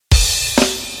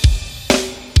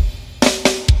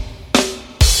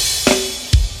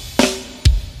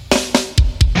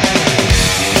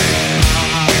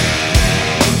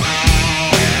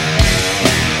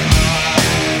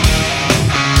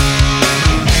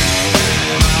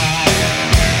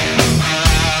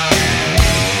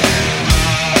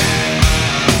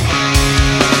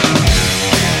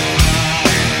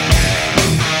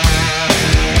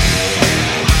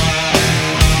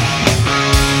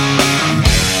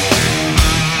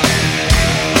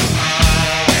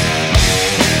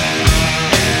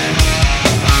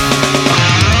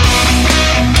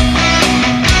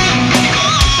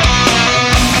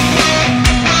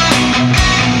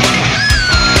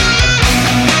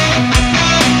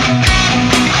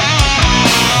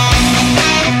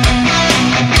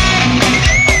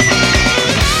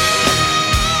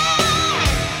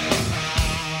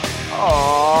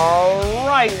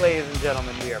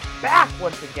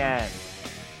once again.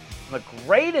 The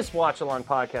greatest watch-along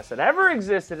podcast that ever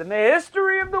existed in the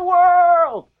history of the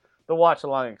world. The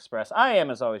Watch-Along Express. I am,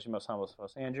 as always, your most humble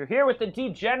host, Andrew, here with the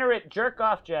degenerate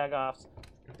jerk-off jagoffs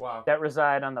that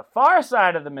reside on the far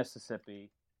side of the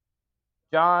Mississippi,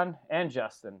 John and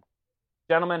Justin.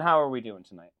 Gentlemen, how are we doing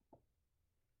tonight?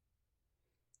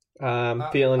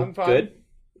 Feeling good.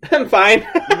 I'm fine.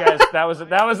 You guys, that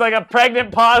was like a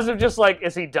pregnant pause of just like,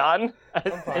 is he done?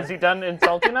 Is he done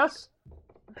insulting us?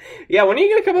 Yeah, when are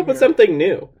you gonna come up with something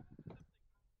new?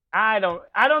 I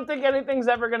don't think anything's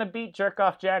ever gonna beat jerk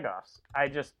off jagoffs.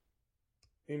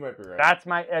 You might be right. That's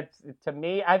to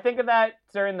me. I think of that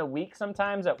during the week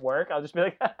sometimes at work. I'll just be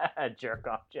like, jerk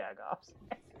off jagoffs.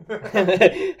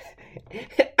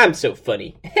 I'm so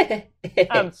funny.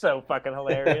 I'm so fucking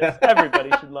hilarious.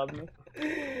 Everybody should love me.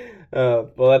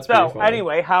 Well, that's pretty funny. So,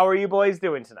 anyway, how are you boys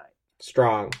doing tonight?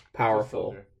 Strong,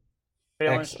 powerful.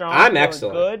 Feeling strong? I'm feeling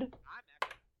excellent. Good?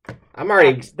 I'm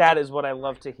already. That is what I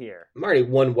love to hear. I'm already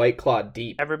one White Claw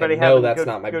deep. Everybody no, having that's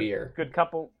not my beer. Good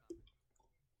couple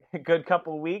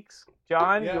weeks.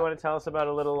 John, Yeah. you want to tell us about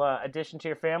a little addition to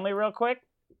your family real quick?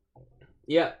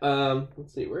 Yeah.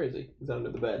 Let's see. Where is he? He's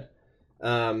under the bed.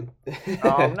 Oh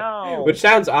no! Which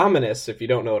sounds ominous if you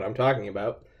don't know what I'm talking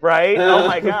about. Right? Oh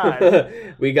my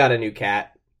god! We got a new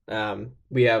cat.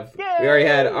 We already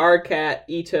had our cat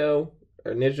Ito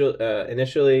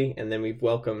initially, and then we've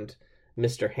welcomed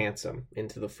Mr. Handsome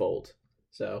into the fold.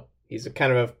 So he's a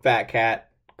kind of a fat cat,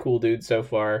 cool dude so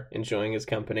far, enjoying his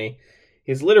company.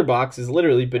 His litter box is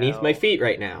literally beneath my feet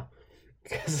right now,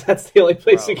 because that's the only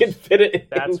place we can fit it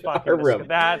in our room.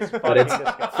 That's But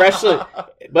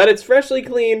it's freshly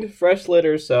cleaned, fresh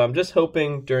litter. So I'm just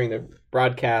hoping during the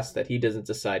broadcast that he doesn't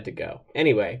decide to go.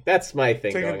 Anyway, that's my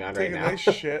thing going on right now. Nice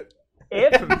shit.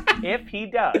 If he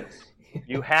does,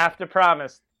 you have to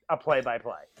promise a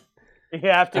play-by-play. You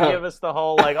have to give us the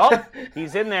whole, like, oh,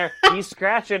 he's in there, he's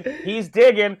scratching, he's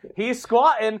digging, he's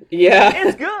squatting. Yeah.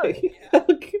 It's good.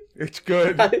 It's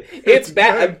good. It's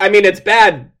bad. I mean, it's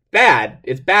bad.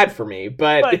 It's bad for me,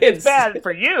 but it's bad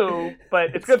for you,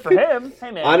 but it's good for him.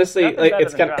 Hey, man. Honestly, like,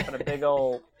 it's kind of dropping a big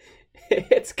old...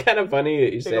 It's kind of funny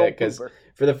that you say that, because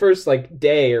for the first, like,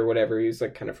 day or whatever, he was,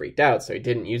 like, kind of freaked out, so he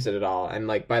didn't use it at all. And,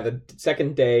 like, by the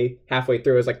second day, halfway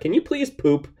through, I was like, can you please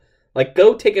poop? Like,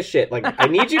 go take a shit. Like, I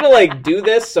need you to, like, do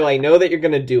this so I know that you're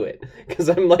gonna do it. Because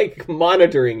I'm, like,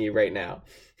 monitoring you right now.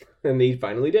 And he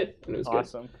finally did. And it was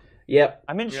awesome. Good. Yep.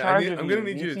 I'm in charge of you. I'm gonna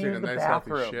need you to take a nice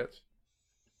healthy shit.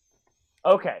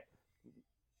 Okay.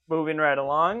 Moving right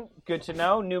along. Good to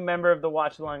know. New member of the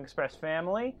Watch-Along Express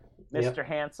family, Mr.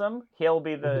 Handsome. He'll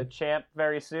be the champ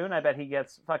very soon. I bet he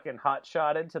gets fucking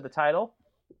hot-shotted to the title.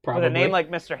 Probably. With a name like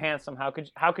Mr. Handsome, how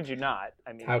could you not?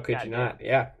 I mean, how could you not?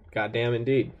 Yeah. Goddamn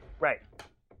indeed. Right.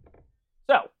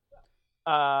 So,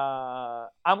 I'm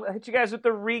going to hit you guys with the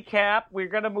recap. We're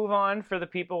going to move on for the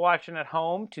people watching at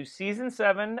home to Season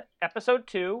 7, Episode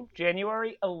 2,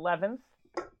 January 11th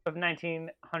of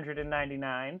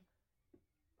 1999.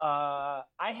 I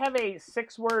have a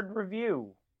 6-word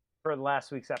review for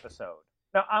last week's episode.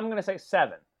 Now, I'm going to say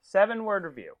 7. 7-word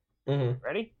review. Mm-hmm.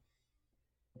 Ready?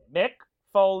 Mick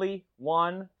Foley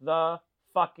won the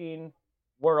fucking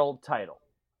world title.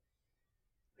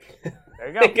 There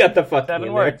you go. I got the fucking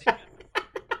 7 words.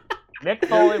 Mick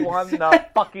Foley won the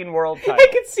fucking world title. I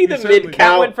can see the mid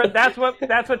count. That's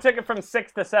what took it from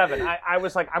 6 to 7. I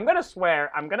was like, I'm gonna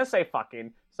swear, I'm gonna say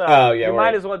fucking. So you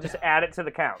might as well just add it to the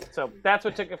count. So that's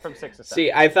what took it from 6 to 7.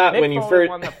 See, I thought Mick when you Foley first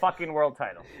won the fucking world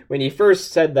title. When you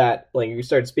first said that, like you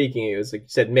started speaking, it was like you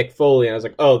said Mick Foley, and I was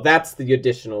like, oh, that's the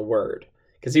additional word,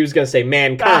 because he was gonna say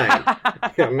mankind.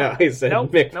 No, he said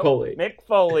Mick Foley. Mick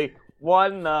Foley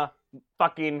won the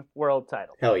fucking world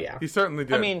title. Hell yeah. He certainly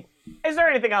did. I mean, is there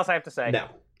anything else I have to say? No.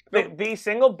 The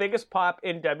single biggest pop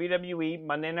in WWE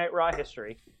Monday Night Raw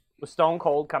history was Stone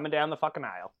Cold coming down the fucking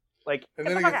aisle. Like, and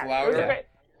then it gets louder.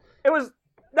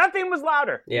 Nothing was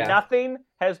louder. Yeah. Nothing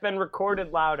has been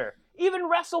recorded louder. Even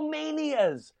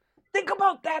WrestleManias. Think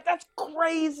about that. That's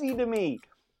crazy to me.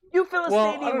 You fill a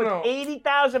stadium with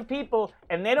 80,000 people,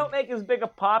 and they don't make as big a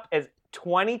pop as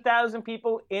 20,000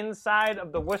 people inside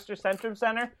of the Worcester Centrum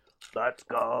Center. Let's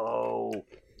go.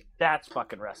 That's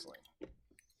fucking wrestling.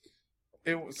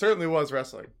 It certainly was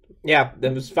wrestling. Yeah,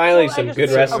 there was finally some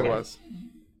good wrestling. Okay.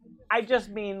 I just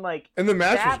mean, like, and the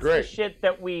match was great. That's the shit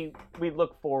that we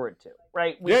look forward to,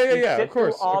 right? We sit of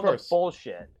course, through all the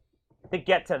bullshit to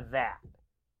get to that.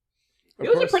 It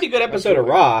was a pretty good episode of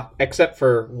Raw, except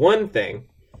for one thing.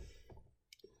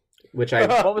 Which I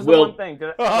what was the one thing?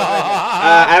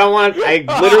 I don't want. I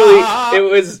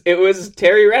literally. It was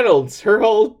Terry Reynolds. Her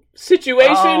whole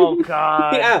situation. Oh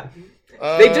God. Yeah.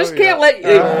 They just can't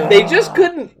they just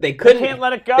couldn't. They can't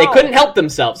let it go. They couldn't help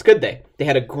themselves, could they? They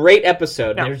had a great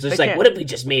episode, and they were just like, can't. "What if we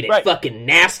just made it fucking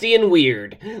nasty and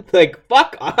weird?" Like,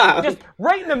 fuck off. Just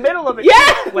right in the middle of it.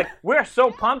 Yeah. Like, we're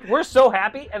so pumped, we're so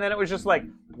happy, and then it was just like,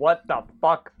 what the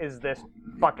fuck is this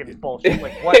fucking bullshit?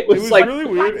 Like, what? It was like really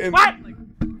weird. What?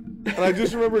 And I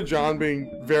just remember John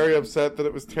being very upset that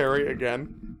it was Terry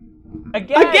again.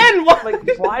 Again? What?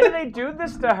 Like, why do they do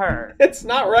this to her? It's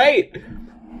not right.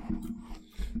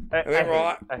 It ain't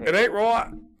right. It ain't right.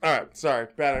 All right, sorry,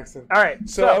 bad accent. All right,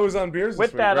 so I was on beers this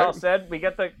with week, that right? all said, we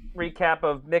get the recap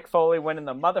of Mick Foley winning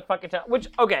the motherfucking town. Which,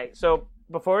 okay, so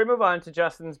before we move on to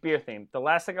Justin's beer theme, the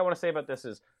last thing I want to say about this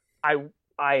is I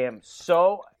am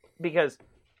so, because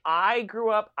I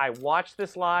grew up, I watched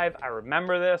this live, I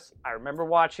remember this, I remember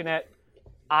watching it.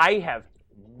 I have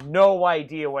no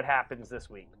idea what happens this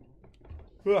week.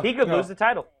 He could lose the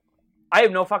title. I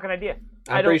have no fucking idea.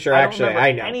 I'm pretty sure, actually,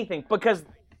 I know. Anything, because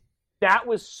that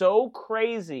was so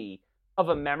crazy of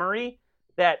a memory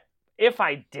that if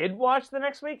I did watch the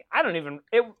next week, I don't even,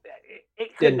 it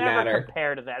could Didn't never matter.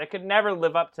 compare to that. It could never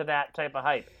live up to that type of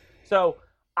hype. So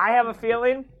I have a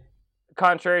feeling,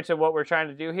 contrary to what we're trying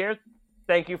to do here,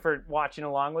 thank you for watching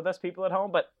along with us, people at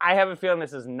home, but I have a feeling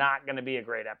this is not going to be a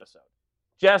great episode.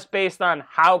 Just based on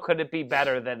how could it be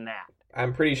better than that.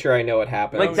 I'm pretty sure I know what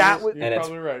happens. Like that was, You're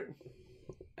probably right.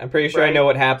 I'm pretty sure I know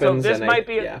what happens. So this might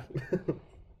be. Yeah.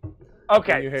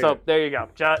 Okay, so there you go,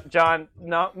 John.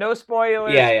 No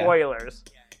spoilers. Yeah. Spoilers.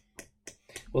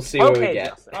 We'll see what we get.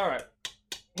 Justin. All right.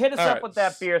 Hit us up with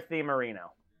that beer theme,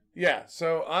 Marino. Yeah,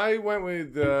 so I went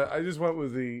with I just went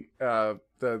with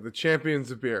the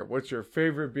champions of beer. What's your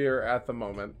favorite beer at the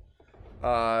moment?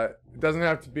 It doesn't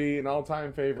have to be an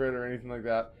all-time favorite or anything like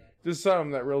that. Just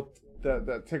something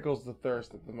that tickles the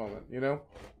thirst at the moment, you know?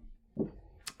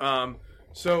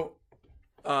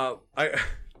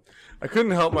 I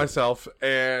couldn't help myself,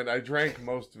 and I drank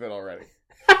most of it already.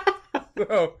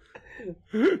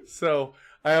 So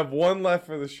I have one left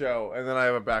for the show, and then I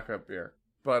have a backup beer.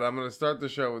 But I'm going to start the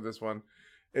show with this one.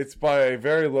 It's by a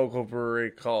very local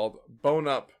brewery called Bone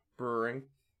Up Brewing,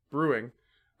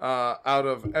 out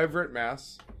of Everett,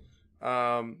 Mass.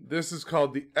 This is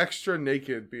called the Extra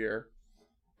Naked beer,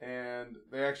 and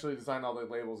they actually designed all the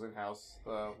labels in-house.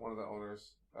 One of the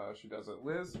owners, she does it,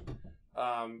 Liz.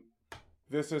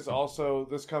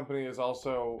 This company is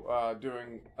also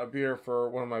doing a beer for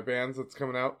one of my bands that's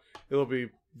coming out. It'll be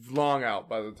long out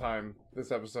by the time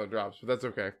this episode drops, but that's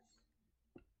okay.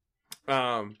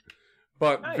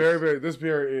 But nice. This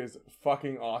beer is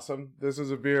fucking awesome. This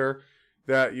is a beer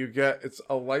that you get. It's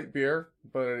a light beer,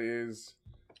 but it is,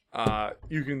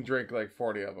 you can drink like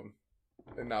 40 of them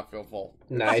and not feel full.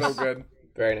 Nice. It's so good.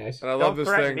 Very nice. And I love this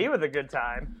thing. Don't threaten me with a good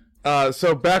time.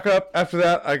 So back up after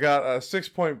that, I got a 6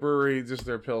 Point Brewery, just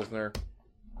their Pilsner.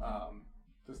 I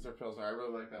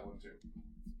really like that one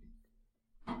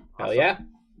too. Hell yeah.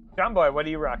 John Boy, what are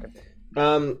you rocking?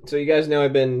 So you guys know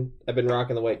I've been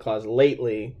rocking the White Claws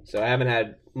lately, so I haven't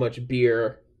had much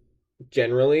beer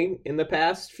generally in the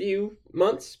past few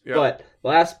months. Yep. But the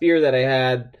last beer that I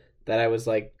had that I was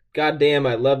like, God damn,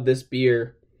 I love this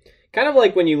beer. Kind of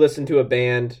like when you listen to a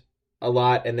band a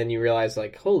lot and then you realize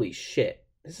like, holy shit,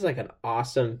 this is like an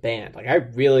awesome band. Like I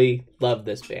really love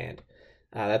this band.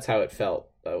 That's how it felt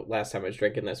last time I was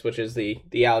drinking this, which is the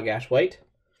Allagash White.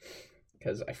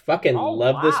 Because I fucking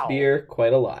love this beer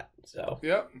quite a lot. So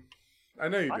yep, I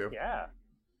know you do. Yeah,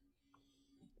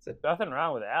 nothing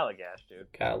wrong with Allagash, dude.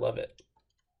 Gotta love it.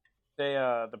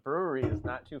 The brewery is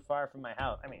not too far from my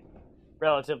house. I mean,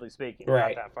 relatively speaking,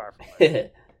 right. Not that far from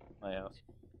my house.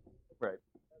 Right.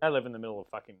 I live in the middle of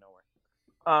fucking nowhere.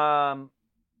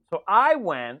 So I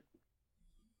went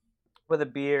with a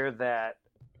beer that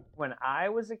when I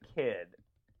was a kid.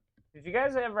 Did you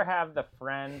guys ever have the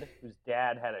friend whose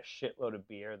dad had a shitload of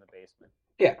beer in the basement?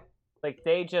 Yeah. Like,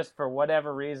 they just, for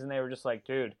whatever reason, they were just like,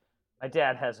 dude, my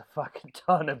dad has a fucking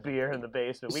ton of beer in the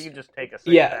basement. We can just take a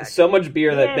six pack. So much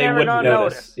beer that they wouldn't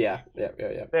notice. Yeah.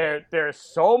 There's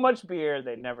so much beer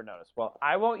they'd never notice. Well,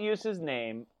 I won't use his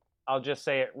name. I'll just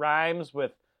say it rhymes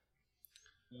with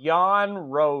Jan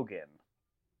Rogan.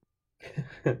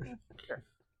 Sure.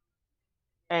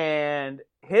 And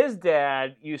his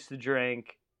dad used to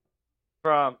drink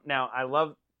I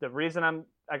love the reason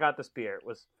I got this beer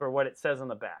was for what it says on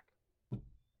the back.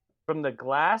 From the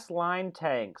glass-lined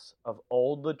tanks of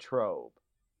Old Latrobe,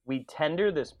 we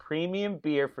tender this premium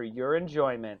beer for your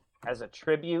enjoyment as a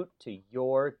tribute to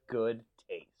your good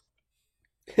taste.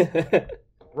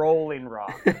 Rolling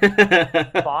Rock.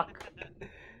 Fuck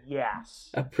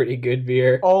yes. A pretty good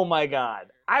beer. Oh my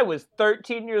god. I was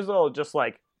 13 years old, just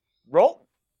like,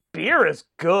 beer is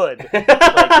good.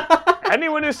 Like,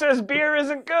 Anyone who says beer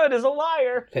isn't good is a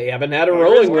liar. They haven't had a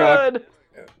Rolling Rock. Good.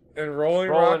 And Rolling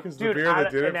Rock is the beer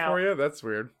that did it for you? That's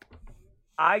weird.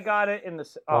 I got it in the...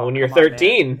 when you're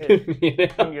 13.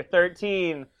 When you're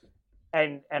 13...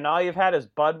 And all you've had is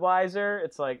Budweiser.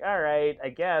 It's like, all right, I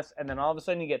guess. And then all of a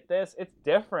sudden you get this. It's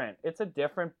different. It's a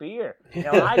different beer.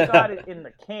 Now, I got it in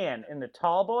the can, in the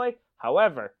tall boy.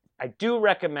 However, I do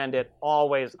recommend it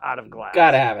always out of glass.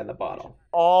 Gotta have it in the bottle.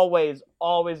 Always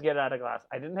get it out of glass.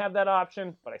 I didn't have that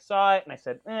option, but I saw it and I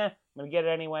said, I'm going to get it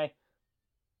anyway.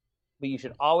 But you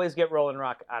should always get Rolling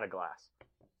Rock out of glass.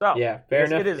 So yeah, fair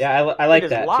enough. It is, I like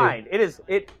that lined. too.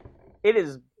 It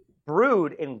is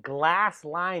brewed in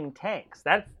glass-lined tanks.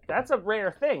 That's a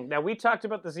rare thing. Now, we talked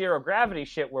about the zero gravity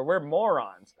shit where we're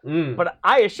morons, but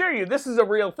I assure you, this is a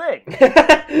real thing.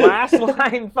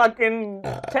 Glass-lined fucking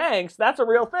tanks, that's a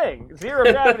real thing. Zero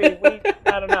gravity,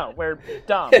 I don't know, we're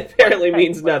dumb. It apparently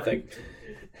means nothing.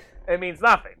 It means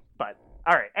nothing, but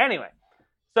all right. Anyway,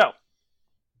 so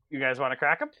you guys want to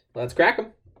crack them? Let's crack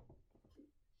them.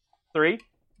 3,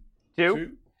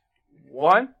 2,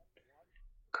 1.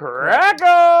 Crack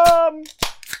 'em!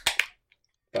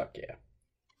 Fuck yeah.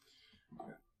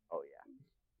 Oh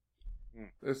yeah.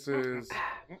 This is...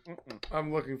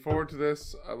 I'm looking forward to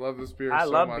this. I love this beer I so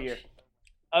love much. beer.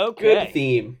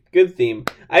 Okay. Good theme.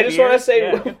 I just want to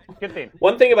say good theme.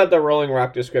 one thing about the Rolling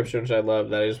Rock description, which I love,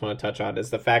 that I just want to touch on, is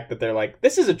the fact that they're like,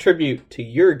 this is a tribute to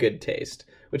your good taste,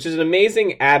 which is an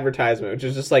amazing advertisement, which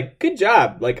is just like, good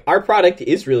job. Like, our product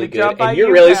is really good, and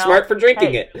you're really smart for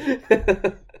drinking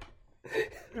it.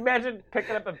 Imagine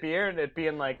picking up a beer and it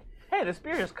being like, hey, this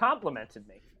beer just complimented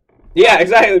me. Yeah,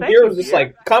 exactly. The beer was just beer.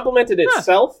 like complimented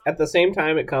itself at the same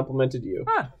time it complimented you.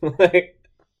 Like,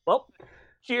 well,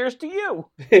 cheers to you.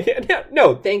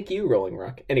 no, thank you, Rolling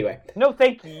Rock. Anyway. No,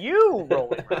 thank you,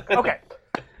 Rolling Rock. Okay.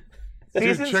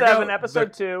 Season 7,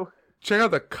 episode 2. Check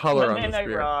out the color Monday on this Night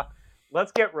beer. Raw.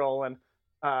 Let's get rolling.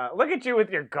 Look at you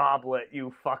with your goblet,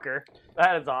 you fucker.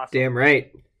 That is awesome. Damn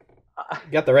right.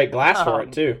 You got the right glass for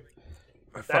it, too.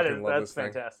 I fucking love this thing.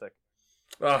 That's fantastic.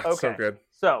 Oh, it's so good.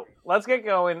 So, let's get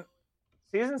going.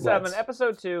 Season 7, Let's.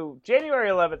 Episode 2, January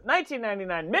 11th,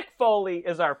 1999. Mick Foley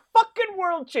is our fucking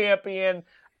world champion.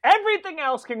 Everything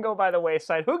else can go by the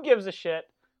wayside. Who gives a shit?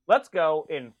 Let's go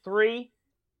in 3,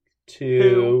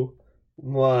 2,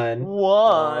 1.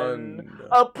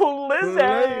 A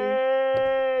Pulizzi!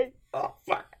 Oh,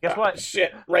 fuck. Guess what?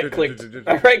 Shit. Right-clicked.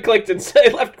 I right-clicked and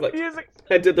said left-clicked. Music.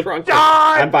 I did the wrong thing.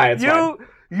 God! I'm fine, it's fine.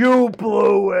 You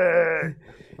blew it!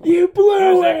 You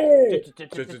blew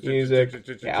it! Music.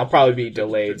 Yeah, I'll probably be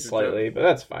delayed slightly, but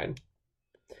that's fine.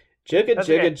 Jigga,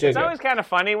 jigga, jigga. It's always kind of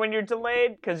funny when you're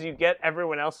delayed because you get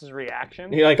everyone else's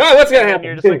reaction. You're like, oh, what's gonna happen? And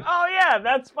you're just like, oh yeah,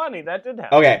 that's funny. That did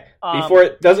happen. Okay, before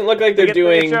it doesn't look like they're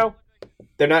doing.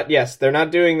 They're not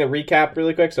doing the recap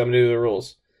really quick, so I'm gonna do the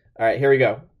rules. All right, here we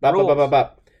go.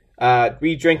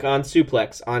 We drink on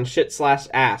suplex, on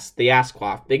shit/ass, the ass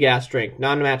quaff, big ass drink,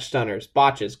 non-match stunners,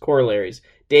 botches, corollaries,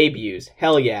 debuts,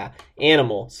 hell yeah,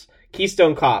 animals,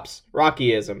 Keystone Cops,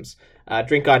 Rockyisms,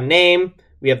 drink on name.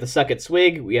 We have the suck at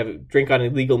swig. We have a drink on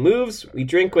illegal moves. We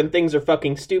drink when things are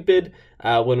fucking stupid.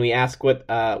 When we ask what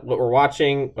we're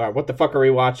watching, or what the fuck are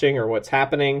we watching, or what's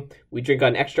happening. We drink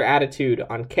on extra attitude,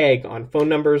 on keg, on phone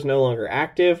numbers no longer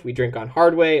active. We drink on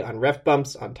hard way, on ref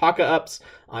bumps, on taka ups,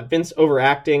 on Vince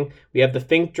overacting. We have the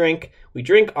Fink drink. We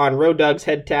drink on Road Dogg's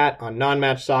head tat, on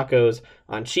non-match sockos,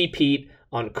 on cheap heat,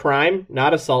 on crime,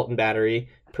 not assault and battery,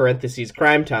 parentheses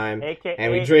crime time. AKA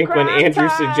and we drink when Andrew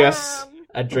time! suggests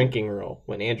a drinking rule.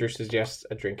 When Andrew suggests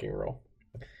a drinking rule.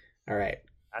 All right.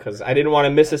 Because I didn't want to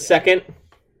miss a second.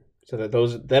 So that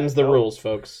them's the rules,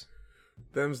 folks.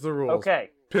 Them's the rules. Okay.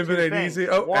 Pivot it easy.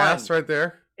 Oh, One, ass right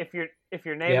there. If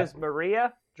your name is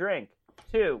Maria, drink.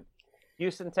 2,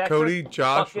 Houston, Texas. Cody,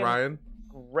 Josh, fucking Ryan.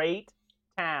 Great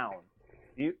town.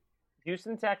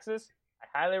 Houston, Texas.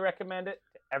 I highly recommend it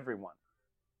to everyone.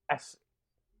 Except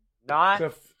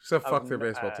fuck their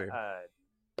baseball team.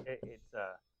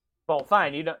 Well,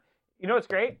 fine. You know what's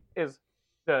great is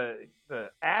the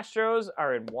Astros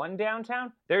are in one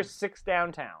downtown. There's 6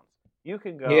 downtowns. You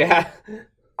can go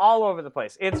all over the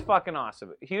place. It's fucking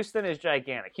awesome. Houston is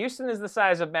gigantic. Houston is the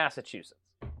size of Massachusetts.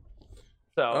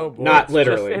 So not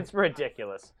literally. It's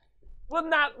ridiculous. Well,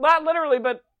 not literally,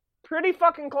 but pretty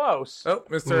fucking close. Oh,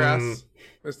 Mr. Ass.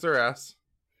 Mr. Ass.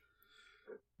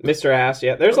 Mr. Ass,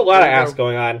 yeah. There's a lot of ass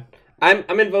going on.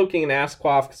 I'm invoking an ass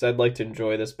quaff because I'd like to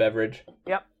enjoy this beverage.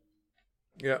 Yep.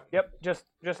 Just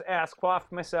ass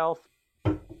quaffed myself.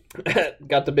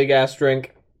 Got the big ass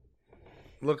drink.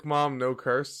 Look, Mom, no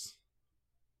curse.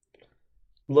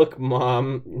 Look,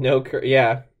 Mom, no curse.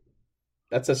 Yeah.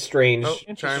 That's a strange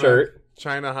shirt.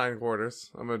 China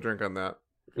hindquarters. I'm gonna drink on that.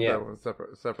 Yeah, That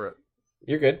one's separate.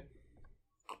 you're good.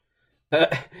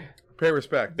 Pay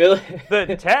respect. Billy.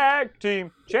 The tag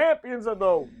team champions of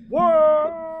the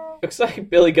world. Looks like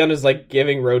Billy Gunn is like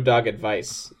giving Road Dogg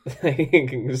advice.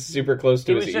 Super close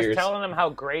to He his was just ears. telling him how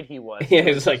great he was. Yeah,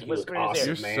 he's like, "You look whispering in his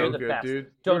awesome, ear, man. You're You're the so best. good,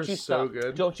 dude. Don't You're you so stop.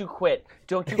 good. Don't you quit.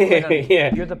 Don't you quit on me.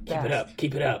 Yeah, You're the best. Keep it up.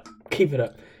 Keep it up. Keep it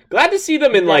up. Glad to see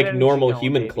them in Keep that like energy normal going,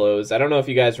 human baby. clothes. I don't know if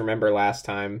you guys remember last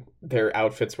time their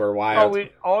outfits were wild.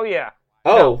 Oh yeah.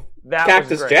 Oh, No, that was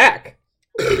Cactus great. Jack.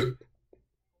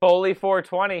 Foley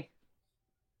 420.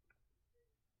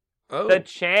 Oh, The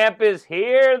champ is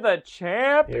here. The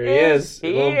champ Here he is. A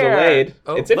little here. delayed.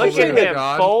 Oh, It's Look interesting at that. him.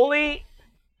 God.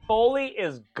 Foley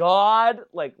is God.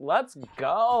 Like, let's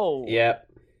go. Yep.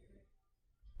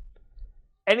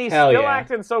 And he's Hell still yeah.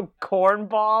 acting so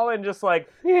cornball and just like,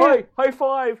 Yeah. high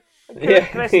five. Yeah,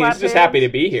 Can I he's slap just hands? happy to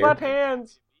be here. Slap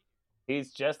hands.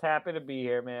 He's just happy to be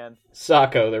here, man.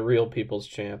 Sacco, the real people's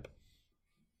champ.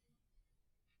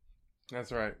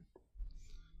 that's right.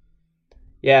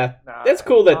 Yeah, Nah, it's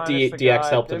cool that honest to DX God,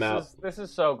 helped him out. This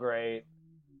is so great.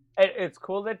 It's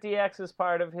cool that DX is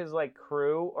part of his like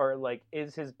crew or like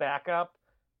is his backup,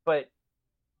 but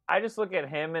I just look at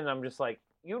him and I'm just like,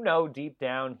 deep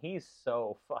down he's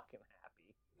so fucking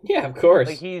happy. Yeah, of course.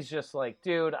 Like he's just like,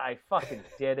 dude, I fucking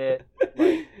did it.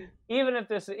 Like, even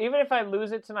if I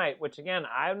lose it tonight, which again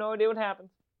I have no idea what happens,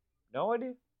 no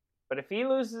idea. But if he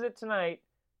loses it tonight,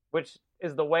 which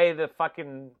is the way the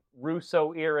fucking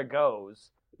Russo era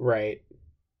goes. Right.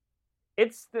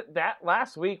 It's that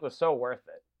last week was so worth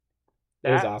it.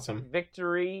 It was That awesome.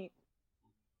 victory.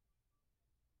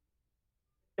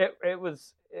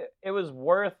 It was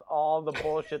worth all the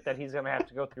bullshit that he's gonna have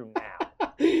to go through now.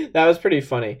 That was pretty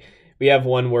funny. We have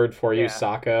one word for you, Yeah.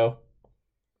 Sacco.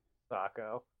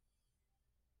 Sacco.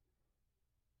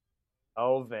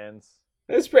 Oh, Vince.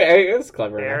 It's pretty. It's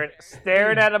clever.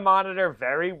 Staring at a monitor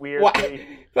very weirdly. What?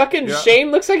 Fucking Yeah.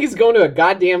 Shane looks like he's going to a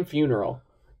goddamn funeral.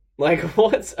 Like,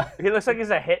 what's... He looks like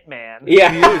he's a hitman.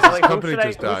 Yeah. He is. His Like, company who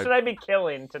just died. should I be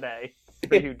killing today?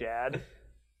 For you, Dad.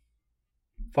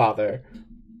 Father.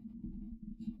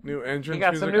 New entrance. You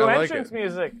got music. some new I like entrance it.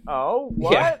 music. Oh,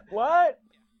 what? Yeah. What?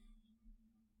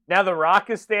 Now The Rock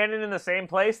is standing in the same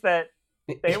place that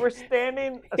they were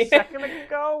standing a second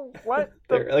ago? What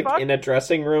the They're like fuck? in a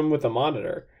dressing room with a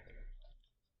monitor.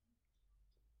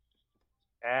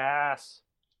 Ass.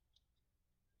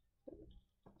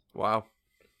 Wow.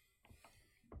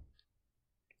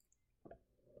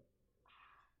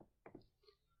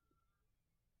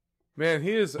 Man,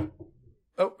 he is.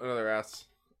 Oh, another ass.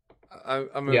 I'm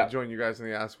gonna Yeah. join you guys in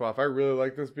the ass swap. I really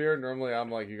like this beer. Normally, I'm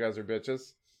like, you guys are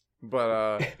bitches, but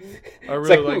I It's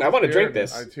really like, like. I this want to beer, drink and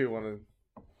this. I too want to.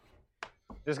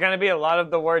 There's going to be a lot of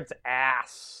the words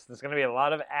ass. There's going to be a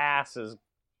lot of asses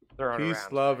thrown Peace,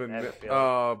 around. love, tonight, I and have a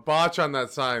feeling. botch on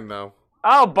that sign though.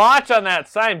 Oh, botch on that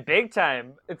sign big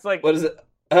time. It's like What is it?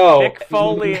 Oh. Mick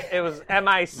Foley. It was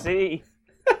MIC.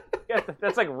 Yeah,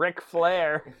 that's like Ric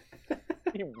Flair.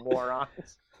 You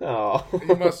morons. Oh.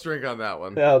 You must drink on that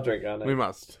one. I'll drink on it. We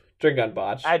must. Drink on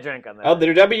botch. I drank on that. Oh,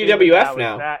 they're That WWF was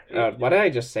now. that- Why did I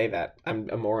just say that? I'm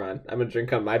a moron. I'm gonna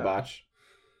drink on my Yeah. botch.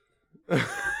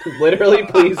 Literally,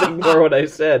 please ignore what I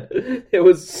said. It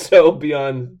was so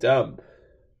beyond dumb.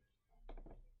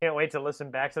 Can't wait to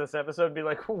listen back to this episode and be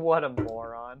like, what a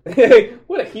moron.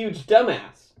 What a huge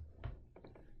dumbass.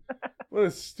 What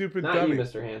a stupid Not dummy. you,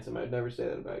 Mr. Handsome. I'd never say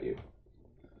that about you.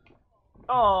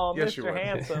 Oh, Yes, you Mr. would.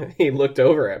 Handsome. He looked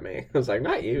over at me. I was like,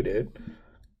 not you, dude.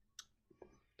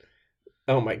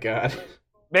 Oh my god.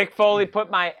 Mick Foley put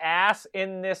my ass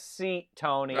in this seat,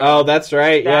 Tony. Oh, that's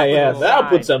right. That was yeah. a That'll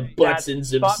put sign. some butts That's in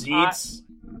some butt- seats.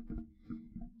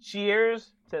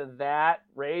 Cheers to that.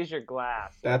 Raise your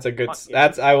glass. That's a good. Fuck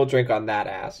yeah. I will drink on that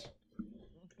ass.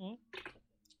 Mhm.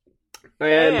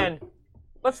 And And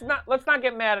let's not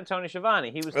get mad at Tony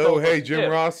Schiavone. He was Oh, told hey, what to Jim do.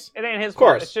 Ross. It ain't his Of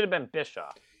course. fault. It should have been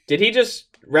Bischoff. did he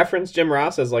just reference Jim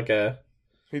Ross as like a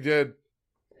He did.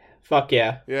 fuck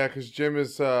yeah? Yeah, because Jim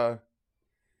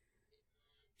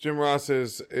Ross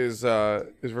is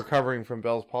recovering from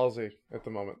Bell's palsy at the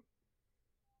moment.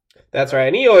 That's right.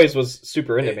 And he always was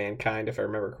super into Mankind, if I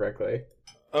remember correctly.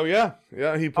 Oh yeah,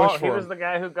 he pushed Oh, for he him. was the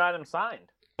guy who got him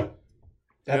signed.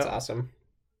 That's Yeah. awesome.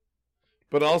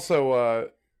 But also,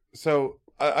 so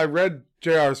I read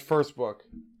JR's first book,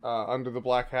 Under the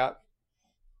Black Hat.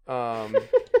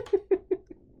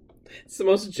 It's the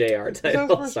most JR his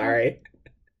title. first Sorry.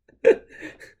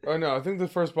 Oh no, I think the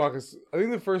first book is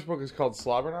called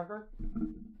Slobberknocker.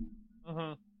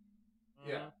 Mm-hmm.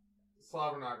 Yeah,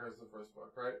 Slobberknocker is the first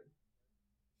book, right?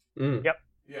 Mm. Yep.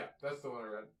 Yeah, that's the one I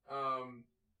read.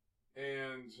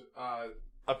 and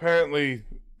apparently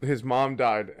his mom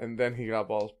died, and then he got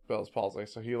Bell's palsy.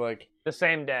 So he the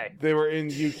same day. They were in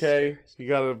UK. He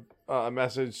got a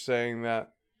message saying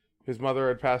that his mother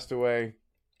had passed away,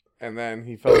 and then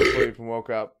he fell asleep and woke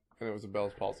up, and it was a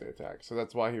Bell's palsy attack. So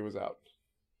that's why he was out.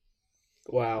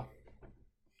 Wow.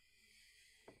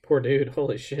 Poor dude.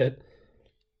 Holy shit.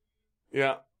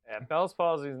 Yeah. Yeah, Bell's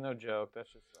palsy is no joke. That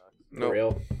shit sucks. For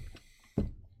real.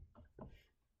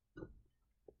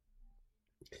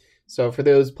 So for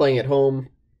those playing at home,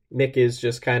 Mick is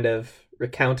just kind of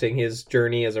recounting his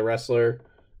journey as a wrestler,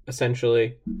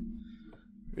 essentially.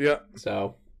 Yeah.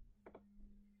 So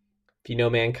if you know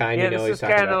Mankind, Yeah, you know this he's is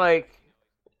talking kind of about. like.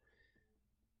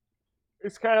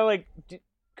 It's kind of like.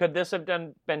 Could this have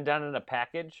been done in a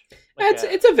package? Like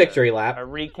It's a victory lap. A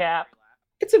recap.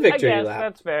 It's a victory I guess lap.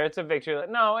 that's fair. It's a victory lap.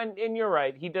 No, and you're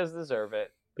right. He does deserve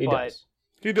it. He does.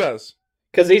 He does.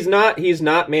 Because he's not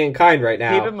Mankind right Keep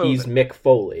now. it moving. He's Mick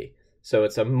Foley. So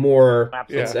it's a more,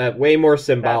 Absolutely. it's a way more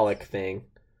symbolic thing.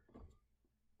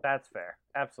 That's fair.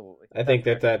 Absolutely. I think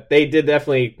that they did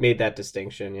definitely made that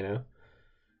distinction, you know.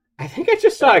 I think I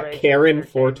just saw a Federation Karen Entertainment.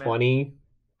 420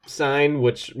 sign,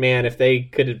 which, man, if they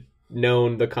could have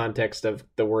known the context of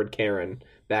the word Karen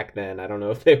back then, I don't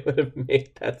know if they would have made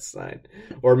that sign.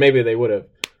 Or maybe they would have.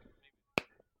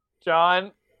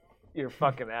 John, you're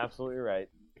fucking absolutely right.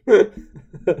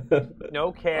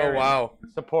 No Karen Oh, wow.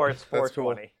 supports That's cool.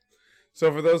 420. So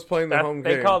for those playing the home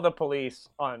They game... call the police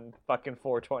on fucking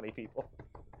 420 people.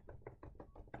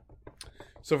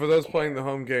 So for those playing the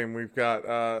home game, we've got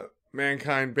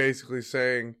Mankind basically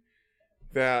saying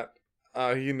that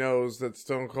he knows that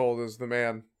Stone Cold is the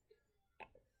man,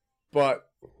 but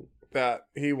that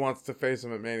he wants to face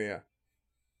him at Mania.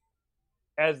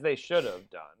 As they should have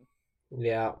done.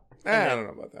 Yeah. I don't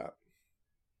know about that.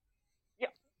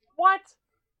 What?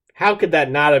 How could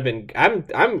that not have been?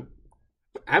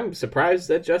 I'm surprised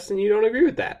that Justin, you don't agree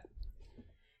with that.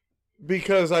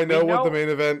 Because I know We what know- the main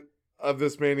event of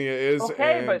this Mania is,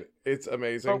 Okay, and but- it's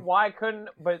amazing. But why couldn't...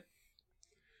 But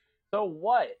so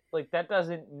what? Like, that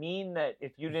doesn't mean that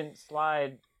if you didn't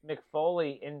slide Mick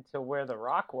Foley into where The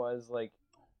Rock was, like,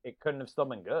 it couldn't have still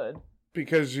been good.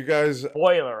 Because you guys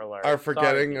Spoiler alert. are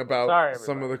forgetting Sorry, about Sorry,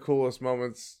 some of everybody. the coolest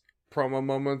moments, promo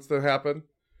moments that happen.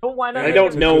 But why not I make don't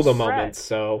it a know the triple threat? moments,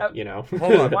 so, you know.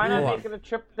 Hold on. Why not Hold make it a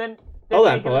triple? Then Hold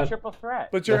on, make it hold a on. triple threat.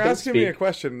 But you're Let him asking me a speak.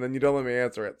 question, and then you don't let me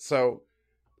answer it. So,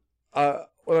 what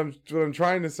I'm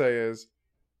trying to say is,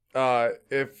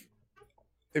 if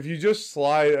you just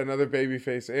slide another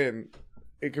babyface in,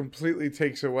 it completely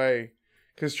takes away,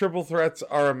 because triple threats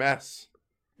are a mess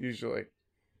usually.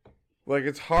 Like,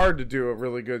 it's hard to do a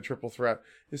really good triple threat,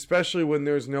 especially when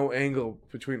there's no angle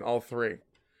between all three.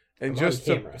 And I'm just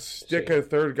on to camera, stick see. a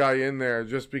third guy in there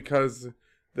just because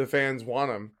the fans want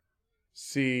him,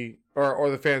 or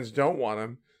the fans don't want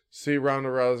him, see Ronda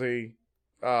Rousey,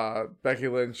 Becky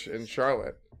Lynch, and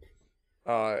Charlotte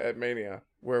at Mania,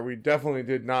 where we definitely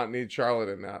did not need Charlotte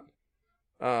in that.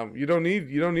 You don't need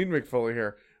Mick Foley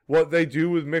here. What they do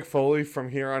with Mick Foley from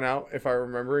here on out, if I'm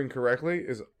remembering correctly,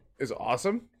 is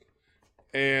awesome.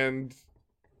 And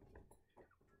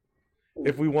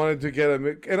if we wanted to get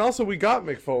and also we got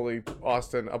Mick Foley,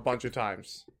 Austin, a bunch of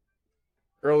times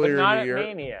earlier But not in the at year.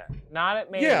 Mania. Not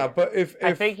at Mania. Yeah, but if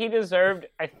I think he deserved.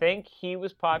 I think he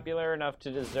was popular enough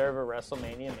to deserve a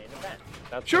WrestleMania main event.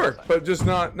 That's sure, what I'm saying. but just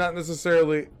not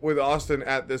necessarily with Austin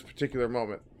at this particular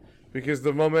moment, because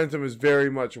the momentum is very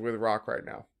much with Rock right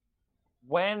now.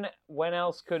 when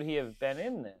else could he have been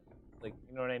in then? Like,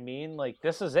 you know what I mean? Like,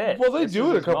 this is it. Well, they This do is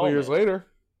it a his couple years moment. later.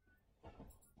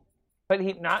 But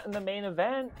he not in the main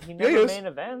event. He he never is. main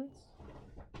events.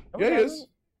 No, Yeah, he hasn't. is.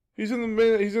 He's in the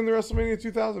WrestleMania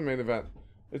 2000 main event.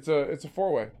 It's a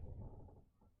 4-way.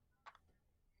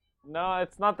 No,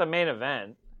 it's not the main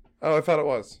event. Oh, I thought it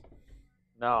was.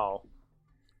 No.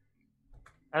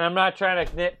 And I'm not trying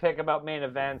to nitpick about main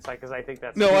events, because I think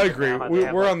that's No, I stupid agree. now how We- they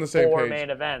have, we're on the same 4 page. main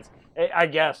events. I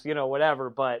guess, whatever.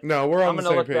 But No, we're on I'm the gonna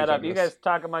same look page that up. on You this. guys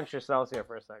talk amongst yourselves here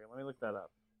for a second. Let me look that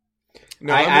up.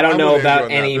 No, I don't I'm know with Andrew about on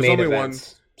that. any There's main only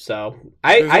events. So There's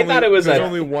I only- thought it was there's a.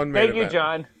 only one main Thank you, event.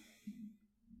 John.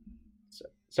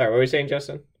 Sorry, what were you saying,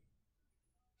 Justin?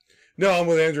 No, I'm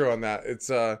with Andrew on that. It's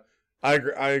I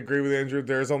agree with Andrew.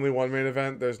 There's only one main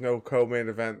event. There's no co-main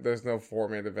event. There's no 4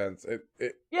 main events.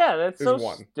 Yeah, that's There's so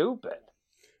one. stupid.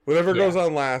 Whatever Yeah. goes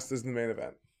on last is the main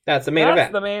event. That's the main That's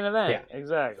event. the main event. Yeah.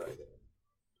 Exactly.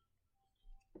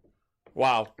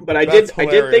 Wow. But I That's did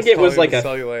think it was hilarious, like a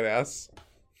calling the cellulite ass.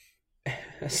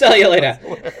 sell you later.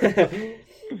 That's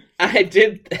I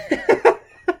did.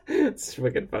 It's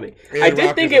freaking funny. And I did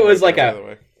Rock think isn't it was like that, by the a.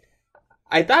 way.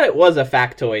 I thought it was a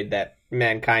factoid that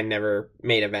Mankind never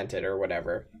main evented or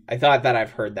whatever. I thought that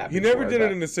I've heard that He before, never did but...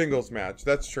 it in a singles match.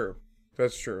 That's true.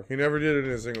 He never did it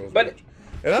in a singles But match.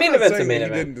 And I'm main not event's saying a main he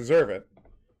event. didn't deserve it.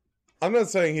 I'm not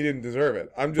saying he didn't deserve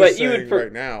it. I'm But just you saying would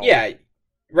right now. Yeah,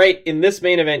 right. In this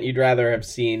main event, you'd rather have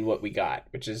seen what we got,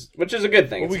 which is a good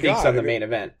thing. What It we speaks got, on the and main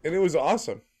event. And it was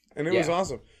awesome. Yeah.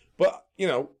 But,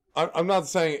 I'm not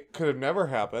saying it could have never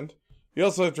happened. You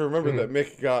also have to remember that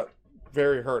Mick got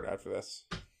very hurt after this.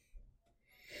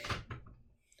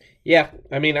 Yeah,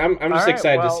 I mean, I'm just right,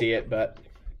 excited to well, see it, but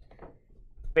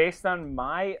based on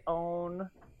my own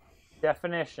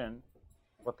definition,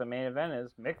 what the main event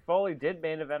is, Mick Foley did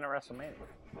main event at WrestleMania.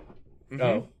 Mm-hmm.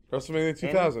 Oh. WrestleMania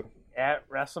 2000. At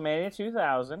WrestleMania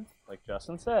 2000, like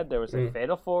Justin said, there was a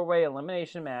fatal four-way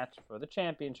elimination match for the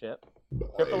championship.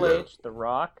 Triple H, The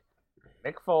Rock,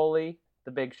 Mick Foley,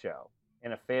 The Big Show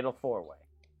in a fatal four-way.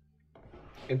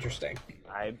 interesting.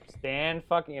 I stand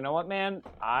fucking... You know what, man?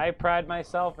 I pride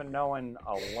myself in knowing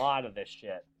a lot of this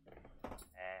shit.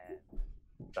 And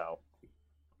so,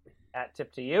 hat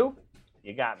tip to you.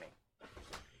 You got me.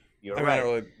 You're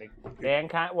right.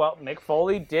 Mankind. Well, Mick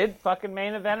Foley did fucking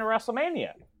main event at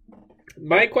WrestleMania.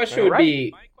 My question would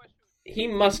be, he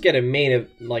must get a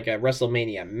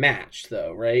WrestleMania match,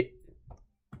 though, right?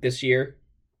 This year?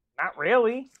 Not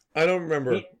really. I don't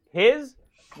remember.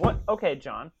 What? Okay,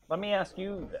 John. Let me ask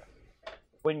you this: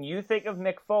 when you think of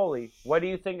Mick Foley, what do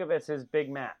you think of as his big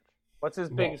match? What's his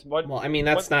biggest? Well, I mean,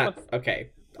 that's not okay.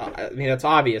 I mean, that's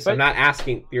obvious. I'm not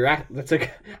asking.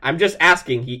 I'm just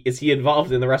asking. Is he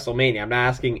involved in the WrestleMania? I'm not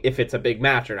asking if it's a big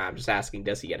match or not. I'm just asking,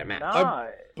 does he get a match?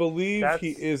 I believe he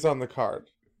is on the card.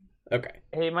 Okay.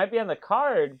 He might be on the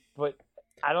card, but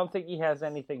I don't think he has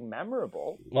anything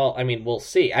memorable. Well, I mean, we'll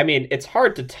see. I mean, it's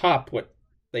hard to top what,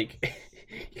 like,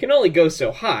 you can only go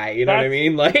so high. You know what I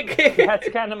mean? Like, that's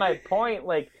kind of my point.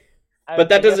 Like, but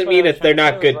that doesn't mean that they're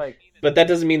not good. But that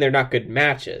doesn't mean they're not good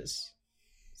matches.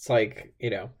 It's like,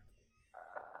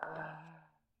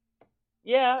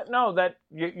 Yeah, no, that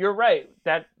you're right.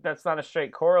 That's not a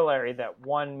straight corollary that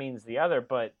one means the other,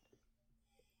 but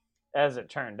as it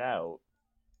turned out,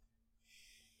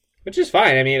 which is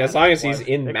fine. I mean, as long as he's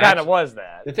in matches. It kind of was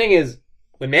that. The thing is,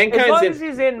 when Mankind's as long as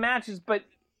he's in matches, but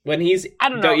when he's, I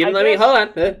don't know. Hold on.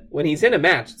 When he's in a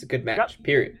match, it's a good match. Yep.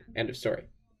 Period. End of story.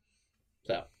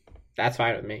 So that's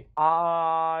fine with me.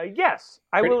 Yes,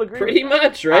 I will agree. Pretty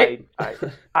much, right? I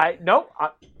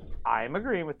am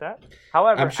agreeing with that.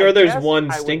 However, I'm sure there's one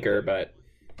stinker, but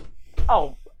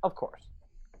oh, of course.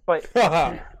 But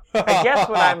I guess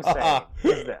what I'm saying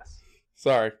is this.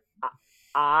 Sorry.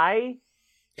 I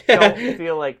don't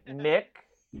feel like Mick,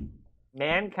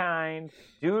 Mankind,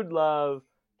 Dude Love,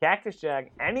 Cactus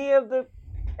Jack, any of the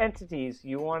entities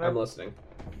you want to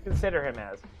consider him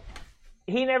as,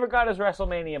 he never got his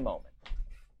WrestleMania moment.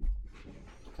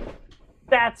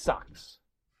 That sucks.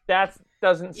 That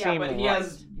doesn't seem but he right.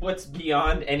 has what's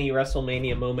beyond any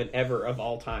WrestleMania moment ever of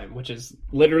all time, which is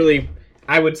literally,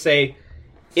 I would say,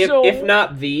 if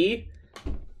not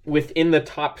within the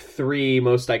top 3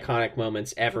 most iconic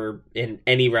moments ever in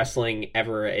any wrestling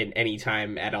ever in any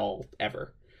time at all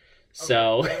ever.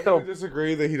 So I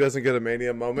disagree that he doesn't get a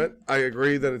Mania moment. I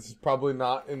agree that it's probably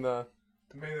not in the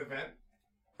main event.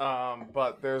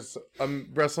 But there's a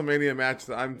WrestleMania match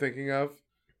that I'm thinking of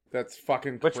that's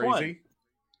fucking crazy. Which one?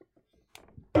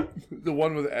 The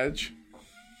one with Edge.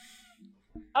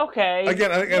 Okay.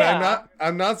 Again,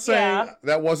 I'm not saying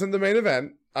that wasn't the main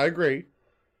event. I agree.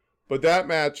 But that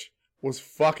match was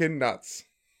fucking nuts.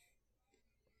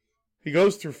 He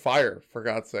goes through fire, for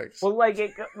God's sakes. Well,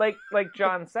 like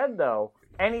John said, though,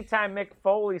 anytime Mick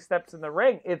Foley steps in the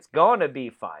ring, it's gonna be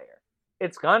fire.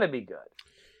 It's gonna be good.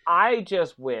 I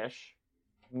just wish,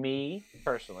 me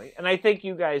personally, and I think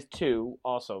you guys too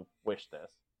also wish this.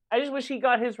 I just wish he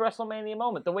got his WrestleMania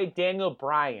moment the way Daniel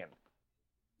Bryan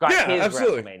got his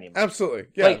WrestleMania moment. Absolutely.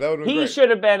 Yeah, that would have been great. He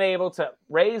should have been able to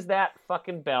raise that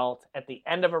fucking belt at the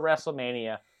end of a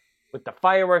WrestleMania with the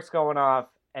fireworks going off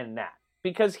and that.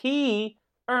 Because he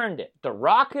earned it. The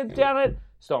Rock has done it.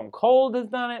 Stone Cold has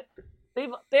done it.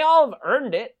 They all have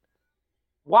earned it.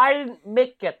 Why didn't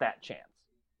Mick get that chance?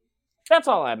 That's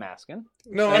all I'm asking.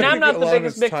 No, and I'm not the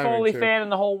biggest Mick Foley fan in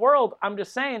the whole world. I'm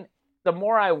just saying, the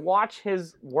more I watch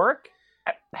his work,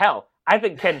 hell, I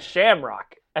think Ken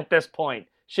Shamrock at this point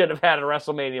should have had a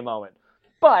WrestleMania moment.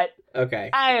 But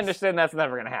I understand that's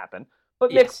never going to happen.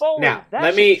 But Mick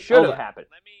Foley, should have happened.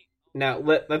 Now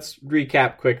let's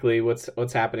recap quickly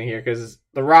what's happening here, because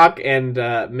The Rock and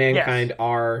Mankind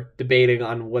are debating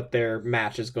on what their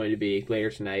match is going to be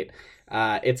later tonight.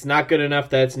 It's not good enough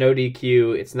that it's no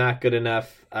DQ. It's not good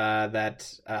enough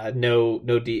that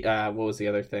what was the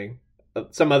other thing?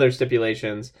 Some other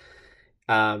stipulations.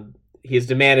 He has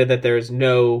demanded that there is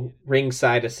no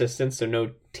ringside assistance, so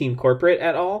no team corporate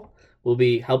at all will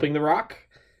be helping The Rock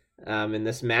in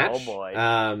this match. Oh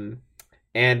boy.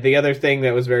 And the other thing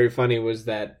that was very funny was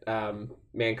that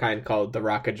Mankind called The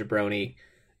Rock a jabroni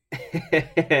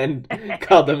and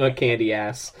called him a candy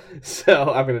ass.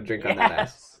 So I'm going to drink on that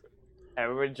ass.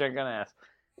 Everybody drink on ass.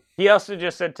 He also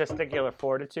just said testicular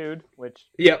fortitude, which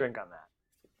drink on that.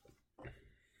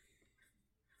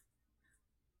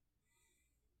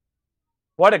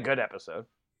 What a good episode.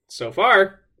 So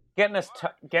far. Getting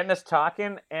us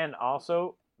talking and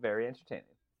also very entertaining.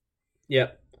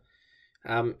 Yep.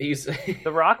 He's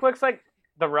The Rock looks like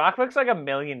 $1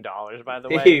 million, by the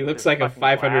way. He looks like a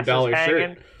 $500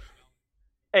 shirt.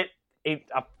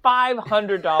 A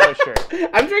 $500 shirt.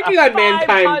 I'm drinking on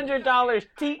Mankind. $500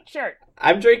 t-shirt.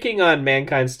 I'm drinking on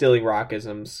Mankind stealing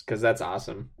Rockisms because that's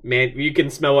awesome. Man, you can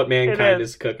smell what Mankind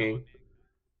is cooking.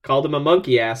 Called him a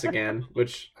monkey ass again,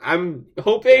 which I'm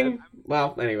hoping.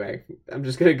 Well, anyway, I'm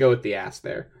just gonna go with the ass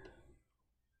there.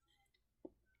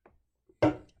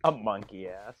 A monkey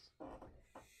ass.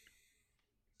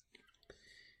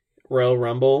 Royal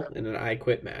Rumble in an I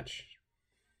Quit match.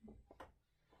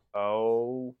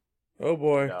 Oh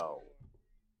boy. No.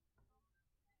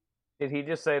 Did he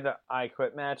just say the I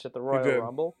Quit match at the Royal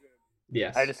Rumble?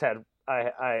 Yes. I'm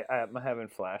having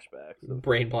flashbacks.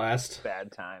 Brain blast.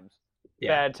 Bad times. Yeah.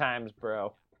 Bad times,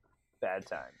 bro. Bad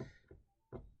times.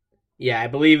 Yeah, I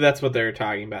believe that's what they're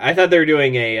talking about. I thought they were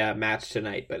doing a match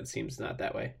tonight, but it seems not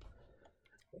that way.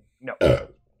 No.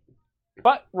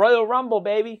 But Royal Rumble,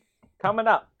 baby, coming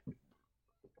up.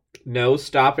 No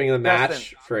stopping the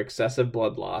match for excessive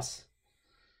blood loss.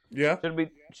 Yeah.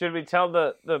 Should we tell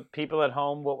the people at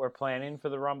home what we're planning for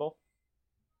the Rumble?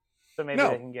 So maybe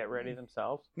they can get ready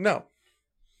themselves? No.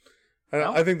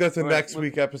 I think that's a next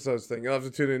week episodes thing. You'll have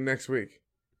to tune in next week.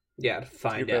 Yeah, to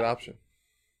find out. That option.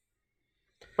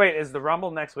 Wait, is the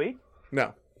Rumble next week?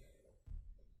 No.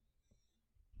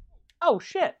 Oh,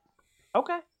 shit.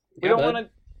 Okay. We don't want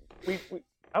to...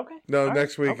 Okay. No,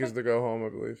 next week is the go home, I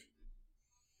believe.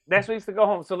 Next week's the go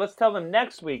home. So let's tell them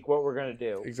next week what we're going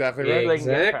to do. Exactly right. Yeah,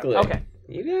 exactly. Okay.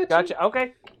 You gotcha.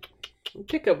 Okay.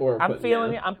 Pick up where I'm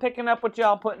feeling it. I'm picking up what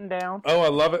y'all putting down. Oh, I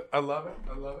love it. I love it.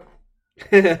 I love it.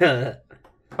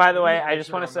 By the way, I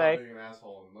just want to say... Let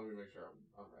me make sure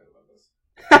I'm right Okay, about this.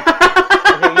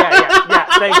 yeah.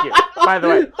 Thank you. By the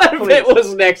way, please, it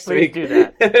was next week. Do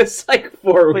that. It's like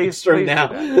 4 weeks from now.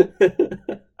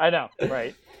 I know,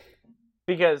 right?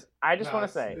 Because I just want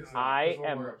to say, I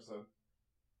am...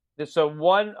 So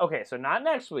not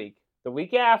next week. The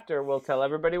week after, we'll tell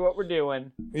everybody what we're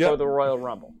doing for the Royal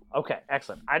Rumble. Okay,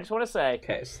 excellent. I just want to say,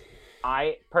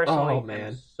 I personally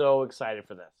am so excited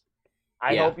for this.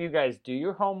 I hope you guys do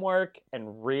your homework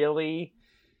and really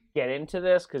get into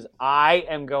this, because I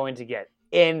am going to get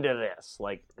into this.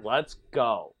 Like, let's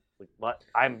go.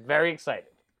 I'm very excited.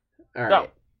 All right.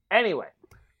 So, anyway,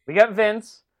 we got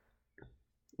Vince.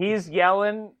 He's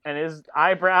yelling, and his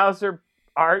eyebrows are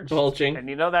arched. Bulging. And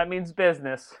you know that means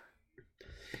business.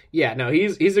 Yeah, no,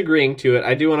 he's agreeing to it.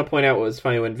 I do want to point out what was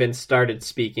funny when Vince started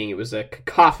speaking. It was a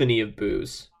cacophony of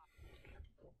boos.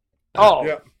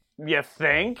 You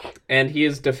think? And he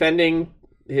is defending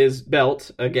his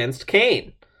belt against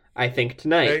Kane, I think,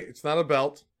 tonight. Hey, it's not a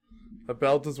belt. A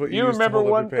belt is what you use remember to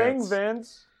hold one up your thing, pants.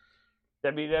 Vince.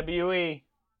 WWE.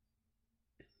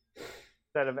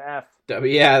 Instead of F.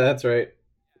 Yeah, that's right.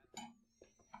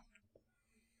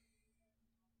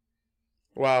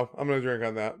 Wow, I'm going to drink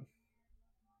on that.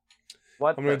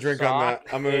 I'm going to drink on that.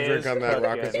 I'm going to drink on that,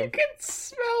 Rockism. You can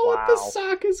smell what the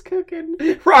sock is cooking.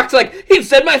 Rock's like, he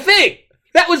said my thing!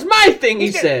 That was my thing,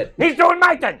 he said. He's doing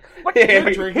my thing.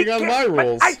 You're drinking on my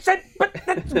rules. But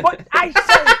that's what I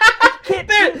said. Can't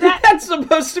do that. That's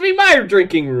supposed to be my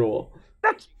drinking rule.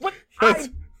 That's my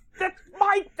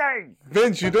thing.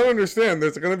 Vince, you don't understand.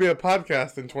 There's going to be a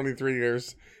podcast in 23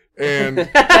 years, and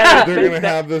they're going to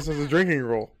have this as a drinking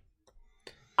rule.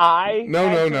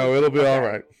 No. It'll be all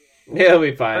right. It'll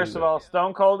be fine. First of all,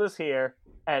 Stone Cold is here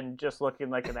and just looking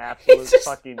like an absolute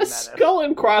fucking menace. Skull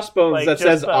and crossbones that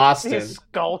says Austin. He's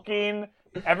skulking.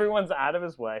 Everyone's out of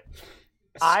his way.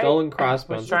 Skull and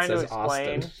crossbones that says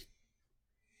Austin.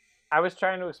 I was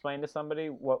trying to explain to somebody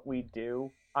what we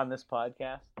do on this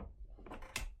podcast.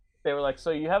 They were like,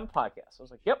 so you have a podcast? I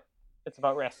was like, yep. It's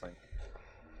about wrestling.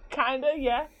 Kinda,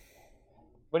 yeah.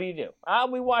 What do you do?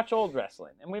 We watch old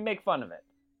wrestling, and we make fun of it.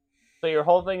 So your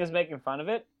whole thing is making fun of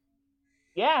it?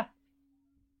 Yeah.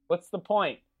 What's the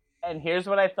point? And here's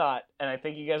what I thought, and I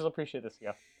think you guys will appreciate this,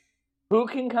 Who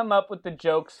can come up with the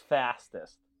jokes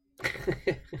fastest?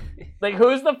 Like,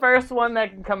 who's the first one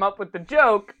that can come up with the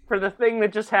joke for the thing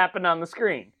that just happened on the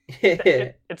screen?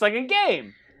 It's like a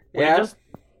game. We just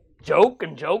joke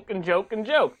and joke and joke and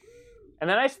joke. And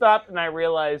then I stopped and I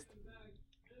realized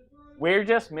we're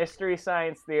just Mystery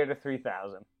Science Theater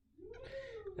 3000.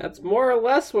 That's more or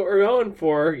less what we're going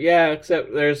for. Yeah,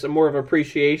 except there's more of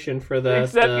appreciation for the...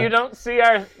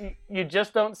 you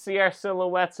just don't see our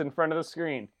silhouettes in front of the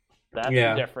screen. That's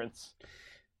the difference.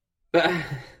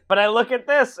 But I look at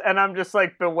this and I'm just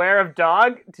like, beware of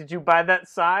dog. Did you buy that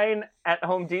sign at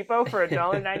Home Depot for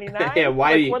 $1.99? Yeah,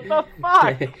 why? Like, what the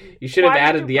fuck? You should have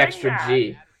added the extra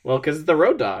G. Well, because it's the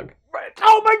road dog. Right.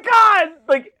 Oh my god!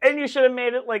 Like, and you should have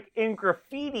made it like in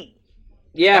graffiti.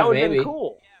 Yeah, that would maybe. Been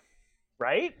cool,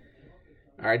 right?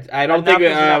 All right, I don't think we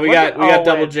got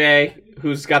Double J,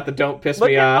 who's got the "Don't Piss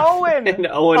Me Off." Owen. And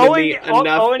Owen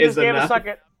enough is gave enough. A suck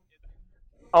it.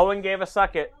 Owen gave a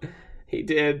suck it. He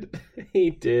did. He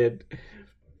did.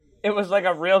 It was like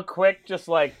a real quick, just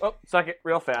like, suck it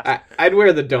real fast. I'd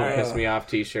wear the "Don't Piss Me Off"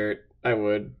 T-shirt. I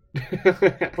would.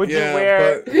 Would you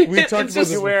wear? We talked about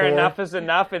this you wear before. "Enough is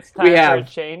enough"? It's time for a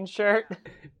change shirt.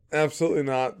 Absolutely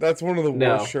not. That's one of the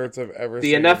worst shirts I've ever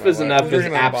seen. The "Enough is enough" is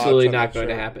absolutely not going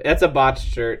to happen. That's a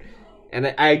botched shirt. And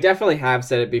I definitely have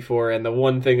said it before, and the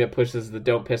one thing that pushes the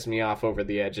 "Don't Piss Me Off" over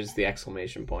the edge is the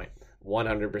exclamation point.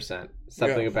 100%.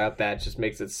 Something about that just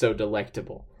makes it so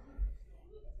delectable.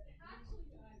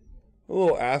 A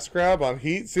little ass grab on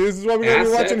Heat. See, this is why we're going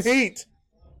to be watching Heat.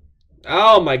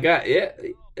 Oh my god. Yeah.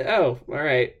 Oh, all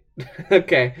right.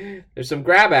 Okay. There's some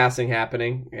grab-assing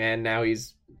happening, and now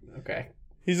he's... Okay.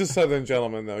 He's a Southern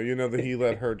gentleman, though. You know that he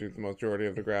let her do the majority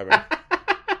of the grabbing.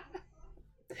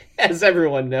 As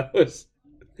everyone knows.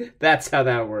 That's how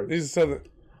that works. He's a Southern...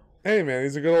 Hey, man,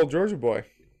 he's a good old Georgia boy.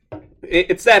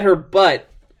 It's that her butt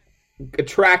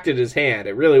attracted his hand.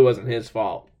 It really wasn't his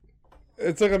fault.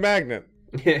 It's like a magnet.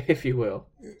 If you will.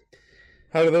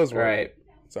 How do those work? Right.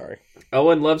 Sorry.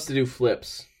 Owen loves to do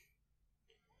flips.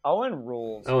 Owen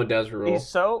rules. Owen does rule.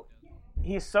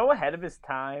 He's so ahead of his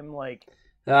time, like...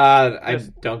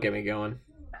 Don't get me going.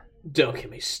 Don't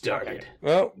get me started.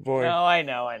 Oh, boy. No, I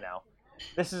know.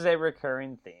 This is a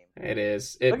recurring theme. It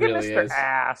is. It Look really at Mr. is.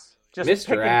 Ass. Just Mr.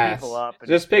 picking Ass. people up.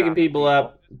 Just picking people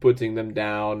up, putting them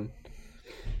down.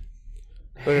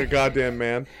 Like a goddamn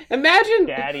man. Imagine,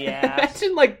 Daddy ass.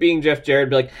 Imagine like being Jeff Jarrett,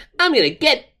 be like, I'm gonna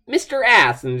get Mr.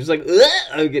 Ass, and just like,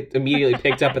 I get immediately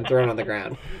picked up and thrown on the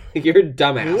ground. Like, you're a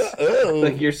dumbass.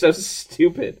 Like, you're so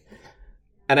stupid.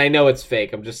 And I know it's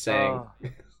fake. I'm just saying.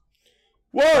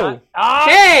 Whoa!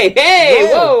 Hey!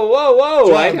 Whoa!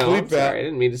 John, I know. bleep I'm sorry. that. I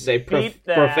didn't mean to say Bleep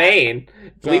that. profane.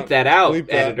 John, bleep that out, bleep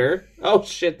that. editor. Oh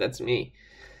shit, that's me.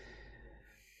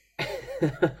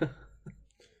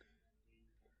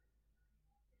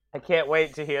 I can't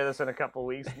wait to hear this in a couple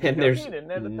weeks. And there's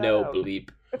no bleep.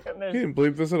 He didn't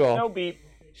bleep this at all. No beep.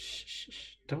 Shh.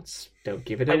 Don't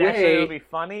give it And actually, away. it'll be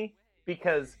funny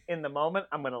because in the moment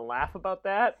I'm going to laugh about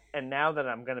that, and now that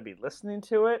I'm going to be listening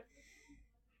to it,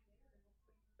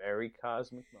 very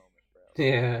cosmic moment, bro.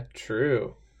 Yeah,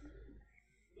 true.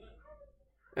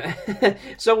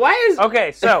 So why is...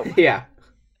 Okay, so... Yeah.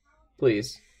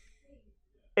 Please.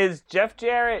 Is Jeff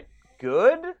Jarrett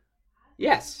good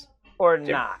Yes. or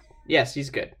not? Yes, he's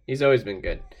good. He's always been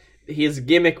good. His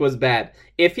gimmick was bad.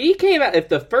 If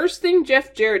the first thing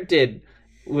Jeff Jarrett did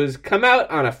was come out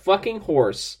on a fucking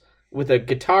horse with a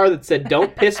guitar that said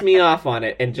 "Don't piss me off" on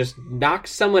it and just knock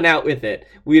someone out with it,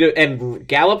 and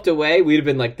galloped away, we'd have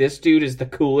been like, this dude is the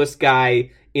coolest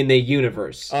guy in the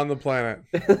universe. On the planet.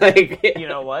 Like, You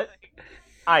know what?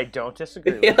 I don't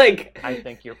disagree with like, you. I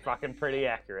think you're fucking pretty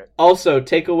accurate. also,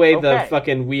 take away the Okay.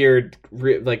 fucking weird,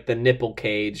 like, the nipple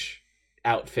cage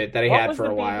outfit that he had for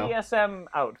a while. What was the BDSM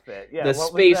outfit? Yeah, The what was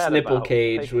space that nipple about?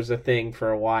 cage was a thing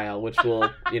for a while, which will,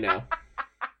 we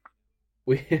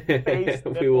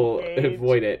will cage.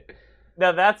 avoid it. No,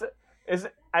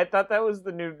 I thought that was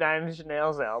the new Nine Inch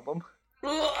Nails album.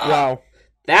 Wow.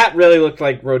 That really looked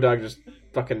like Road Dogg just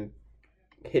fucking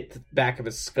hit the back of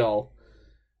his skull.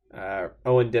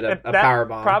 Owen did a power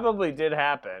bomb. Probably did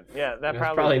happen. Yeah, that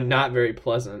probably did not very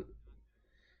pleasant.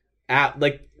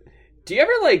 Do you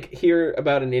ever hear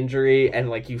about an injury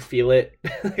and you feel it?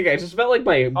 I just felt like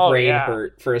my brain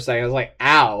hurt for a second. I was like,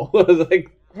 "Ow!" I was like,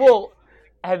 well,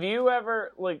 have you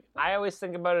ever I always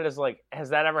think about it as has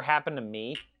that ever happened to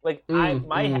me?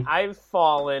 I've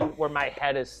fallen where my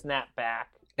head is snapped back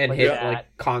and hit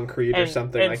concrete or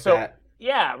something like that.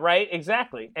 Yeah, right,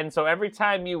 exactly. And so every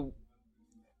time you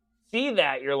see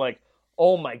that, you're like,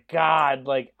 oh my god,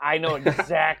 I know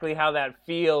exactly how that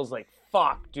feels.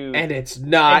 fuck, dude. And it's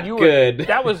not And good.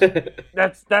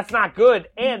 That's not good.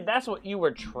 And that's what you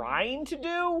were trying to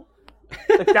do?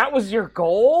 Like, that was your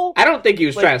goal? I don't think he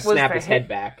was trying to snap his head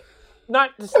back.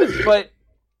 Not just, but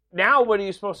now what are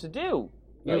you supposed to do?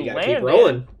 You gotta keep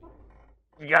rolling.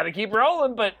 You gotta keep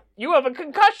rolling, but you have a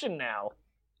concussion now.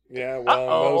 Yeah,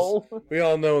 well, we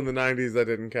all know in the 90s that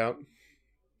didn't count.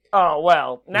 Oh,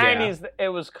 well, 90s, it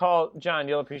was called, John,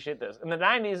 you'll appreciate this. In the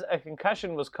 90s, a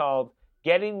concussion was called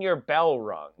getting your bell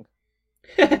rung.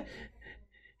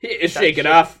 Shake it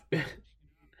off.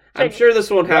 I'm sure this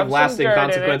won't have lasting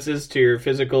consequences to your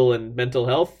physical and mental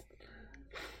health.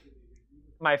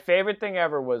 My favorite thing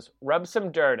ever was rub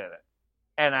some dirt in it.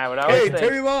 And I would always think,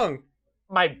 Teddy Long.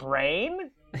 My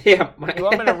brain? Yeah. You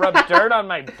want me to rub dirt on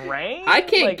my brain? I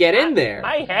can't get in there.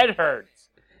 My head hurts.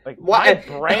 Like, my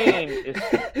brain is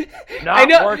not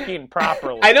working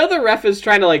properly. I know the ref is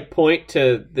trying to, like, point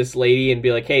to this lady and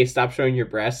be like, hey, stop showing your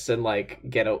breasts and, like,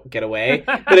 get away.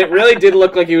 But it really did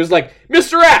look like he was like,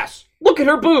 Mr. Ass, look at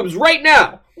her boobs right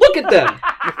now. Look at them.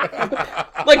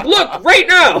 Like, look, right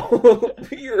now.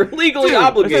 You're legally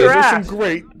obligated. Those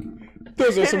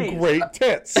are some great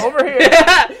tits. Over here.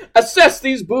 Assess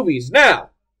these boobies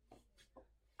now.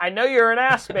 I know you're an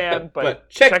ass man, but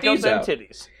check these out out. them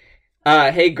titties.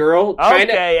 Hey girl,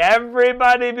 China. Okay,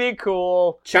 everybody be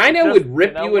cool. China would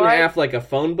rip you in half like a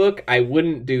phone book. I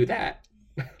wouldn't do that.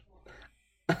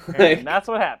 And that's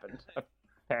what happened,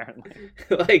 apparently.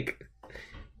 Like,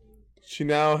 she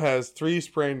now has 3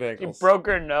 sprained ankles. She broke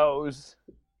her nose.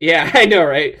 Yeah, I know,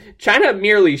 right? China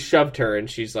merely shoved her and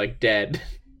she's like dead.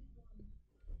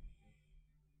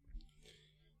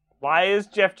 Why is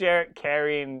Jeff Jarrett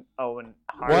carrying Owen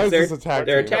Hart? Why is this a tag team?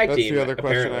 They're a tag team. That's the other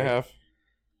question apparently. I have.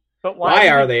 But why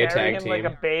are they a tag him team? Like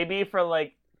a baby for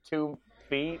like 2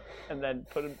 feet and then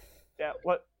put him. Yeah,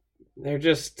 what? They're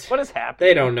just. What is happening?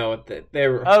 They don't know what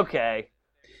they're. Okay.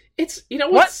 It's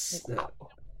what.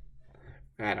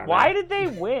 I don't know. Why did they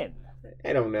win?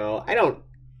 I don't know.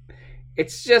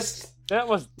 It's just that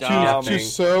was dumb. To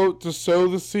sow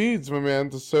the seeds, my man.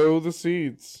 To sow the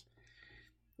seeds.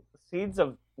 Seeds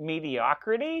of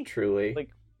mediocrity. Truly.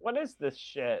 Like, what is this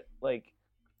shit? Like,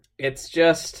 it's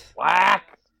just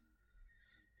whack.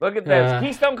 Look at this.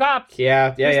 Keystone Cops.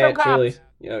 Yeah, Keystone Cops. truly.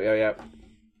 Yeah.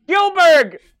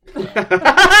 Gilbert!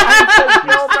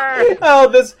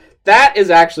 Oh, that is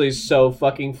actually so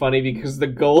fucking funny because the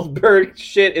Goldberg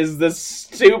shit is the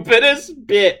stupidest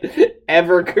bit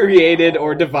ever created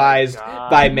or devised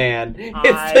by man.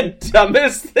 It's the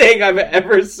dumbest thing I've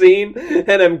ever seen,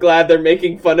 and I'm glad they're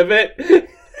making fun of it.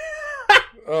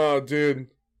 Oh, dude.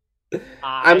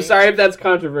 I'm sorry if that's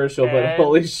controversial, but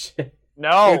holy shit.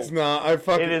 No, it's not.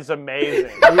 It is amazing.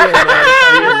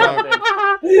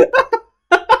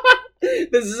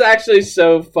 This is actually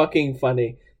so fucking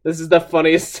funny. This is the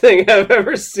funniest thing I've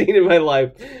ever seen in my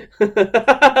life.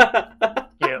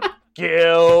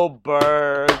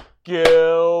 Gilbert.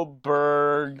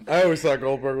 I always thought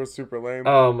Goldberg was super lame.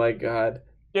 Oh my god.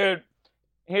 Dude,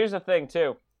 here's the thing,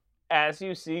 too. As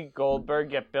you see Goldberg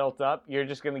get built up, you're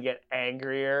just going to get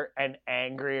angrier and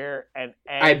angrier and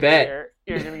angrier. I bet.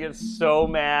 You're going to get so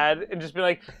mad and just be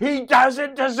like, he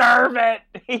doesn't deserve it.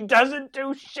 He doesn't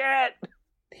do shit.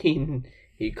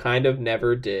 He kind of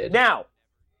never did. Now,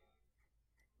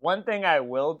 one thing I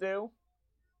will do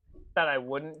that I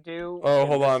wouldn't do. Oh,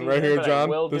 hold on. Right here, John.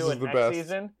 This is the best.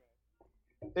 Season,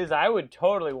 is I would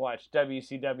totally watch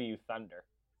WCW Thunder.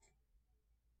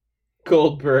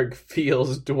 Goldberg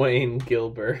feels Dwayne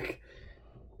Gilbert.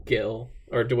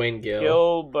 Or Dwayne Gill.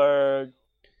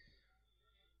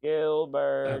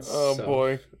 Gilbert. Oh,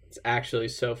 boy. It's actually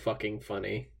so fucking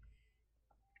funny.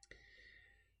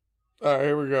 All right,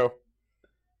 here we go.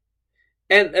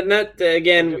 And that,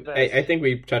 again, I think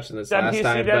we touched on this last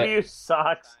time. WCW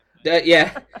sucks.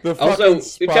 Yeah. Also,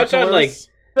 we touched on, like...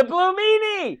 The Blue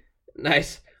Meanie!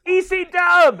 Nice. EC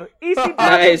Dub!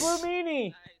 Nice. The Blue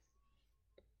Meanie!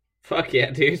 Fuck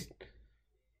yeah, dude.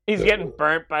 He's getting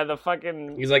burnt by the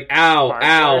fucking... He's like, ow,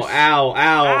 ow, ow,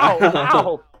 ow,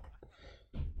 ow.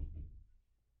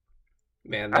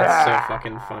 Man, that's so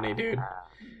fucking funny, dude.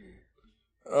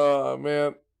 Oh,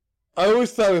 man. I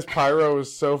always thought his pyro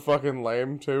was so fucking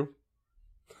lame, too.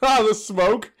 Ah, the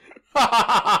smoke!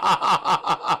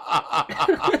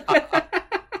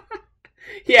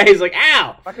 Yeah, he's like,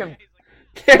 ow! Fucking...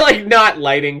 They're, like, not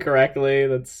lighting correctly.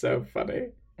 That's so funny.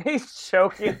 He's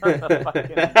choking on the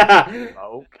fucking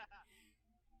smoke.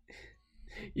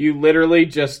 You literally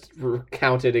just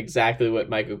recounted exactly what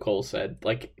Michael Cole said,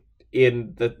 like,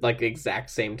 in the, like,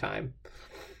 exact same time.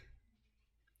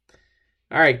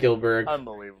 All right, Gilbert.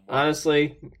 Unbelievable.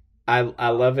 Honestly, I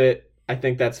love it. I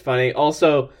think that's funny.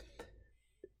 Also,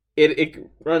 it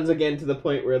runs again to the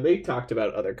point where they talked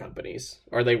about other companies,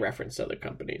 or they referenced other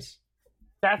companies.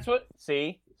 That's what.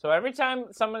 See, so every time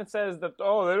someone says that,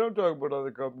 oh, they don't talk about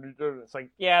other companies, it's like,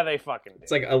 yeah, they fucking do.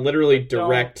 It's like a literally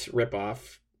direct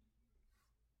ripoff.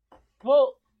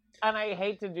 Well, and I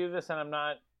hate to do this, and I'm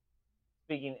not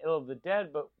speaking ill of the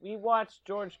dead, but we watched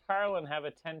George Carlin have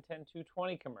a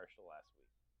 10-10-220 commercial last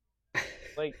week.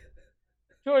 Like,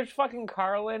 George fucking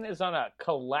Carlin is on a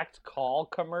collect call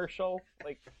commercial.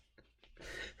 Like,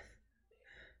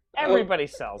 everybody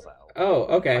sells out. Oh,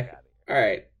 okay. All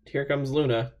right. Here comes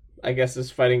Luna. I guess is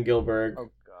fighting Gilbert.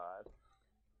 Oh,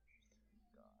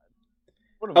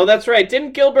 God. Oh, that's right.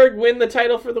 Didn't Gilbert win the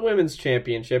title for the women's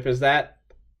championship? Is that?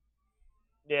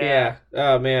 Yeah.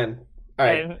 Oh, man. All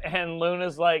right. And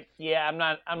Luna's like, yeah, I'm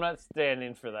not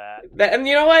standing for that. And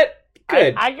you know what?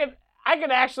 Good. I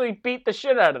could actually beat the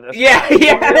shit out of this. Yeah. In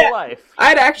real life.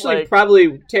 I'd actually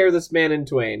probably tear this man in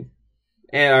twain.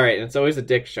 And all right, it's always a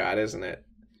dick shot, isn't it?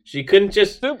 She couldn't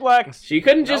just suplex. She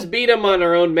couldn't just beat him on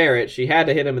her own merit. She had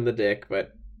to hit him in the dick.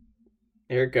 But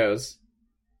here it goes.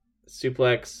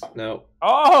 Suplex. No.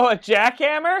 Oh, a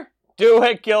jackhammer? Do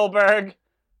it, Gilbert.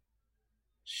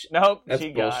 Nope. That's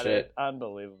she bullshit. got it.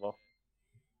 Unbelievable.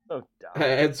 So dumb.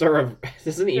 It sort of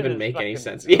doesn't even make any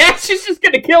sense. Dumb. Yeah, she's just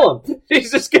gonna kill him.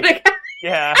 She's just gonna.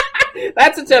 Yeah.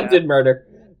 That's attempted murder.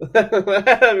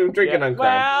 I'm drinking on crime.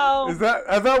 Well, is that?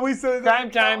 I thought we said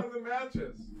crime time. The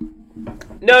matches.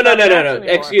 No.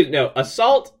 Excuse no.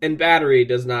 Assault and battery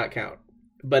does not count.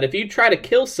 But if you try to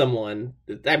kill someone,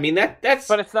 I mean that's.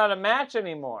 But it's not a match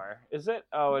anymore, is it?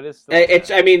 Oh, it is. Still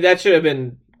I mean, that should have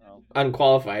been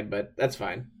unqualified, but that's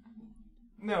fine.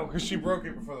 No, because she broke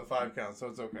it before the 5 count, so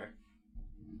it's okay.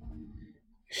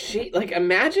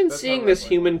 Imagine seeing this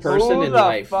human person in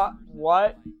life.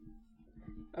 What?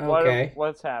 Okay.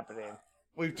 What's happening?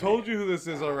 We've told you who this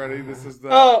is already. This is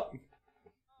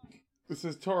This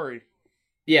is Tori.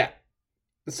 Yeah.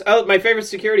 My favorite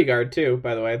security guard, too,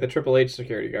 by the way. The Triple H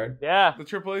security guard. Yeah. The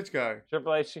Triple H guy.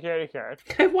 Triple H security guard.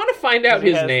 I want to find out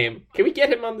his name. Can we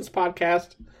get him on this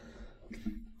podcast?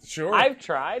 Sure. I've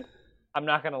tried. I'm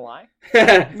not going to lie.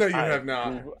 No, you have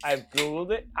not. I've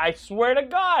Googled it. I swear to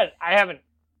God, I haven't,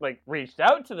 reached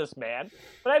out to this man,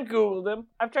 but I've Googled him.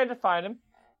 I've tried to find him.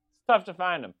 It's tough to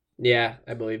find him. Yeah,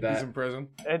 I believe that. He's in prison?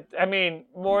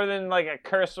 More than, a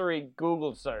cursory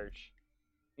Google search.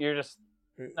 You're just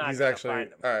not He's gonna actually... find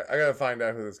him. Alright, I gotta find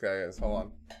out who this guy is. Hold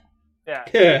on.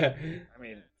 Yeah.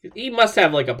 He must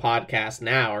have, a podcast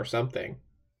now or something.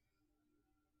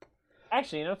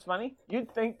 Actually, you know what's funny?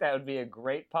 You'd think that would be a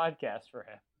great podcast for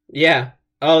him. Yeah.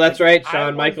 Oh, that's right.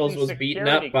 Shawn Michaels was beaten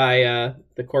up by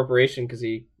the corporation because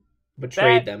he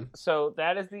betrayed them. So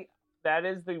that is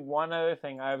the one other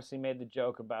thing I obviously made the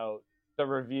joke about. The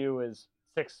review is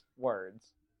 6 words.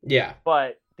 Yeah.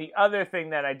 But the other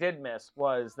thing that I did miss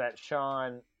was that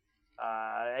Shawn,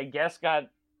 I guess, got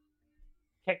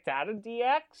kicked out of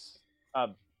DX.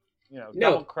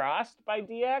 Double crossed by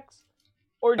DX.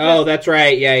 Or just that's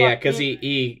right. Yeah. Because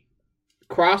he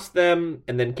crossed them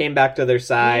and then came back to their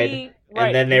side.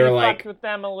 And then they were fucked with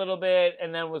them a little bit,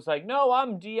 and then was like, "No,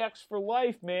 I'm DX for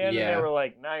life, man." Yeah. And they were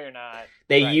like, "No, you're not."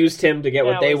 They used him to get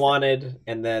what they wanted,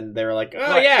 and then they were like,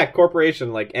 "Oh yeah,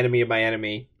 corporation, enemy of my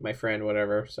enemy, my friend,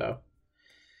 whatever." So,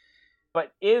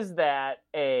 but is that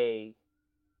a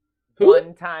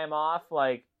one time off?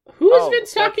 Who is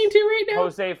Vince talking to right now?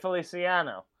 Jose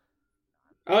Feliciano.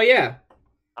 Oh yeah,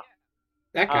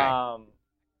 that guy.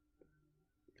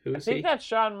 Who is I think that's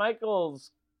Shawn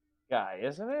Michaels' guy,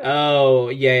 isn't it? Oh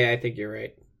yeah, I think you're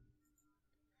right.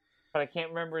 But I can't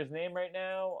remember his name right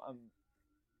now.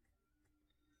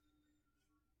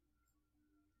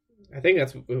 I think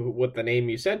that's what the name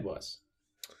you said was.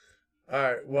 All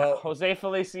right. Well, Jose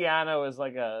Feliciano is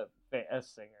a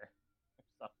singer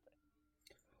or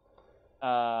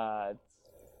something.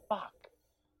 Fuck.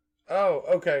 Oh,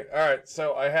 okay. All right.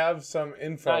 So I have some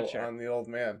info on the old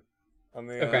man, on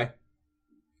the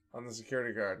on the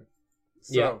security guard.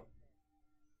 So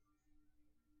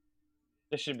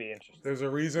this should be interesting. There's a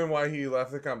reason why he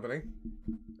left the company.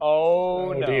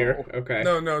 Oh no! Dear. Okay.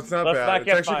 No, it's not bad.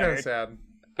 It's actually kind of sad.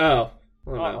 Oh.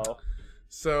 No.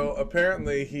 So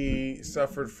apparently he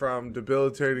suffered from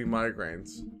debilitating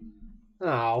migraines.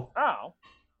 Oh.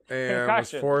 And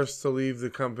was forced to leave the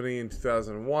company in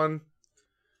 2001.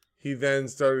 He then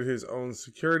started his own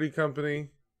security company.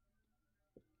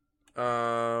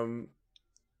 But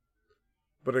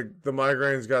the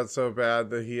migraines got so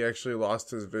bad that he actually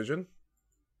lost his vision.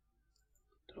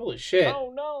 Holy shit.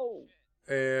 Oh no.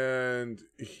 And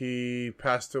he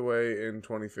passed away in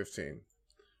 2015.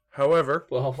 However,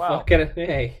 fucking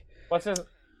hey. What's his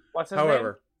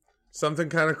however, something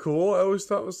kind of cool. I always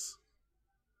thought was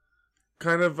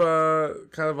kind of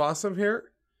awesome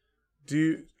here.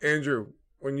 Andrew,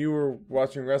 when you were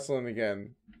watching wrestling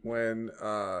again, when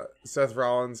Seth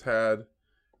Rollins had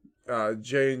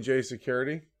J&J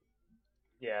Security,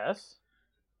 Yes.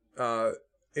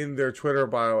 in their Twitter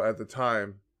bio at the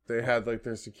time, they had like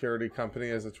their security company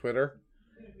as a Twitter,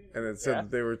 and it said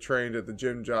that they were trained at the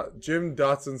Jim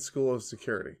Dotson School of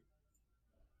Security.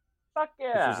 Fuck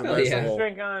yeah. Nice Let's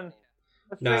drink on.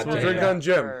 We'll drink on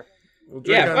Jim.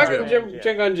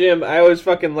 Drink on Jim. I always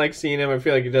fucking like seeing him. I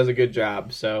feel like he does a good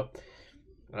job. So,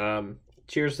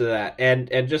 cheers to that. And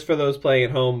just for those playing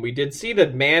at home, we did see the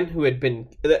man who had been.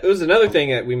 It was another thing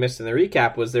that we missed in the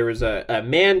recap. Was there was a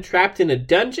man trapped in a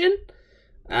dungeon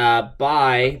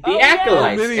by the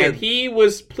Acolytes, and he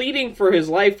was pleading for his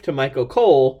life to Michael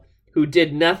Cole, who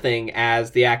did nothing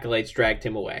as the Acolytes dragged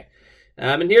him away.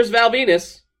 And here's Val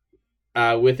Venus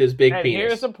with his big penis.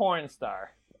 Here's a porn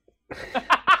star.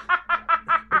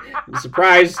 I'm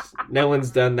surprised no one's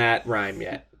done that rhyme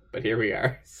yet, but here we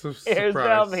are. Here's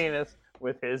Val Venus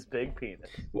with his big penis.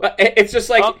 Well, it's just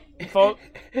like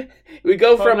we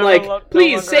go from like,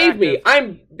 please save me,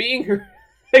 I'm being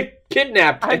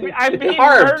kidnapped, I'm being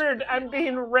murdered, I'm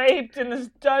being raped in this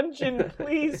dungeon,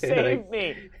 please save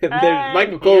me. And then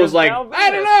Michael Cole was like,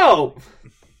 I don't know.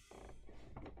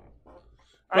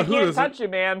 I can't touch you,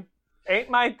 man.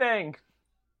 Ain't my thing.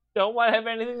 Don't want to have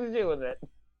anything to do with it.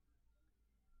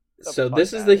 So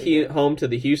this is the home to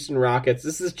the Houston Rockets.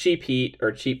 This is cheap heat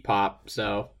or cheap pop.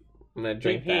 So I'm gonna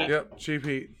drink that. Yep, cheap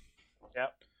heat.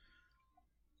 Yep.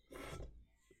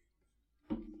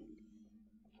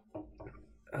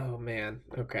 Oh man.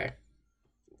 Okay.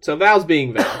 So Val's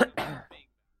being Val.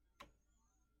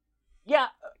 Yeah,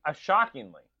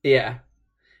 shockingly. Yeah.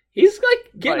 He's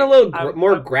like getting a little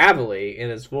more gravelly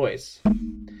in his voice.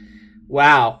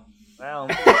 Wow. Well,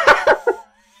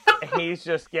 he's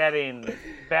just getting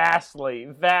vastly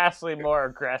more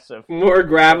aggressive. More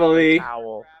gravelly.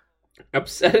 Towel.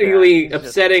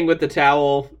 Upsetting with the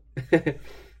towel.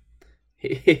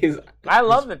 I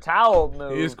love the towel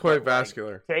move. He is quite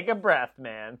vascular. Take a breath,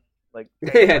 man. Like,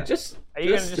 yeah, are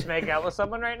you gonna just make out with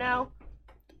someone right now?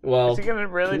 Well, is he gonna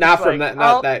really not just from like,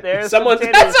 that. Someone's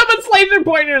laser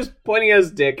pointing at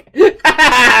his dick.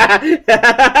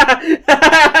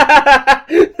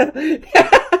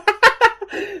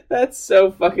 That's so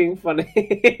fucking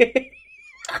funny.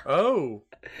 Oh,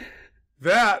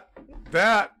 that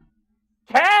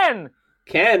Ken.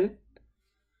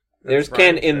 There's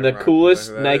Ken in the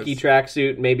coolest Nike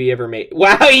tracksuit maybe ever made.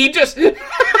 Wow, he just.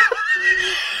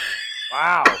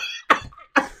 Wow.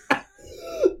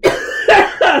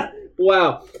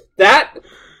 Wow. That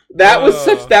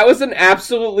was an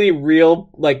absolutely real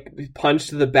like punch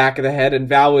to the back of the head, and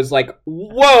Val was like,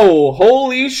 "Whoa,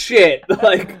 holy shit!"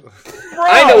 Like, bro,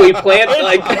 I know he planned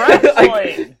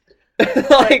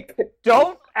like,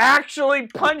 don't actually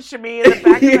punch me in the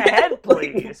back of the head,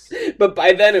 please. But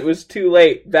by then it was too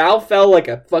late. Val fell like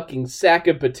a fucking sack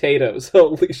of potatoes.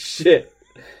 Holy shit!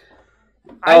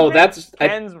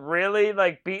 Ken's really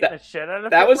like beating the shit out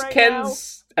of that him was right Ken's.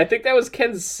 Now? I think that was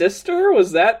Ken's sister.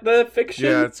 Was that the fiction?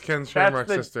 Yeah, it's Ken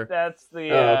Shamrock's sister. That's the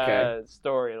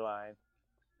storyline.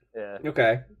 Yeah.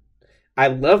 Okay. I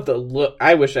love the look.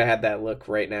 I wish I had that look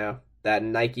right now. That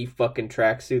Nike fucking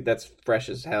tracksuit. That's fresh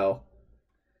as hell.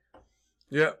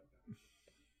 Yep.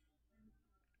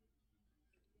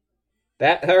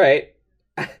 All right.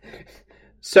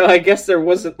 So I guess there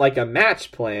wasn't like a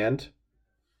match planned.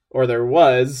 Or there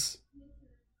was.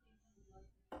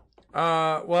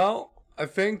 Well, I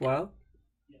think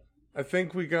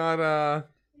we got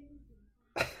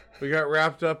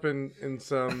wrapped up in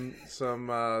some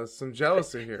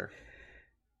jealousy here.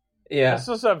 Yeah.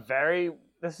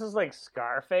 This is like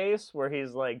Scarface, where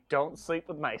he's like, "Don't sleep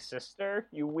with my sister,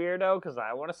 you weirdo, because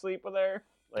I want to sleep with her."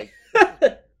 Like,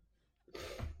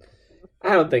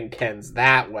 I don't think Ken's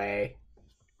that way.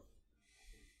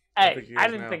 Hey, I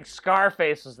didn't think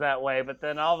Scarface was that way, but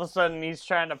then all of a sudden he's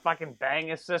trying to fucking bang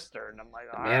his sister, and I'm like,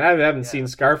 oh, man, I haven't seen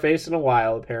Scarface in a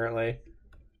while, apparently.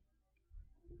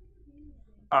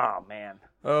 Oh, man.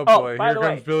 Oh, boy, here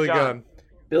comes Billy Gunn.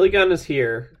 Billy Gunn is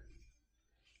here.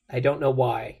 I don't know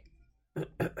why.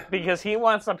 Because he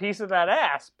wants a piece of that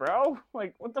ass, bro.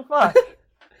 Like, what the fuck?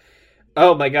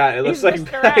 Oh my god, it looks like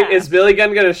is Billy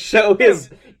Gunn gonna show his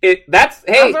hey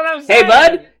what I'm saying. Hey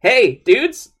bud, hey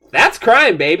dudes, that's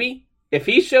crime, baby. If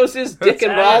he shows his dick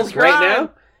and balls right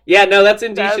now, yeah, no, that's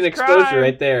indecent exposure crime.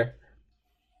 Right there.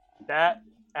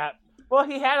 Well,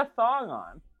 he had a thong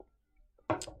on.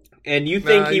 And you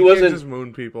think he wasn't can't just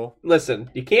moon people? Listen,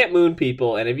 you can't moon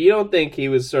people, and if you don't think he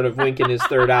was sort of winking his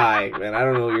third eye, man, I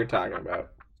don't know what you're talking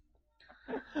about.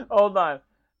 Hold on.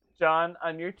 John,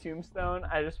 on your tombstone,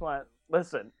 I just want,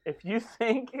 listen, if you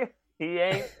think he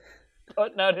ain't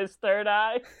putting out his third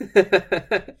eye.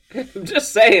 I'm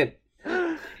just saying.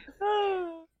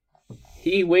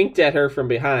 He winked at her from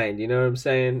behind, you know what I'm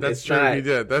saying? That's true, he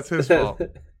did. That's his fault.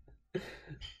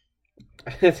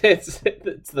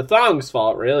 It's the thong's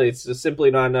fault, really. It's just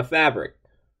simply not enough fabric.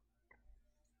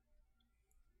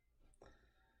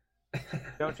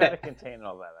 Don't try to contain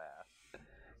all that ass.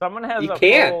 Someone has you a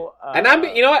can't. full... and I'm,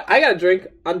 you know what? I got a drink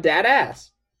on dad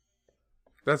ass.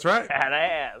 That's right. Fat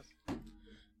ass.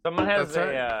 Someone has That's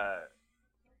a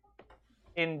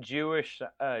in Jewish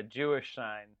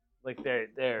sign, like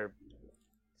their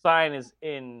sign is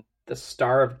in The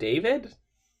Star of David?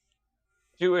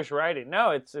 Jewish writing.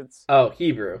 No, it's Oh,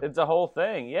 Hebrew. it's a whole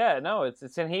thing. Yeah, no, it's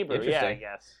in Hebrew. Yeah, I Interesting.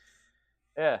 guess.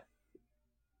 Yeah.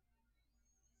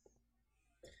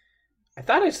 I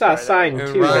thought I saw a sign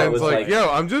And too that Ryan's was like, yo,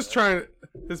 I'm just trying.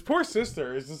 His poor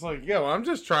sister is just like, yo, I'm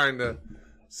just trying to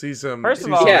see some. First of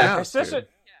see all, some Yeah. his ass, sister. dude.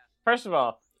 First of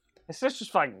all, his sister's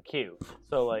fucking cute.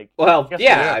 So like, well, guess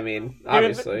yeah, what? I mean,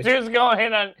 obviously. dude's going to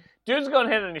hit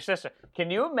on your sister. Can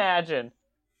you imagine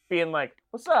being like,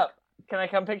 "What's up? Can I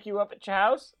come pick you up at your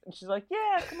house?" And she's like,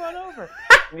 "Yeah, come on over."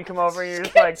 And you come over and you're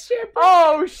just like,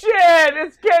 "Oh shit,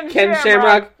 it's Ken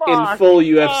Shamrock in Fuck. full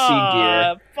UFC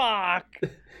gear.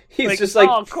 Fuck. He's like, just like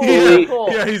oh, cool, fully-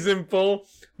 cool. Yeah, he's in full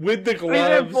with the gloves.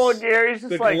 He's in full gear. He's the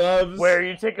just like, gloves, "Where are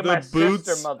you taking the my boots.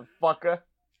 sister, motherfucker?"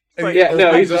 And Like, he Yeah, no,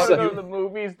 opens he's we're just gonna up- go to the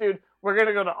movies, dude. We're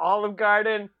gonna go to Olive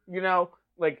Garden, you know,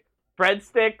 like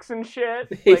breadsticks and shit.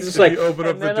 He's Like, just Did like, he open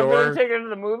up and the then I'm gonna door? take her to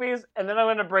the movies, and then I'm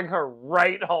gonna bring her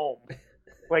right home.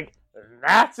 Like,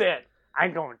 that's it. I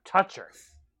ain't gonna touch her.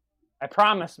 I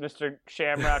promise, Mr.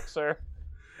 Shamrock, sir.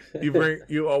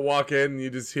 You all walk in and you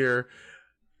just hear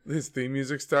his theme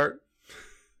music start.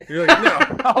 You're like,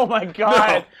 no. Oh my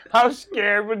god, how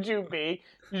scared would you be?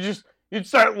 You'd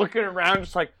start looking around,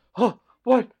 just like, oh,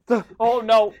 what the? Oh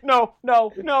no, no,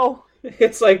 no, no.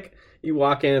 it's like you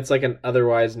walk in, it's like an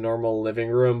otherwise normal living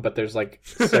room, but there's like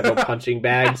several punching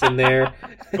bags in there.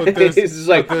 But there's- It's just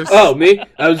like, but there's- oh, me?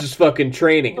 I was just fucking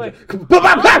training. Like- Come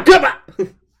on.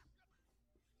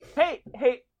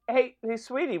 Hey,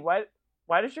 sweetie, why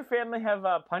does your family have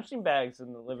punching bags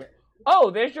in the living?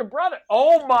 Oh, there's your brother.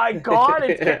 Oh my god,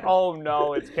 it's Ken. Oh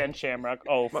no, it's Ken Shamrock.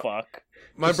 Oh fuck.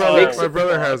 My Just brother, makes my it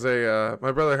brother fun. has a,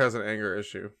 my brother has an anger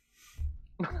issue.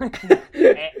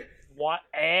 What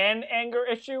an anger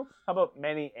issue? How about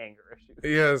many anger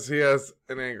issues? He has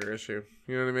an anger issue.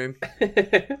 You know what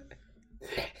I mean?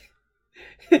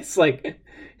 It's like,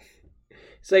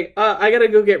 I gotta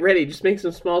go get ready. Just make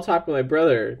some small talk with my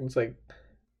brother. It's like,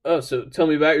 oh, so tell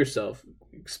me about yourself.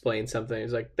 Explain something.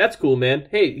 He's like, that's cool, man.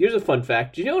 Hey, here's a fun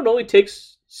fact. Do you know it only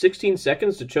takes 16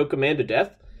 seconds to choke a man to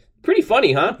death? Pretty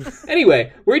funny, huh?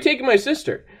 Anyway, where are you taking my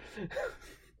sister?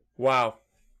 Wow.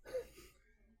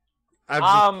 I've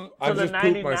So the just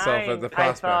pooped myself 99, at the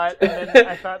prospect.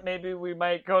 I thought maybe we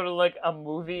might go to like a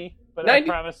movie, but 90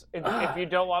 I promise if you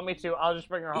don't want me to, I'll just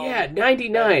bring her home. Yeah,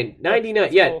 99. 99.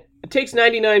 That's Yeah, cool. it takes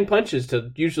 99 punches to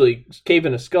usually cave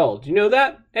in a skull. Do you know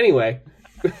that? Anyway.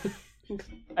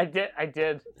 I did.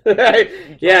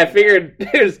 Yeah, I figured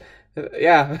there's...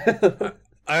 Yeah.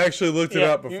 I actually looked it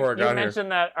up before I got you here.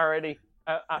 mentioned that already.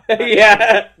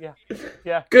 Yeah.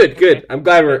 Yeah. Good. I'm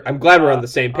glad we're on the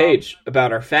same page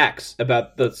about our facts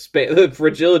about the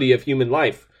fragility of human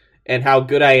life and how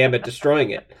good I am at destroying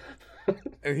it.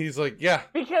 And he's like, yeah.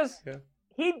 Because Yeah.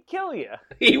 he'd kill you.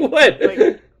 He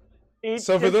would. Like,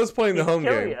 So for those playing the home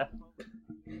game,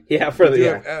 Yeah, for the we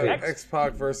yeah, have yeah.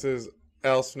 X-Pac versus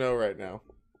Al Snow right now.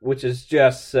 Which is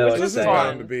just so Which This is fun.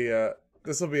 bound to be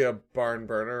this will be a barn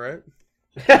burner, right?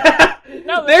 exciting.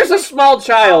 No, There's a small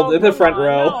child Oh, in the come front on,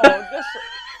 row. no,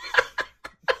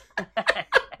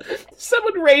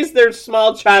 Someone raised their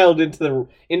small child into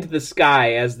the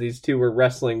sky as these two were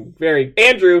wrestling. Very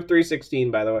Andrew 316,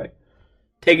 by the way.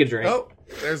 Take a drink. Oh,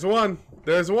 there's one.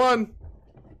 There's one.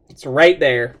 It's right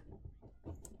there.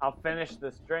 I'll finish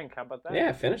this drink. How about that?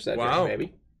 Yeah, finish that Wow. drink,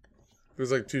 baby.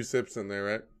 There's like 2 sips in there,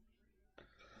 right?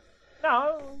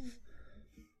 No.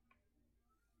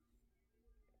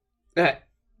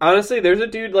 Honestly, there's a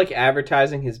dude like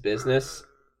advertising his business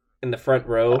in the front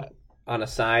row on a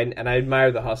sign, and I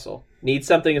admire the hustle. Needs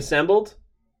something assembled,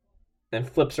 and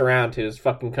flips around to his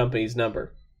fucking company's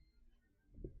number.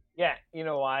 Yeah, you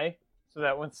know why? So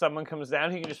that when someone comes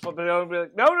down, he can just flip it over and be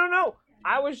like, no.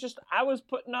 I was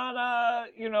putting on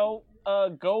a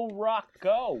Go Rock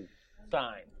Go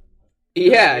sign.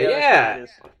 Yeah, The other yeah. side is,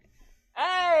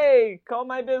 hey, call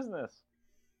my business.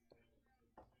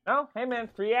 No, hey man,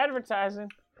 free advertising.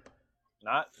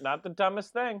 Not the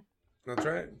dumbest thing. That's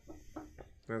right.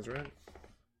 That's right.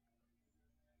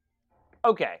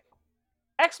 Okay.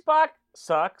 X-Pac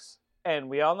sucks, and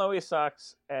we all know he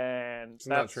sucks, and It's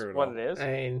not that's true at what all. it is.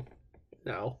 I mean,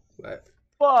 no, but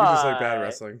But You just like bad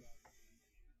wrestling.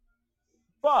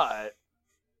 But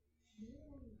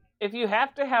if you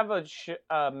have to have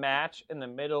a match in the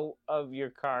middle of your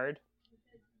card,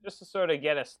 just to sort of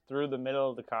get us through the middle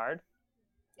of the card,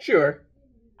 sure.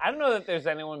 I don't know that there's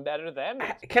anyone better than.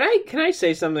 Can I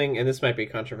say something? And this might be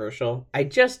controversial. I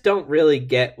just don't really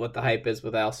get what the hype is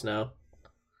with Al Snow.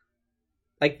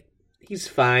 Like, he's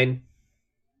fine.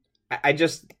 I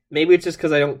just maybe it's just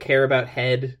because I don't care about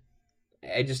Head.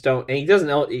 I just don't. And he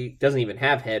doesn't even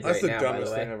have Head That's right now. the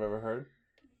dumbest by the way. thing I've ever heard.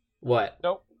 What?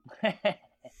 Nope.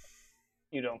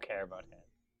 You don't care about him.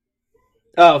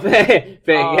 Oh,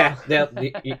 yeah.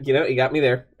 You got me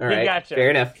there. All right, gotcha. Fair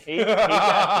enough. He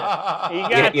gotcha. He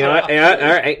gotcha. You know what? Yeah,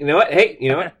 all right. You know what? Hey, you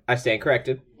know what? I stand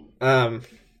corrected.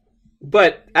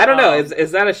 But I don't know.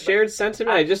 Is that a shared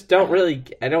sentiment? I just don't really.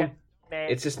 I don't.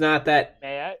 It's just not that.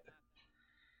 May I?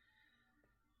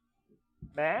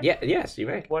 May I? Yeah. Yes, you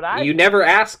may. What You never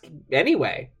ask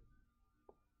anyway.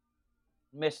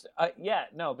 Yeah,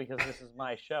 no, because this is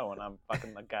my show and I'm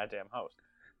fucking the goddamn host.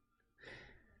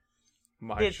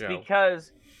 My show.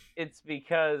 It's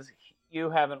because you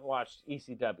haven't watched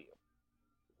ECW.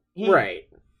 Right.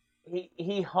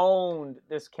 He honed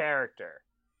this character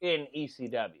in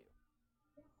ECW.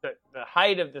 The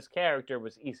height of this character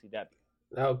was ECW.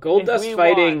 Oh, Goldust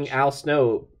fighting Al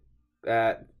Snow.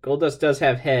 Goldust does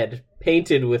have Head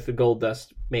painted with the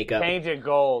Goldust makeup. Painted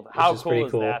gold. How cool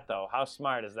is cool. that, though? How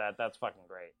smart is that? That's fucking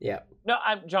great. Yeah. No,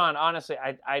 John, honestly,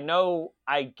 I know,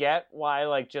 I get why,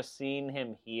 like, just seeing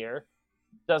him here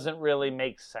doesn't really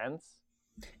make sense.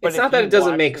 It's not that it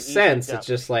doesn't make sense. It's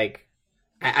just, like,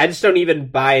 I just don't even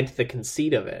buy into the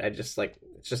conceit of it. I just, like,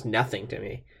 it's just nothing to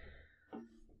me.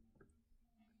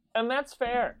 And that's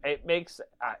fair.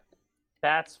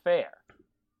 That's fair.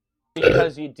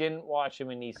 Because you didn't watch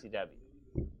him in ECW.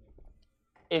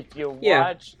 If you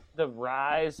watch the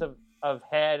rise of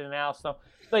Head and Al Snow,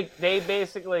 like, they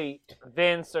basically,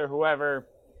 Vince or whoever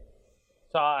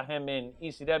saw him in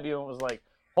ECW and was like,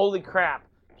 holy crap,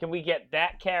 can we get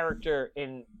that character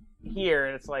in here?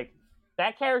 And it's like,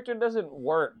 that character doesn't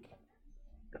work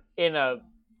in a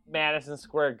Madison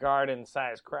Square Garden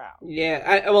size crowd.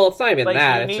 Yeah, well, it's not even like,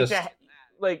 that. It's just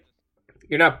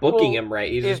you're not booking him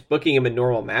right. You're just booking him in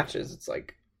normal matches. It's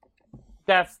like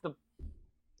that's the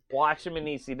watch him in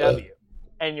ECW,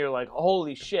 and you're like,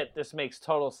 holy shit, this makes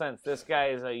total sense. This guy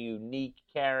is a unique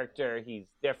character. He's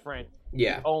different.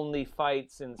 Yeah. He only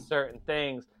fights in certain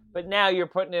things. But now you're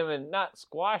putting him in not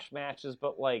squash matches,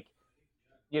 but like,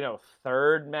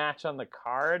 third match on the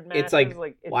card matches. It's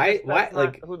like why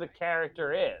not who the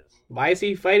character is. Why is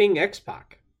he fighting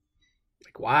X-Pac?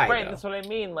 Like, why? Right, though? that's what I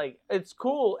mean. Like, it's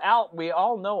cool. We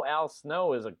all know Al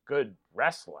Snow is a good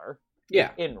wrestler.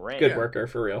 Yeah. In ring. Good worker,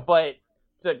 for real. But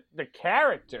the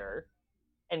character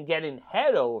and getting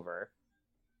Head over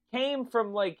came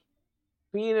from, like,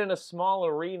 being in a small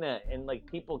arena and, like,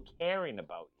 people caring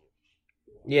about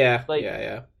you. Yeah, like,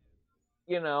 yeah.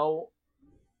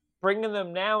 Bringing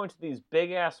them now into these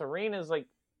big-ass arenas, like,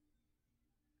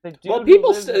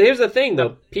 here's the thing,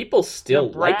 though. People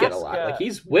still like it a lot. Like,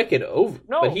 he's wicked over.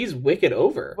 No, but he's wicked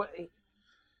over. Right,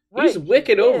 he's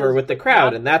wicked over with the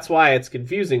crowd, and that's why it's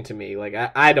confusing to me. Like,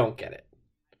 I don't get it.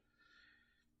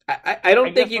 I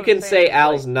don't think you can say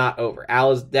Al's not over.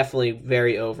 Al is definitely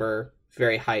very over,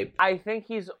 very hype. I think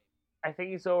he's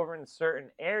over in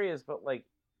certain areas, but, like,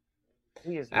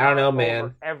 he is I don't know, over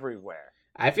man. Everywhere.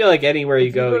 I feel like anywhere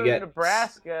you go, you get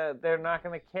Nebraska. They're not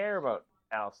going to care about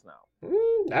Al Snow.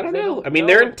 I don't know. I mean,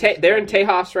 they're in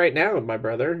Tejas right now, my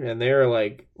brother, and they're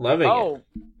like loving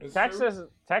it.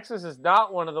 Texas is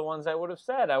not one of the ones I would have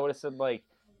said. I would have said, like,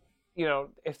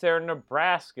 if they're in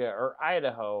Nebraska or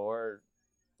Idaho or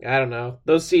I don't know.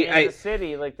 Those Kansas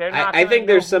City, like, they're not. I think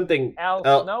there's something Al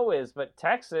Snow is, but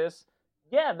Texas,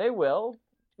 yeah, they will,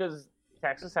 because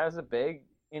Texas has a big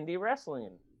indie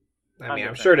wrestling. I mean,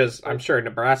 I'm sure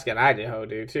Nebraska and Idaho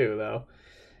do too, though.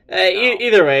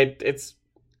 Either way, it's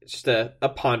just a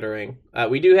pondering.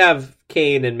 We do have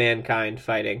Kane and Mankind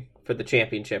fighting for the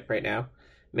championship right now.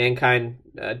 Mankind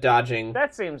dodging.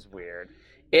 That seems weird.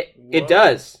 It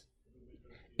does.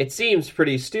 It seems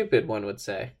pretty stupid, one would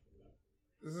say.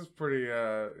 This is pretty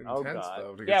intense,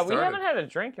 though. To get started. We haven't had a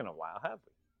drink in a while, have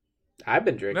we? I've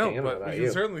been drinking. No, but we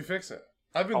can certainly fix it.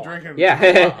 I've been drinking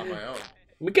on my own.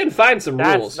 We can find some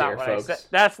rules here, folks.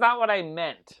 That's not what I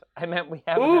meant. I meant we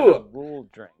haven't had a rule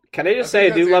drink. Can I just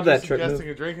say I do love that trick move? Suggesting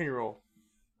a drinking rule.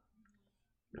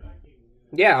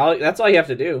 Yeah, that's all you have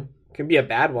to do. It can be a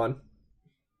bad one.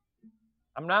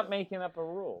 I'm not making up a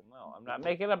rule. No, I'm not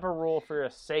making up a rule for the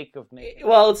sake of making.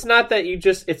 Well, it's not that you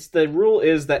just. It's the rule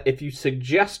is that if you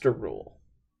suggest a rule.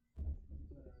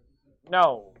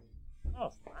 No,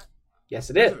 it's not. Yes,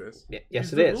 it is.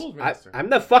 Yes, it is. I'm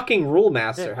the fucking rule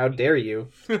master. How dare you?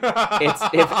 It's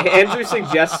if Andrew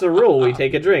suggests a rule, we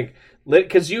take a drink.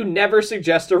 Because you never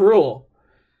suggest a rule.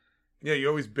 Yeah, you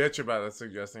always bitch about us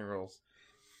suggesting rules.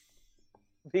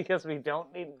 Because we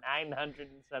don't need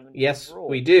 970 Yes, rules.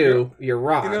 we do. You're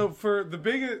wrong. You know, for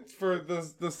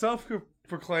the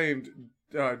self-proclaimed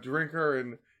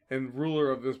drinker and ruler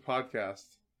of this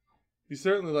podcast, you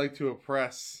certainly like to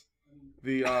oppress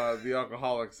the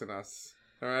alcoholics in us.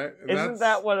 All right? And Isn't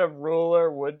that what a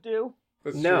ruler would do?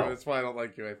 That's No. true. That's why I don't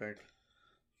like you, I think.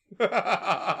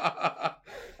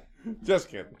 Just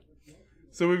kidding.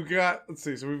 So we've got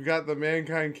the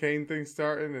Mankind Kane thing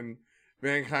starting, and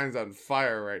Mankind's on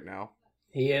fire right now.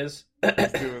 He is.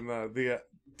 He's doing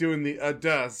the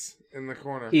does in the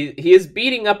corner. He is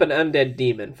beating up an undead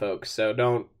demon, folks. So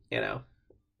don't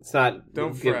it's not.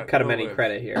 Don't fret, cut him he'll any live.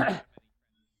 credit here.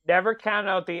 Never count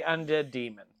out the undead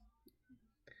demon.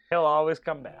 He'll always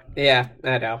come back. Yeah,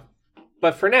 I know.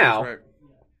 But for now, That's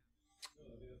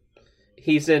right.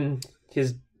 he's in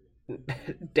his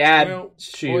dad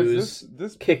shoes, Boys,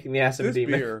 this kicking the ass of a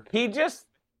demon. beer.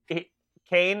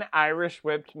 Kane Irish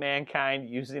whipped Mankind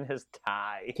using his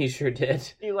tie. He sure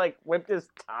did. He whipped his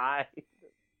tie.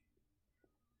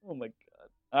 Oh my god.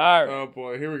 All right. Oh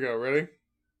boy, here we go. Ready?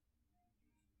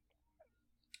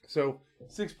 So,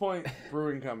 6 Point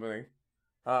Brewing Company.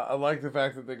 I like the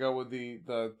fact that they go with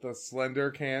the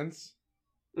slender cans.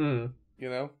 Mm. You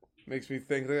know, makes me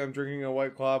think that I'm drinking a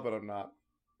White Claw, but I'm not.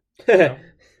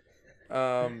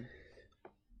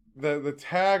 The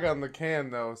tag on the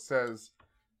can though says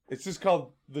it's just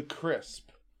called the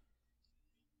Crisp.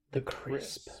 The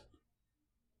crisp.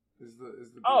 Is the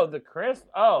Oh, the crisp.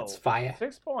 Oh, It's fire.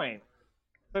 6 Point.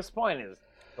 6 Point is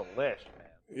delish, man.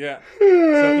 Yeah.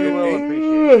 You will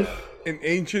appreciate that. In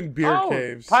ancient beer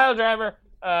caves. Pile driver.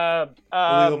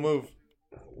 Illegal move.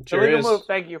 Sure illegal is. move.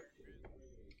 Thank you.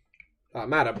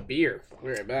 I'm out of beer.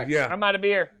 We're right back. Yeah. I'm out of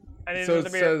beer. I need So another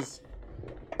beer.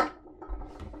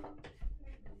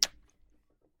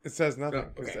 It says nothing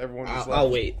because Okay. everyone just I'll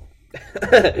left.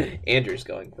 wait. Andrew's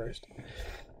going first.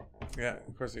 Yeah,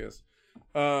 of course he is.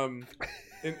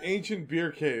 In ancient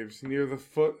beer caves near the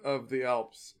foot of the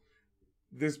Alps,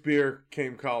 this beer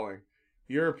came calling.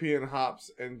 European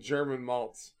hops and German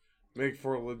malts make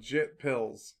for legit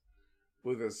pills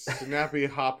with a snappy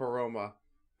hop aroma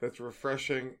that's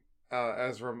refreshing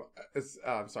that's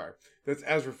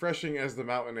as refreshing as the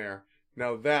mountain air.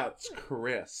 Now that's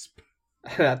crisp.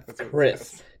 That's what it crisp.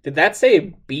 says. Did that say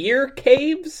beer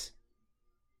caves?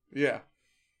 Yeah,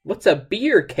 What's a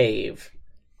beer cave?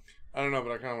 I don't know,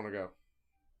 but I kind of want to go.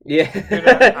 Yeah, Dude,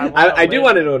 I do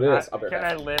want to know what it is. I'll be Can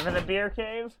right I back. live in a beer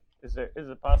cave? Is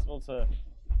it possible to?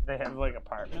 They have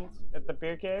apartments at the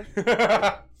beer cave. Do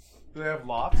they have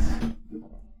lofts?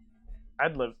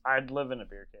 I'd live in a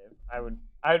beer cave.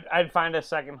 I'd find a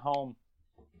second home.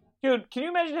 Dude, can you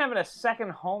imagine having a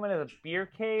second home in a beer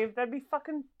cave? That'd be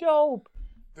fucking dope.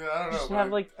 Dude, I don't know. Just But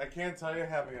have, I can't tell you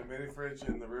having a mini fridge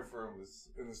in the roof room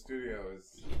in the studio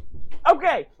is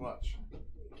Okay, clutch.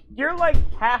 you're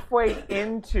halfway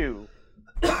into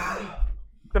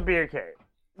the beer cave.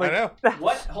 I know.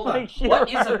 What? Hold on. you're What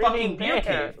is a already fucking beer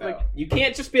there. cave? Though? You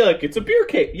can't just be like, it's a beer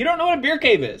cave. You don't know what a beer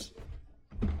cave is.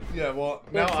 Yeah, well,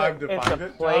 now It's a- I've it's a defined it,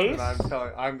 John, place. and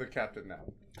I'm the captain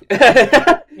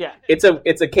now. Yeah.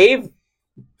 It's a cave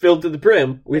filled to the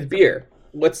brim with beer.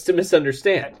 What's to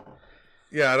misunderstand?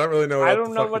 Yeah, I don't really know what I the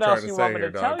don't know fuck what you're else trying you to want say me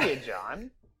here, to dog. tell you,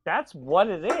 John. That's what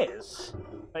it is.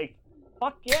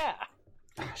 Fuck yeah.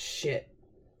 Ah, shit.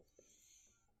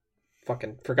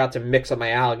 Fucking forgot to mix up my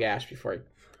Allagash before I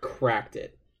cracked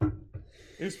it.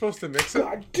 You're supposed to mix it?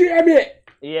 God damn it!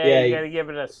 Yeah, Yeah, you gotta give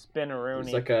it a spin-a-rooney.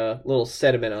 It's like a little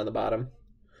sediment on the bottom.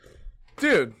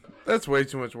 Dude, that's way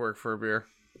too much work for a beer.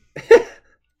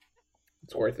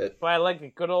 It's worth it. But I like a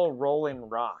good old rolling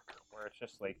rock, where it's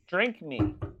just drink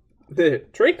me.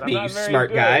 Drink I'm me, not you very smart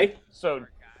good, guy. So,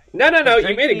 No, you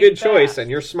drink made a me good choice, fast.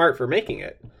 and you're smart for making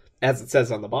it, as it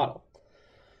says on the bottle.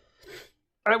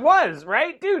 it was,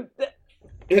 right? Dude,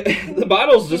 The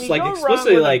bottle's can just you go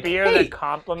explicitly wrong with a beer hey, that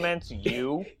compliments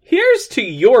you? here's to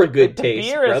your good The taste,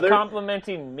 beer brother. is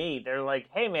complimenting me. They're like,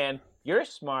 hey man, you're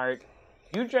smart.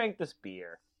 You drank this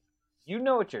beer. You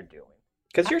know what you're doing.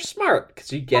 Because you're smart,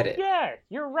 because you get it. Yeah,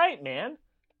 you're right, man.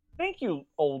 Thank you,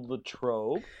 old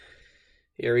Latrobe.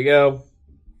 Here we go.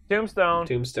 Tombstone.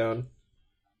 Tombstone.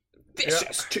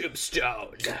 Vicious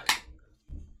Tombstone.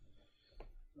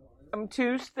 I'm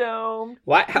too stoned.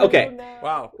 Why? Okay.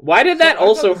 Wow. Why did that I thought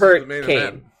also this was hurt the main Kane?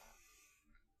 event.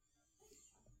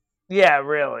 Yeah,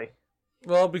 really.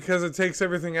 Well, because it takes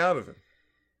everything out of him.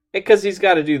 Because he's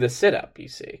got to do the sit-up, you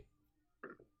see.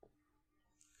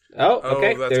 Oh,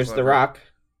 okay. that's There's clever. The Rock.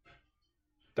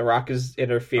 The Rock is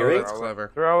interfering. That's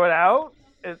clever. Throw it out.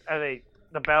 Are they?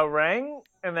 The bell rang,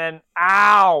 and then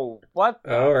ow! What?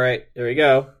 All right, here we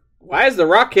go. Why is The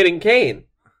Rock hitting Kane?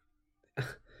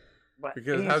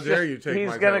 Because how dare you take He's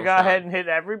my gonna title go shot. ahead and hit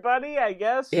everybody, I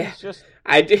guess. Yeah. He's just.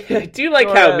 I do like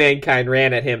Go how ahead. Mankind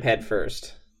ran at him head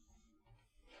first.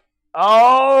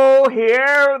 Oh,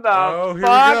 here the Oh, here we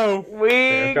fuck go. we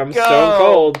Here comes go. Stone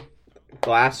Cold.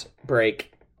 Glass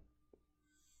break.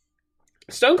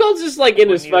 Stone Cold's just like in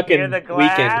When his you hear fucking the weekend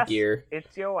glass, gear.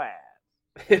 It's your ass.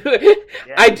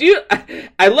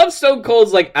 I love Stone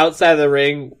Cold's like outside of the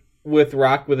ring with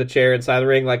Rock with a chair inside the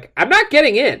ring. Like, I'm not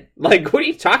getting in. Like, what are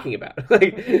you talking about?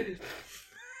 Like,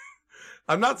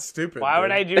 I'm not stupid. Why would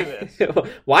dude. I do this?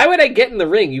 why would I get in the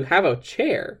ring? You have a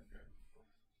chair.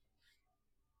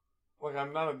 Like,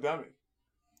 I'm not a dummy.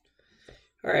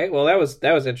 All right, well that was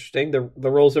interesting. The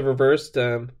roles have reversed.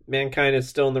 Mankind is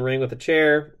still in the ring with a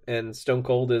chair, and Stone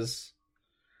Cold is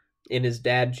in his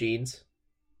dad jeans.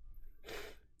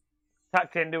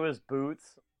 Tucked into his boots.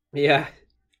 Yeah,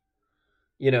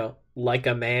 you know, like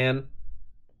a man.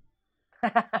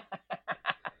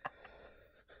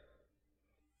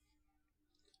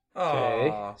 Okay,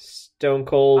 Aw. Stone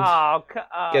Cold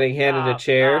getting handed a stop,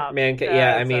 chair. stop. Mankind.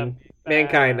 Yeah, I That's mean, a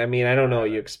Mankind. I bad- mean, I don't know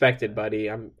what you expected, buddy.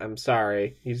 I'm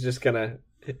sorry. He's just gonna.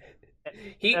 That's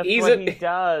He's what a he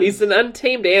does. he's an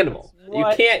untamed animal.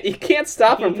 What You can't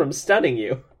stop him he- from stunning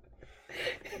you.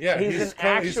 Yeah, He's an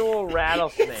kinda- actual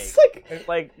rattlesnake. It's like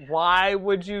Like, why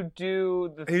would you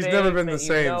do the He's things never been the that you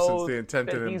same know since the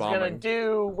attempted that he's gonna embalming.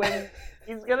 do when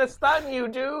he's gonna stun you,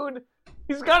 dude?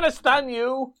 He's gonna stun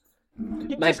you.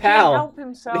 He My just pal. can't help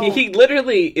himself. he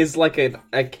literally is like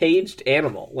a caged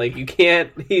animal. Like you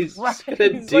can't. He's Right, just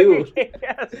gonna he's do like,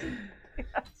 yes.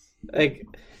 like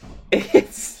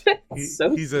it's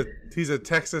so. He's a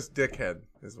Texas dickhead,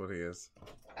 is what he is.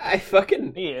 I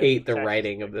fucking He is hate the Texas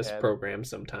writing of this dickhead. program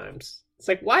sometimes. It's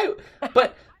like why,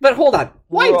 but hold on.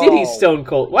 Why did he Bro. Stone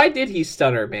Cold? Why did he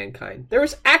stunner Mankind? There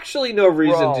was actually no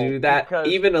reason Bro, to do that, because-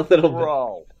 even a little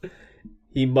Bro, bit.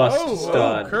 He must Oh,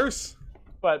 stun. curse!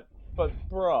 but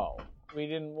bro, we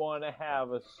didn't want to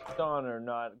have a stunner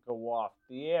not go off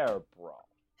the air, bro.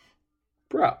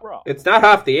 Bro, it's not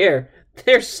off the air.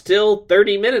 There's still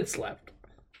 30 minutes left.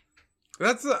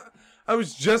 I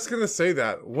was just gonna say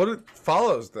that. What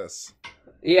follows this?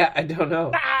 Yeah, I don't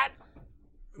know. That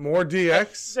More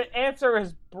DX? the answer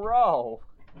is bro.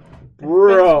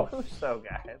 Bro. Vince Russo,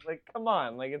 guys. Like, come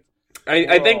on. Like, it's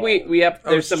I think we have Oh,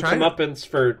 there's it's some China. comeuppance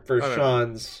for know.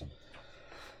 Sean's is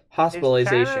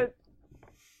hospitalization. China-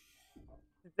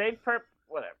 They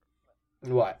whatever.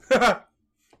 What?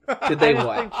 Did Did they I just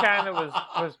what? think China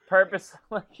was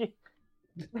purposely.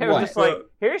 They were What? just like,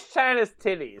 here's China's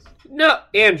titties. No,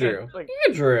 Andrew. Like-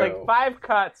 Andrew. Like 5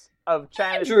 cuts of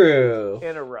China's Andrew. titties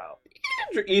in a row.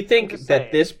 Andrew. You think just that saying.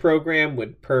 this program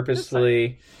would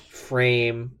purposely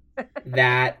frame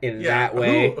that in that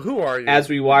way Who are you? as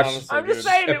we watch Honestly, I'm just dude.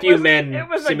 saying a it few was- men it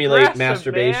was simulate aggressive,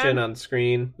 masturbation man. on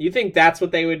screen? You think that's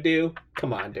what they would do?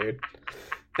 Come on, dude.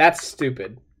 That's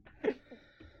stupid.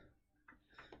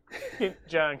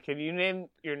 John, can you name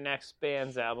your next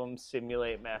band's album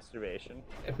 "Simulate Masturbation"?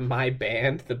 My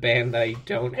band, the band that I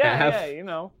don't Yeah, have. yeah, you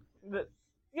know,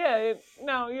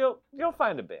 no, you'll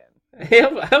find a band.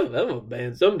 I'm a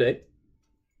band someday.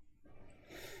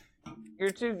 You're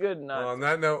too good not. Well, on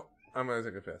that note, I'm gonna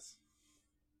take a piss.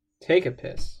 Take a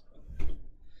piss.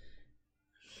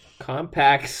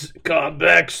 Compact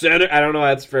Center. I don't know.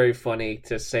 That's very funny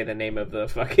to say the name of the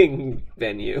fucking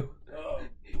venue.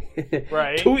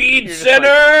 Right? Tweed You're just Center.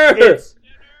 like, it's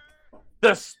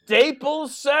the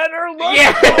Staples Center. Let's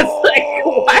Yeah, it's go! like,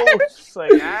 what? It's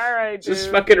like, all right, Just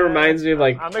dude, fucking yeah. reminds me of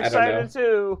like I'm I don't know. excited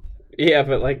too. Yeah,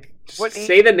 but like, just What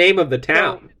say the name of the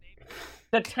town.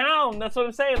 The town. That's what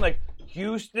I'm saying. Like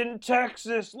Houston,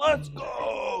 Texas. Let's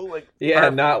go. Like Yeah,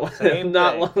 perfect. not Same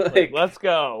not thing. like let's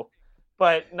go,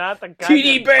 but not the goddamn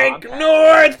TD Bank compact.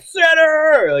 North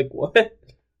Center. Like what?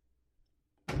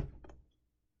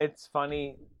 It's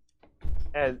funny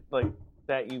as like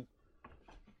that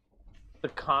the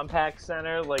compact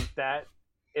center like that.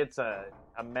 It's a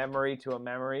memory to a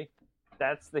memory.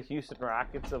 That's the Houston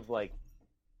Rockets of like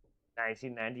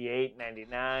 1998,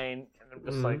 99, and I'm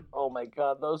just like, oh my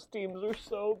god, those teams are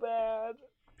so bad.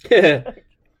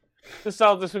 The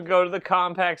Celtics would go to the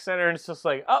compact center, and it's just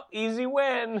like, oh, easy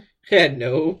win. Yeah,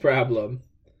 no problem.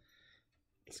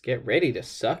 Let's get ready to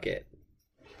suck it.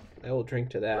 I will drink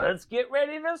to that. Let's get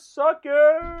ready to suck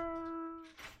it.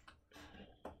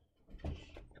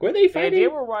 Were they fighting? The idea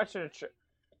we're watching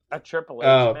a Triple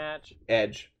H match.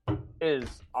 Edge is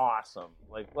awesome.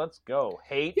 Like, let's go.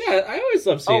 Hate. Yeah, I always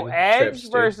love seeing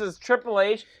Edge versus Triple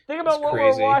H. Think about what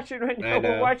we're watching right now.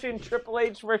 We're watching Triple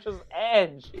H versus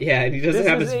Edge. Yeah, and he doesn't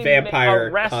have his vampire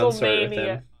consort with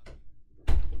him.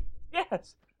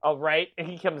 Yes. All right. And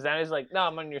he comes down. He's like, "No,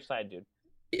 I'm on your side, dude."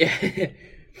 Yeah.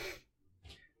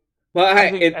 Well,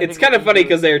 it's kind of funny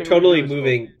because they're totally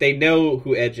moving. Cool. They know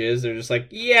who Edge is. They're just like,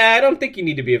 yeah, I don't think you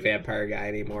need to be a vampire guy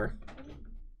anymore.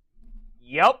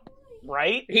 Yep.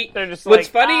 Right? They're just what's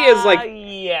funny is, like...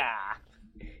 Yeah.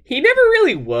 He never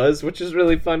really was, which is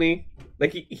really funny.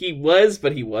 Like, he was,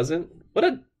 but he wasn't. What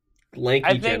a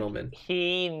lanky gentleman.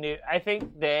 He knew... I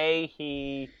think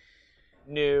he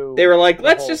knew... They were like,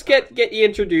 let's just get you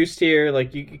introduced here.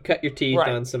 Like, you could cut your teeth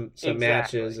on some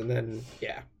matches, and then,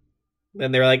 yeah.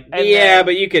 Then they're like,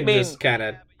 but you can just kind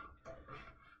of...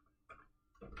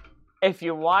 If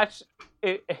you watch...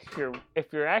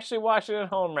 If you're actually watching at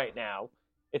home right now,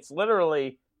 it's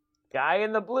literally guy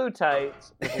in the blue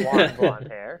tights with long blonde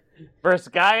hair versus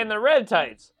guy in the red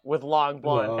tights with long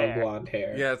blonde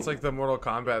hair. Yeah, it's like the Mortal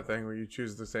Kombat thing where you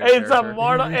choose the same character.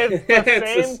 It's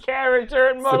the same character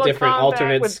in Mortal Kombat. Different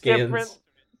alternate skins.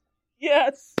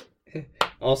 Yes.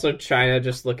 Also, China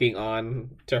just looking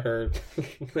on to her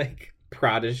like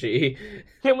prodigy.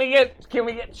 Can we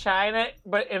get China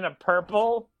but in a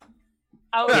purple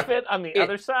outfit on the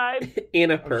other side?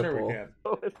 In a purple.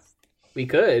 Sure we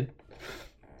could.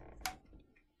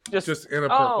 Just in a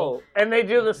purple. And they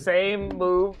do the same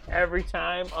move every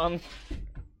time on...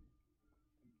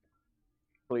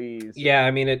 Please. Yeah,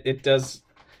 I mean, it does...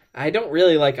 I don't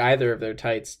really like either of their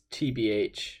tights,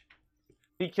 TBH.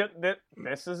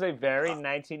 This is a very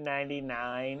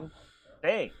 1999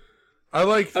 thing. I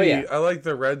like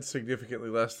the red significantly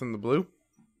less than the blue.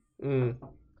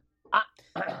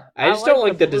 I just don't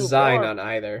like the design on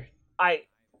either. I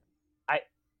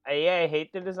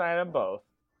hate the design on both.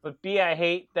 But B, I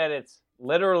hate that it's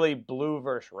literally blue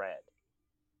versus red.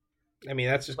 I mean,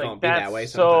 that's just going to be that way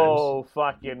sometimes. So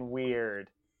fucking weird.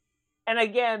 And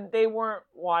again, they weren't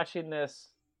watching this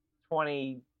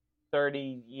 20,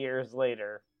 30 years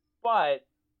later. But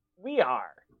we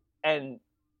are. And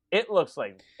it looks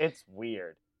like it's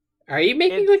weird. Are you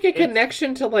making like a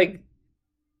connection to like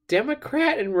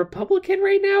Democrat and Republican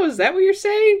right now? Is that what you're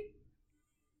saying?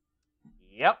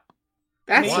 Yep.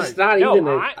 That's just not even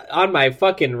on my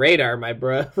fucking radar, my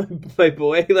boy.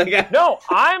 Like, no,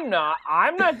 I'm not.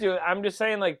 I'm just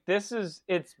saying, like,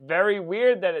 it's very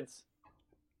weird that it's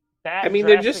that. I mean,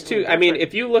 they're just too. Different. I mean,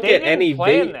 if you look at any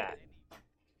video,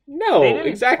 no,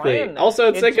 exactly. Also,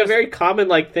 it's like a very common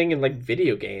like thing in like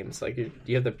video games. Like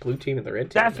you have the blue team and the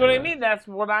red team. That's what I mean. That's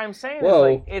what I'm saying. It's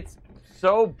like it's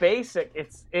so basic.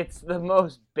 It's the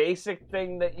most basic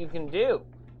thing that you can do.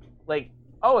 Like,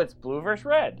 it's blue versus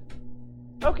red.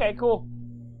 Okay, cool.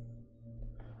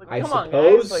 Like, I suppose on,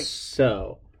 guys. Like,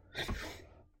 so.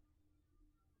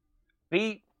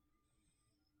 I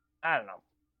don't know.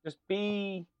 Just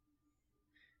be...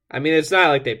 I mean, it's not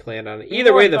like they planned on it.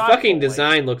 Either way, the fucking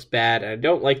design looks bad, and I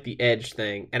don't like the edge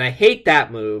thing. And I hate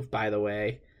that move, by the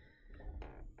way.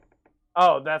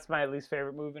 Oh, that's my least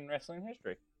favorite move in wrestling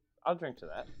history. I'll drink to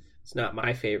that. It's not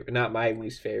my favorite. Not my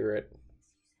least favorite.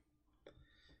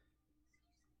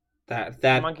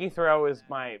 That monkey throw is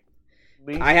my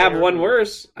least I have one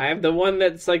worse. I have the one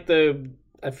that's like I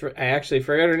actually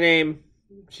forgot her name.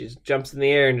 She jumps in the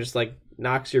air and just like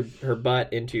knocks her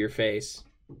butt into your face.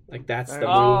 Like that's the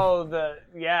move.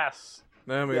 Yes.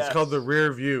 No, I mean, it's called the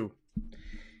rear view.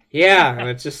 Yeah, and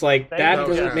it's just like that it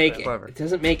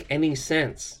doesn't make any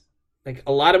sense. Like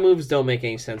a lot of moves don't make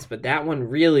any sense, but that one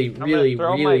really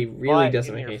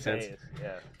doesn't make any sense.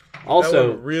 Yeah. Also,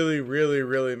 that one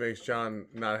really makes John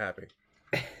not happy.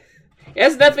 It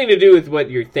has nothing to do with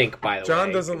what you think, by the way.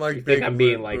 John doesn't like you big think I'm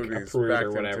being like a booties prude or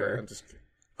whatever. I'm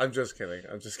just kidding.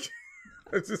 I'm just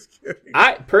kidding.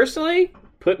 I personally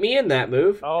put me in that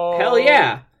move. Oh, hell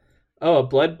yeah! Oh, a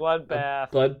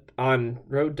bloodbath. Blood on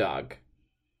Road Dogg.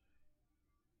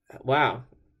 Wow.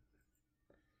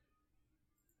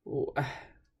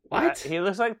 What? He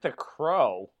looks like the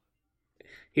Crow.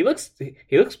 He looks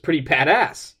pretty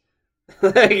badass.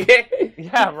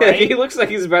 Yeah, right. He looks like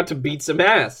he's about to beat some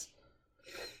ass.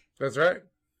 That's right.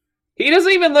 He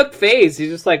doesn't even look phased. He's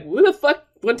just like, who the fuck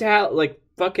went to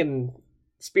fucking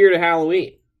Spirit of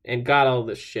Halloween and got all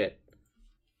this shit?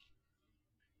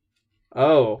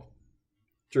 Oh,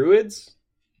 druids?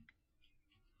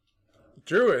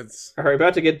 Druids? Are we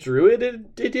about to get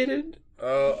druided?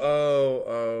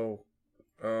 Oh.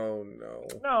 Oh no.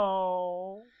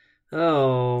 No.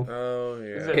 Oh. Oh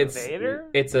yeah. Is it Vader?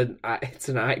 It's an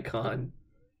icon.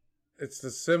 It's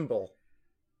the symbol.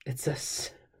 It's a.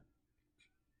 Yikes.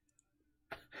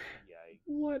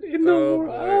 What in the Oh world?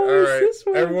 boy! Oh, All is right, this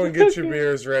what everyone, get your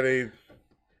beers ready.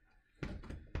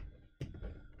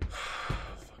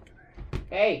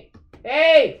 Hey!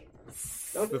 Hey!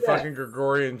 Don't The do that. fucking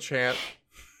Gregorian chant.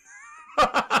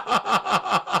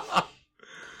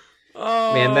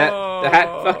 Man,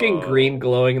 that fucking green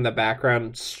glowing in the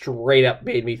background straight up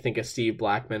made me think of Steve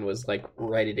Blackman was like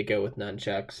ready to go with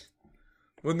nunchucks.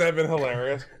 Wouldn't that have been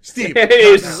hilarious? Steve,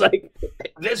 He's just like,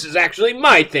 this is actually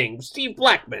my thing, Steve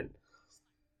Blackman.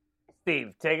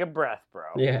 Steve, take a breath, bro.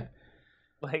 Yeah.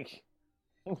 Like,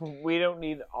 we don't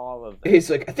need all of this. He's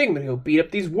like, I think I'm gonna go beat up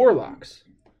these warlocks.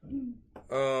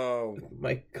 oh,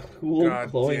 My cool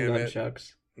God glowing damn it.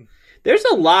 nunchucks. There's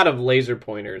a lot of laser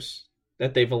pointers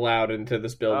that they've allowed into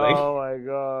this building. Oh my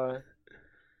god.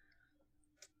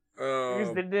 Because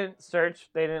oh. they didn't search,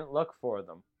 they didn't look for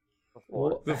them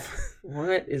before. What,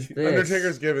 what is this?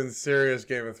 Undertaker's giving serious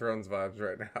Game of Thrones vibes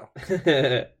right now.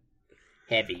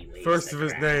 Heavy. First of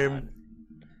his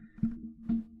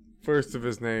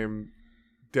name,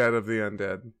 Dead of the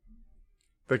Undead,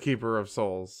 the Keeper of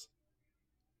Souls.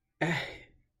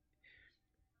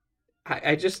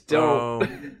 I just don't. Oh.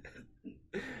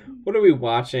 What are we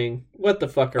watching? What the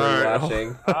fuck are we All right.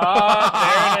 watching?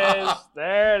 Oh, there it is.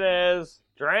 There it is.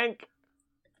 Drink.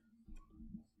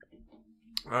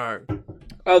 All right.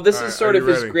 Oh, this All is right, sort are of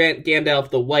you his ready? Gandalf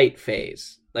the White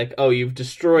phase. Like, oh, you've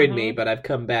destroyed me, but I've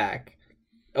come back.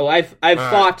 Oh, I've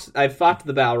fought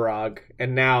the Balrog,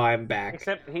 and now I'm back.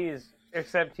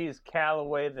 Except he's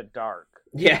Calloway the Dark.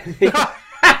 Yeah.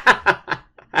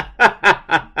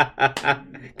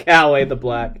 Calloway the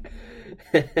Black.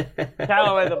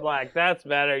 Calloway the Black. That's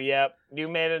better. Yep. You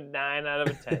made a 9 out of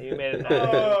a 10. You made a 9.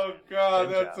 Oh God,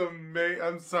 Good that's job. amazing!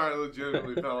 I'm sorry, I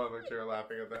legitimately fell on my chair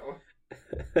laughing at that one.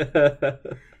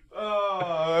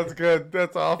 Oh, that's good.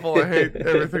 That's awful. I hate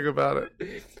everything about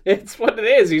it. It's what it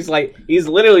is. He's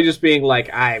literally just being like,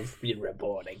 I've been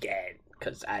reborn again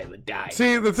because I would die.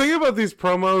 See, the thing about these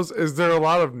promos is there are a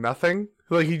lot of nothing.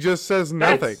 Like he just says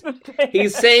nothing. That's the thing.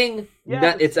 He's saying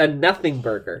Yes. it's a nothing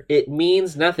burger. It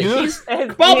means nothing. You know- He's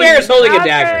It Paul means Bear's holding a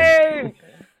dagger. nothing!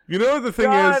 You know what the thing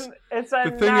John, is? it's a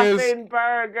the thing is- nothing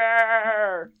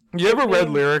burger. You ever read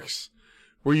lyrics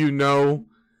where you know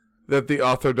that the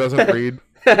author doesn't read,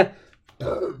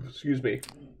 Excuse me.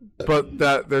 but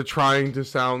that they're trying to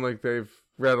sound like they've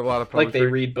read a lot of poetry? Like they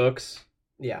read books.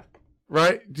 Yeah.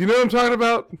 Right? Do you know what I'm talking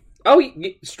about? Oh,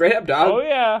 straight up, dog. Oh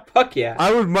yeah. Fuck yeah.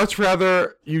 I would much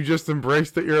rather you just embrace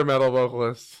that you're a metal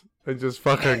vocalist and just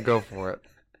fucking go for it.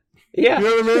 Yeah. You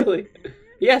know what I mean? Really.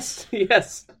 Yes.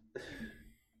 Yes.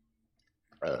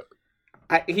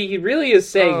 He really is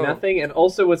saying Oh. nothing, and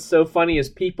also what's so funny is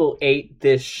people ate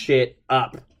this shit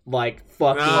up like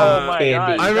fucking Oh my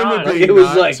candy. God. I remember John. being It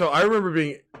was like- I remember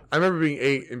being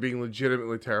 8 and being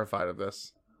legitimately terrified of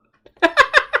this.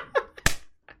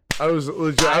 I was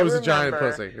a giant remember.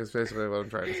 pussy. Is basically what I'm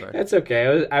trying to say. That's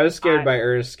okay. I was scared I- by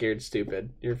Ernest Scared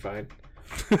Stupid. You're fine.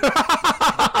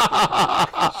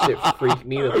 Shit freaked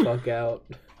me the fuck out.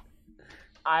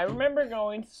 I remember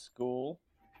going to school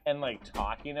and like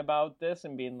talking about this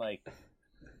and being like,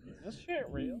 "Is this shit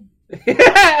real?"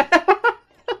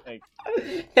 Like,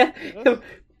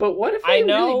 But what if I they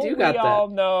know really do got we that? all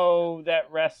know that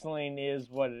wrestling is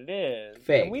what it is.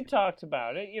 Fake. And we talked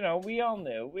about it. You know, we all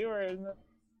knew. We were in the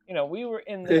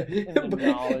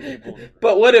knowledgeable group.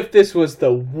 But what if this was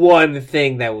the one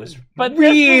thing that was But this was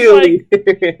really...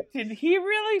 Did he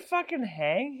really fucking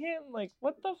hang him? Like,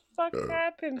 what the fuck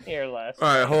happened here last All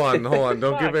right, night? hold on.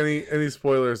 Don't give Fuck. any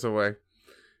spoilers away.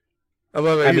 I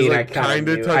love it. I He's mean, like I kind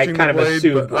of kind touching of the blade,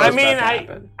 assumed but what I was mean, about to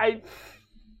happen.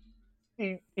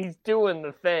 he's doing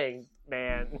the thing,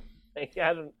 man. Like,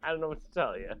 I don't know what to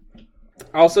tell you.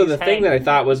 Also, he's the thing hanging. that I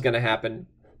thought was going to happen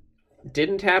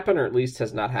didn't happen, or at least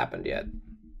has not happened yet.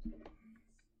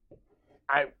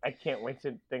 I can't wait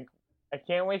to think. I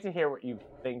can't wait to hear what you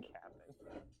think happened.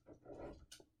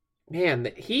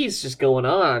 Man, he's just going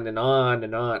on and on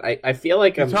and on. I feel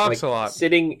like He I'm talks like a lot.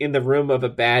 sitting in the room of a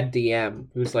bad DM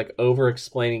who's like over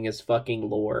explaining his fucking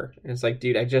lore. And it's like,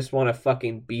 dude, I just want to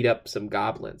fucking beat up some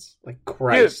goblins. Like,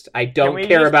 Christ, I Can don't we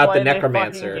care just about the play fucking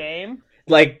necromancer. game?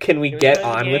 Like, can we Can we get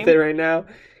play the on game? with it right now?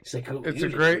 He's like, oh, It's you a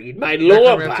just great read my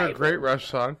lore Necromancer, Bible. great Rush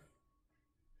song.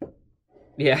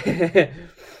 Yeah.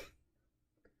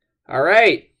 All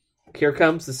right. Here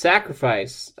comes the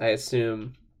sacrifice, I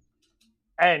assume.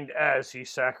 And as he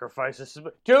sacrifices,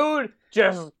 dude,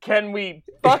 can we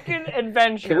fucking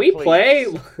adventure? Can we please? play?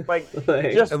 Like,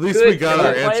 Like, just At least we got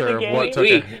our play answer the of game. what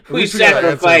took we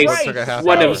sacrificed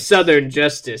one hour. of Southern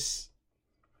justice,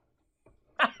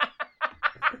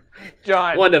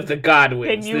 John. one of the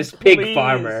Godwins, Can you this pig please-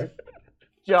 farmer.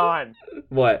 John,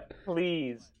 What?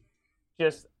 please,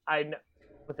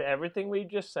 with everything we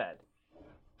just said,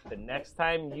 the next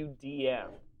time you DM,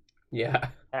 Yeah.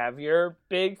 have your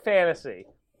big fantasy,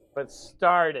 but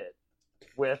start it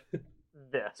with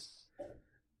this.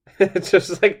 It's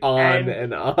just like on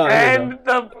and on. And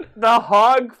the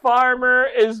hog farmer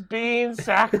is being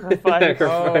sacrificed.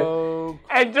 Oh,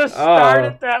 And just start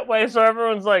it that way so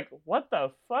everyone's like, what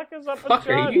the fuck is up Fuck with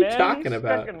John, are you man? talking He's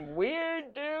about? fucking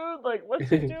weird, dude. Like, what's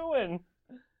he doing?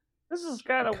 This is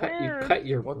kind of weird. You cut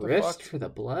your What the wrist fuck? for the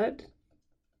blood?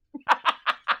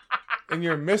 and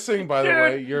you're missing, by the Dude,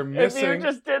 way, you're If you missing.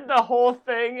 just did the whole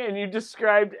thing and you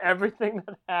described everything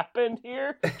that happened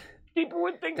here, people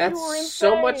would think That's you were insane.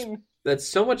 so much. That's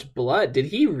so much blood. Did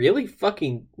he really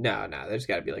fucking... No, there's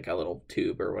got to be like a little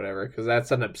tube or whatever, because that's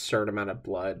an absurd amount of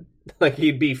blood. Like,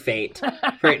 he'd be faint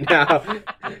right now.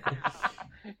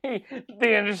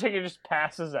 The Undertaker just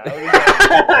passes out.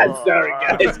 I'm sorry,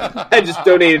 guys. I just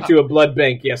donated to a blood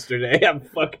bank yesterday. I'm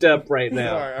fucked up right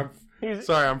now.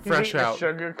 Sorry, I'm He's fresh eating a out.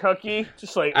 sugar cookie.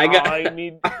 Just like, I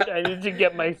need to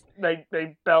get my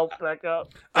belt back up.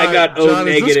 I got O John,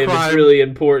 is this negative. It's crime? really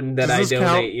important that Does I this donate,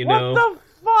 count? you know? What the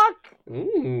fuck?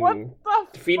 Mm.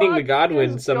 What the Feeding the fuck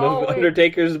Godwin is some of going-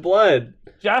 Undertaker's blood.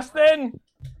 Justin?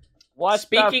 What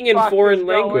Speaking the in fuck foreign is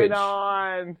language. Going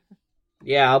on?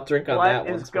 Yeah, I'll drink on that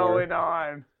one. What is going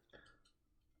on?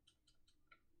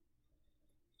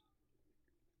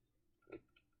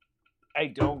 I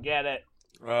don't get it.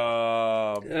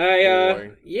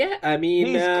 Boy. Yeah, I mean...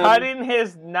 He's cutting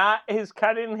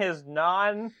his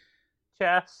non-chest.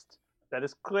 That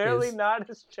is clearly not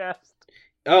his chest.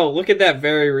 Oh, look at that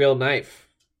very real knife.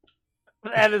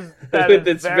 That is With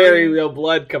its very real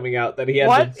blood coming out that he had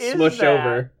What to is smush that?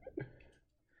 over.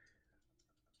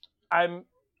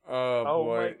 Oh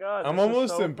boy. my God, I'm this is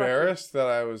almost so embarrassed that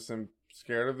I was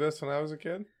scared of this when I was a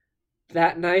kid.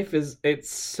 That knife it's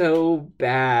so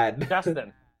bad.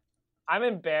 Justin, I'm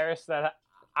embarrassed that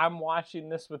I'm watching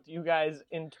this with you guys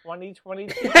in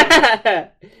 2022.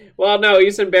 Well, no,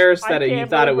 he's embarrassed that you can't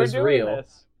thought it believe we're was doing real.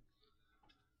 this.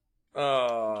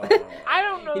 I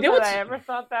don't know You know that what's- I ever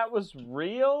thought that was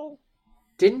real.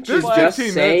 Didn't you There's just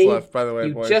 15 say... minutes left, by the way,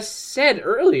 you boys. just said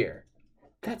earlier.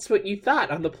 That's what you thought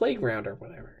on the playground or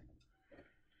whatever.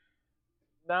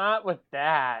 Not with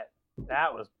that.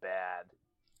 That was bad.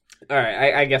 All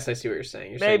right, I guess I see what you're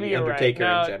saying. You're saying Maybe the you're Undertaker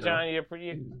right. in No, general.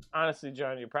 John, honestly,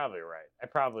 John, you're probably right. I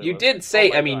probably You was. did say,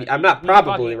 Oh my I mean, God. I'm not He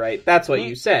probably fucking- right. That's what he-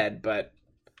 you said, but...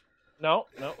 No.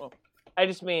 I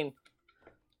just mean.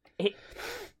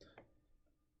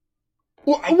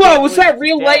 Whoa, was that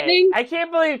real today- lightning? I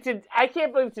can't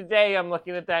believe today I'm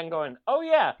looking at that and going, "Oh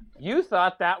yeah, you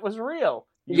thought that was real."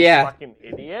 You Yeah. fucking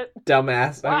idiot.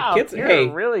 Dumbass. Wow, I mean, kids, you're hey,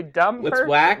 a really dumb what's person.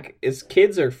 whack is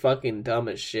kids are fucking dumb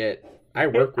as shit. I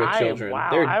work with children. I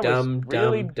They're was dumb,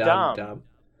 really dumb.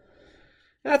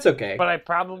 That's okay. But I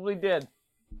probably did.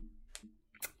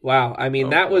 Wow, I mean, Oh,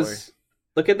 that boy. was...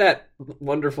 Look at that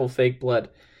wonderful fake blood.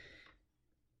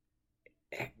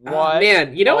 What?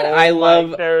 Man, you know what Oh I my-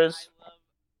 love? There's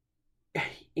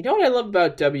You know what I love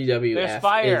about WWF There's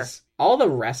fire. is all the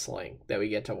wrestling that we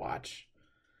get to watch.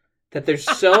 That there's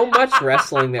so much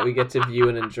wrestling that we get to view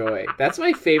and enjoy. That's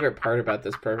my favorite part about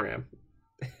this program.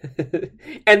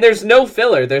 And there's no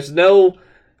filler. There's no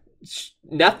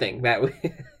nothing that we.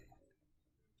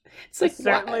 It's like this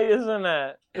certainly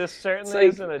like-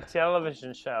 isn't a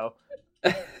television show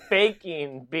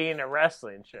faking being a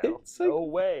wrestling show. It's like- No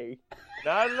way.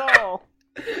 Not at all.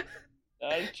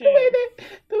 Not a the chance.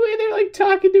 way they're like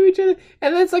talking to each other,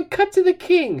 and then it's like cut to the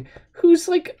king, who's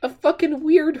like a fucking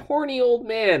weird, horny old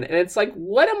man, and it's like,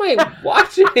 what am I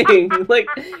watching? Like,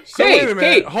 So hey, wait a minute.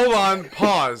 hey, Hold on.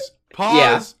 Pause.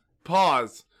 Yeah.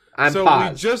 Pause. I'm so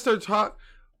paused. we just are talking.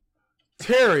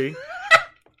 Terry.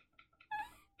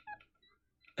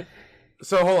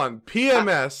 So hold on.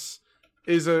 PMS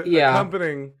is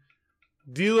accompanying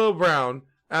D'Lo Brown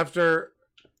after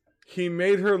he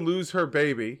made her lose her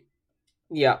baby.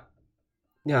 Yeah.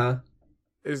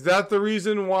 Is that the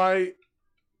reason why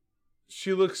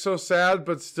she looks so sad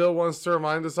but still wants to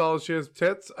remind us all she has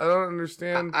tits? I don't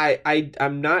understand.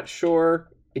 I'm not sure.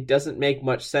 It doesn't make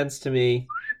much sense to me.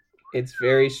 It's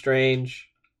very strange.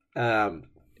 No,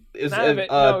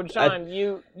 John,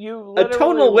 you a literally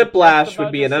tonal were whiplash just would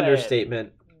about be to an say it.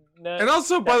 understatement. And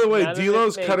also, by the way, none of it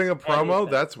D'Lo's makes cutting a promo. any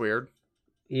sense. That's weird.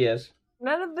 He is.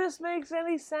 None of this makes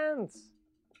any sense.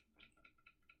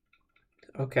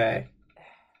 Okay.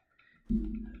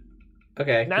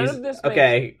 Okay. None of this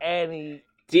makes any...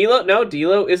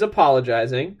 D'Lo is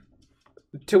apologizing.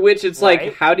 To which it's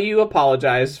like, how do you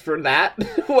apologize for that?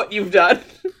 What you've done?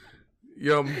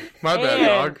 Yo, my bad,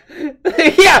 dog.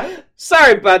 Yeah,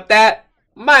 sorry about that.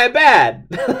 My bad.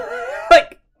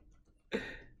 Like,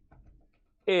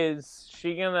 is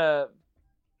she gonna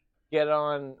get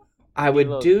on? I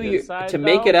would do your to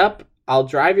make it up. I'll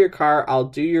drive your car. I'll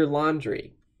do your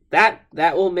laundry. That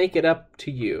will make it up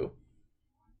to you.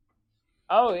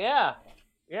 Oh yeah,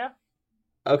 yeah.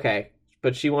 Okay,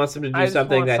 but she wants him to do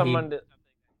something that he.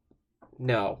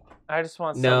 No. I just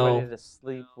want somebody to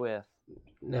sleep with.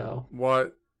 No.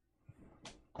 What?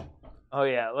 Oh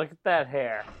yeah, look at that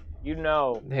hair. You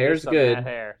know, hair's good. That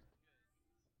hair.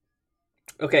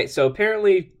 Okay, so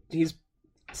apparently he's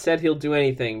said he'll do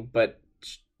anything, but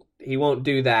he won't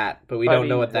do that. But we don't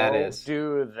know what that is.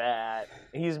 Do that.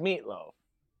 He's Meatloaf.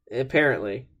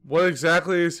 Apparently. What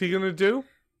exactly is he gonna do?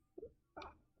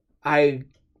 I'm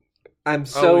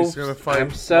so. Oh, he's gonna fight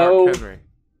Mark Henry.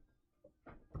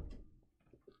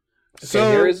 Okay,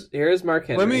 So here is Mark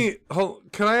Henry.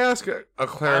 Can I ask a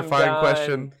clarifying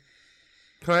question?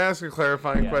 Can I ask a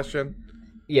clarifying question?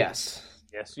 Yes.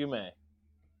 Yes, you may.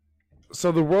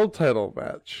 So the world title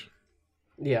match,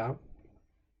 yeah,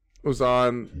 was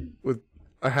on with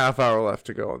a half hour left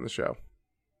to go on the show,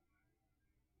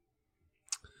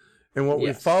 and what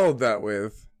we followed that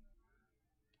with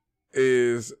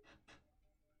is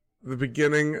the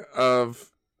beginning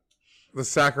of the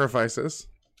sacrifices.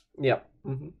 Yep.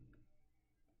 Mm-hmm.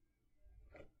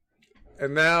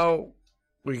 And now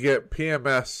we get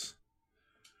PMS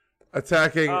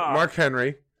attacking Mark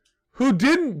Henry, who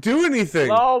didn't do anything,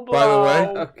 by the way.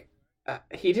 Okay.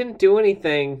 He didn't do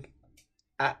anything.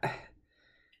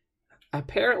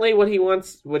 Apparently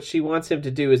what she wants him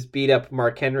to do is beat up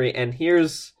Mark Henry, and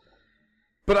here's...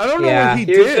 But I don't know what he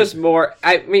here's did. Just more...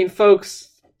 I mean,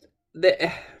 folks...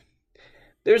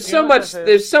 There's so much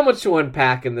to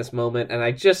unpack in this moment, and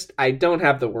I don't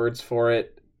have the words for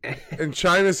it. And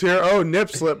China's here. Oh, nip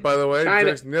slip, by the way.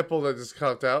 Drake's nipple that just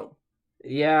cut out.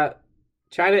 Yeah.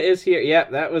 China is here.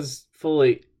 Yep, that was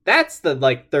fully... That's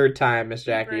the, third time Miss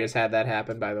Jackie has had that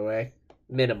happen, by the way.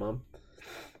 Minimum.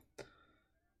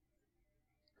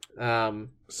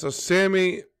 So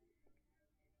Sammy...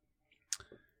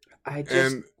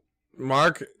 And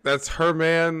Mark, that's her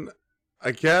man,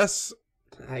 I guess.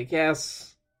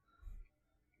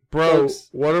 Bro, folks,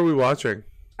 what are we watching?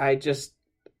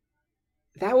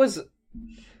 That was...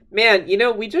 Man,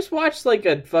 we just watched,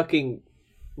 a fucking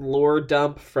lore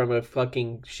dump from a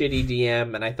fucking shitty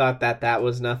DM, and I thought that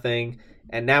was nothing.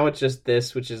 And now it's just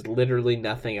this, which is literally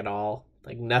nothing at all.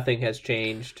 Nothing has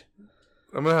changed.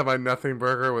 I'm gonna have my nothing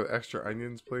burger with extra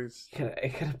onions, please. Can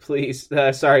I please?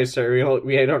 Sorry, sir.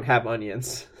 We don't have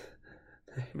onions.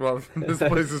 Well, this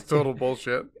place is total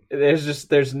bullshit.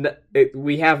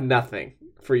 We have nothing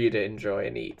for you to enjoy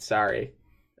and eat. Sorry.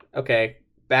 Okay,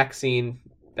 back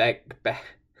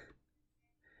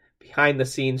behind the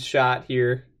scenes shot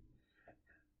here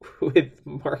with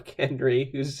Mark Henry,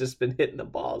 who's just been hitting the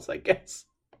balls, I guess.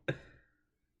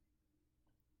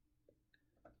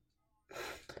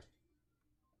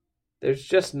 There's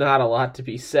just not a lot to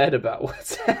be said about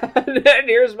what's happening. And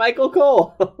here's Michael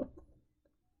Cole.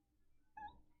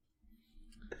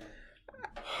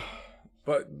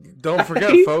 But don't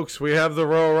forget, folks, we have the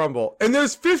Royal Rumble. And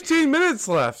there's 15 minutes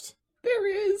left.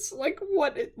 There is.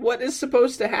 What is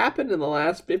supposed to happen in the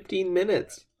last 15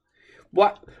 minutes?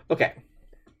 What? Okay.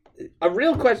 A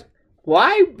real question.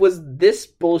 Why was this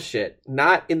bullshit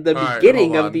not in the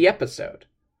beginning of the episode?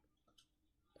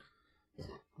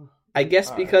 I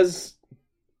guess because...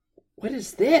 What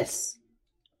is this?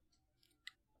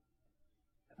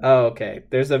 Oh, okay.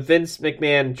 There's a Vince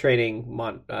McMahon training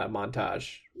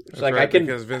montage. That's right,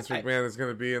 because Vince McMahon is going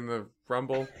to be in the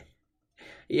Rumble.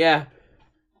 Yeah.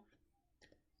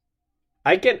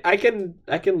 I can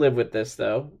live with this,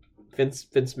 though. Vince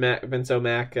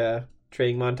O'Mac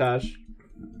training montage.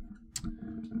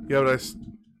 Yeah, but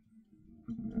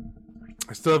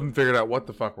I still haven't figured out what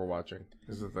the fuck we're watching,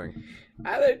 is the thing.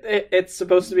 It's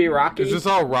supposed to be Rocky. Is this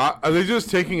all Are they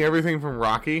just taking everything from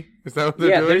Rocky? Is that what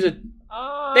they're doing?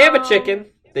 They have a chicken.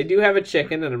 They do have a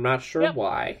chicken, and I'm not sure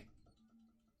why.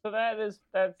 So that's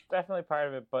definitely part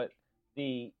of it, but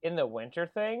in the winter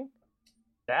thing,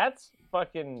 that's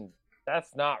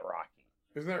not Rocky.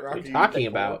 Isn't that Rocky? What are you talking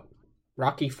about?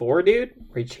 Rocky 4, dude?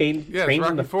 Where he trained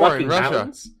in the IV fucking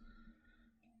mountains?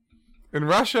 In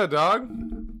Russia, dog.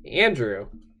 Andrew.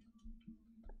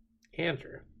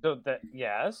 So that's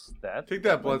Take that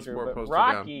definitely Bloodsport true, but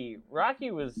poster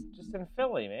Rocky was just in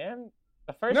Philly, man.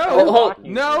 The first No,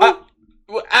 three Rockies no.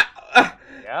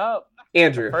 Yep.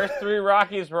 Andrew. The first three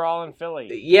Rockies were all in Philly.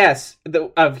 Yes,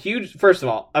 first of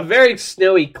all, a very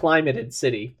snowy, climated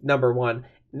city. Number one.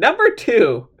 Number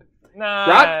two.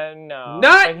 No.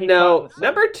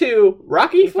 Number two.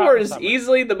 Rocky He fought IV in is summer.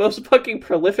 easily the most fucking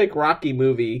prolific Rocky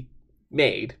movie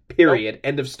made. Period.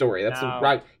 End of story. That's No.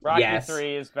 Rocky. Yes.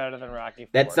 3 is better than Rocky 4.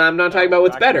 That's not, I'm not talking about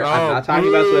what's better. I'm not talking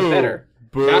about what's better.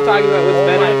 Boo. Not talking about what's Oh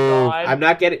better. my God. I'm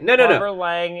not getting. No. Barbara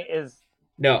Lang is.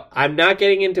 No, I'm not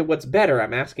getting into what's better.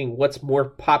 I'm asking what's more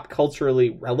pop culturally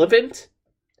relevant.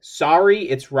 Sorry,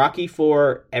 it's Rocky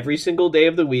IV every single day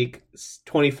of the week,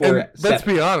 24/7.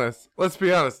 Let's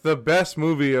be honest. The best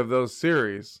movie of those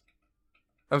series.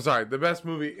 I'm sorry. The best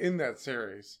movie in that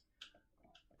series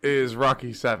is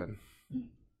Rocky 7.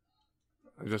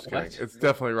 I'm just kidding. What? It's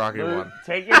definitely Rocky Luke, 1.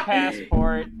 take your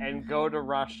passport and go to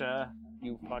Russia,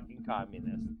 you fucking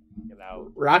communist. Get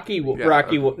out.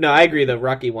 No, I agree though.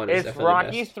 Rocky 1 is It's definitely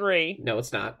Rocky the best. 3 No,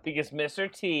 it's not. because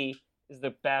Mr. T is the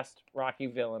best Rocky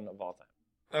villain of all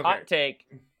time. Okay. Hot take.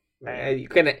 You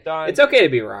can. Done. It's okay to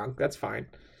be wrong. That's fine.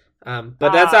 But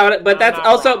that's Ah, not. But I'm that's not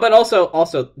also. wrong. But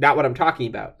also not what I'm talking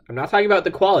about. I'm not talking about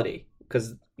the quality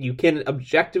because you can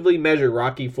objectively measure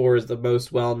Rocky IV as the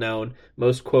most well-known,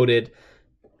 most quoted,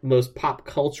 most pop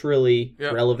culturally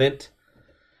relevant.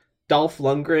 Dolph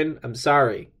Lundgren. I'm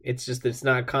sorry. It's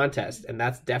not a contest, and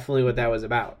that's definitely what that was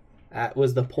about. That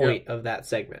was the point of that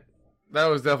segment. That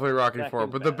was definitely Rocky Second 4.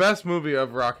 But the best. best movie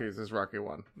of Rockies is Rocky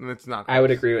 1. And it's not. I would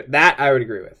agree with that. I would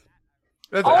agree with.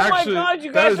 That's Oh actually, my God,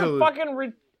 you that guys is are a-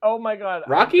 fucking. Oh my God.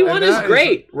 Rocky And 1 is that is-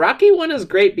 great. Rocky 1 is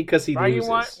great because he Rocky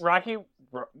loses. 1,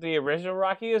 the original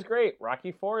Rocky is great.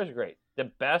 Rocky 4 is great. The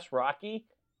best Rocky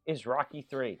is Rocky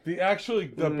 3.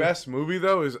 The best movie,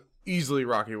 though, is easily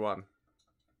Rocky 1.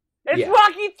 It's Yeah.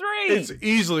 Rocky 3. It's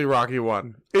easily Rocky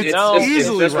 1. It's No,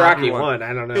 easily it's just Rocky Rocky 1.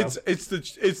 I don't know. It's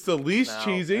the least No,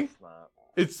 cheesy. it's not.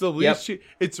 It's the least.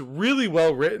 It's really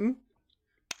well written.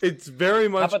 It's very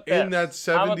much about in this?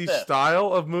 that How about 70s this?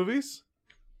 style of movies.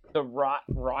 The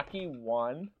Rocky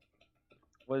 1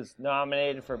 was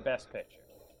nominated for Best Picture.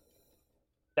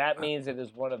 That means it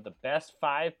is one of the best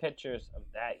 5 pictures of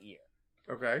that year.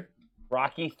 Okay.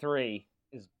 Rocky 3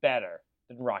 is better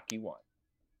than Rocky 1.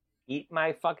 Eat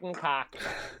my fucking cock.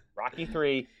 Rocky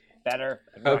 3 better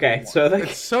than Rocky Okay, 1. so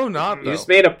It's so not you though. just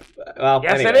made a. Well,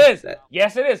 Yes, anyway, it is.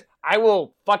 Yes, it is. I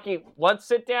will fucking. Let's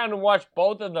sit down and watch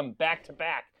both of them back to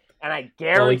back. And I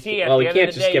guarantee Well, at we the end can't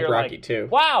of the just day, skip you're Rocky like, 2.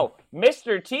 wow,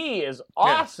 Mr. T is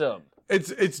awesome.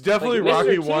 It's definitely Like,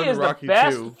 Rocky Mr. T 1, is Rocky the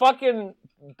best 2. fucking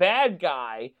bad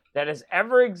guy that has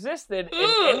ever existed in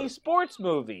any sports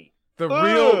movie. The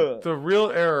real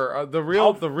error, the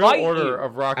real fight order you.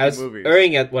 of Rocky I was movies.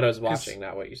 erring at what I was watching,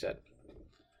 not what you said.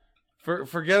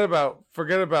 Forget about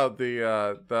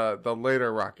the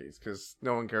later Rockies because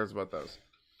no one cares about those.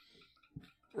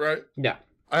 Right? Yeah.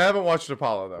 I haven't watched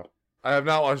Apollo though. I have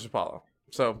not watched Apollo.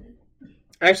 So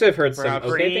Actually, I've heard some Perhaps-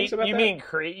 okay things about you that. mean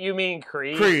Creed? You mean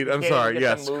Creed? Creed, You I'm can't sorry, even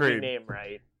get yes, the movie Creed. name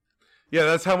right. yeah,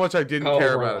 that's how much I didn't Oh,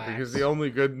 care about it relax. because the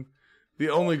only good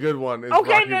one is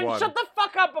Okay, Rocky then 1. shut the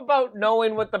fuck up about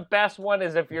knowing what the best one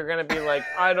is. If you're gonna be like,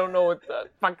 I don't know what the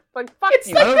fuck, like fuck It's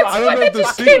you. like I don't know what the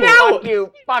just sequel. came out. Fuck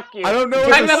you. Fuck you. I don't know what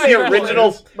Talking the about the sequel original.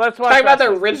 is. Let's watch. Talking about the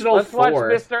wrestling. original Let's watch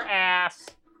 4. Mr. Ass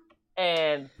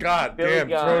and God Billy damn,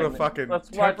 Gunn. throwing a fucking Let's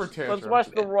temper watch. tantrum. Let's watch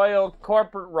the Royal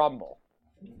Corporate Rumble.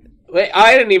 Wait,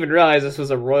 I didn't even realize this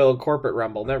was a Royal Corporate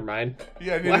Rumble. Never mind.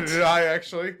 Yeah, neither What? did I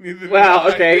actually. Neither did Well,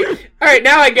 I. okay. All right,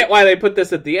 now I get why they put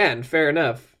this at the end. Fair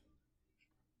enough.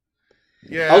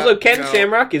 Yeah. Also, Ken no.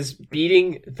 Shamrock is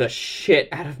beating the shit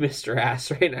out of Mr.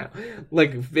 Ass right now.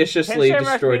 Like, viciously Ken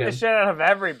Shamrock destroyed beat him. the shit out of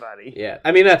everybody. Yeah,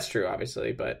 I mean, that's true,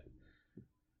 obviously, but...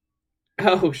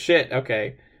 Oh, shit,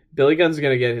 okay. Billy Gunn's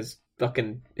gonna get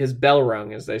his bell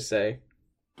rung, as they say.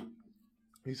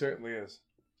 He certainly is.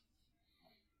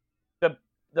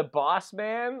 The boss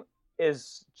man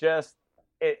is just.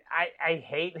 I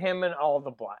hate him in all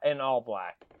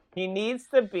black. He needs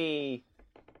to be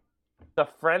the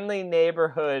friendly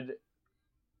neighborhood.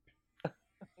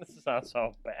 This sounds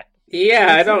so bad. Yeah, He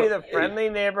I needs to don't... be the friendly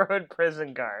neighborhood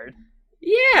prison guard.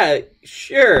 Yeah,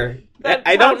 sure. That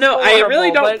I don't sounds know. I really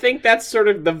horrible, don't but- think that's sort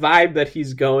of the vibe that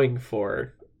he's going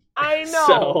for. I know,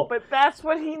 So- but that's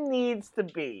what he needs to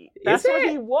be. Is That's what it?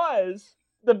 he was.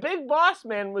 The big boss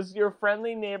man was your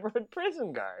friendly neighborhood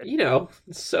prison guard. You know,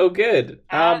 so good.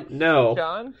 No.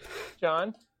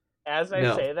 John, as I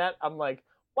No. say that, I'm like,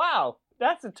 wow,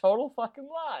 that's a total fucking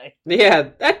lie. Yeah,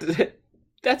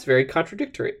 that's very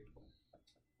contradictory.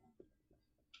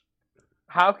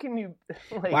 How can you?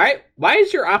 Like, Why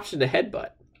is your option to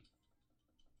headbutt?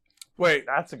 Wait,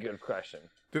 that's a good question.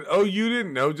 You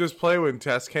didn't know Just Play when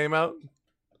Test came out?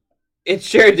 It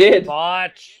sure did.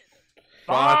 Botch.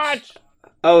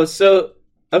 Oh, so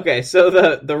okay, so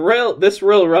this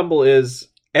Royal Rumble is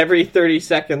every 30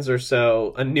 seconds or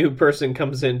so a new person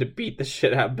comes in to beat the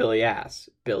shit out of Billy Ass.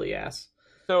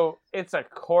 So it's a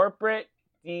corporate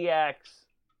DX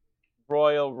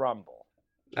Royal Rumble.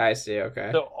 I see, okay.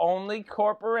 So only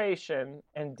corporation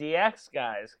and DX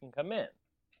guys can come in.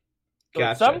 So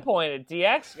Gotcha. at some point, a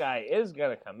DX guy is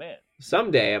going to come in.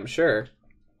 Someday, I'm sure.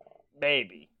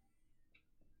 Maybe.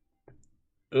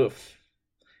 Oof.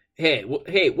 Hey,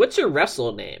 what's your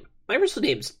wrestle name? My wrestle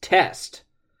name's Test.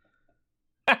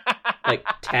 Like,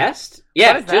 Test?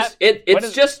 Yeah,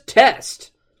 it's just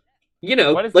Test. You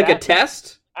know, like a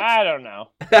test? I don't know.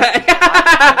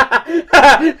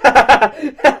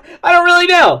 I don't really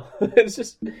know. It's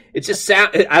just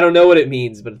sound. I don't know what it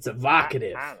means, but it's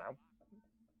evocative. I don't know.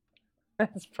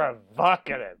 It's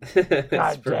provocative.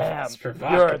 God damn,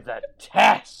 you're the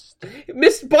test.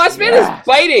 Miss Bossman is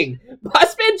biting.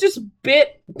 Bossman just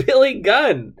bit Billy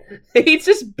Gunn. He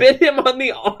just bit him on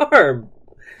the arm.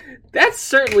 That's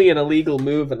certainly an illegal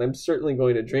move, and I'm certainly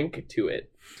going to drink to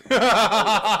it. Okay.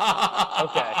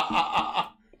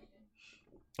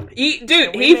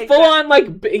 He full on, like,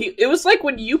 it was like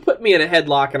when you put me in a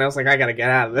headlock, and I was like, I gotta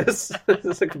get out of this.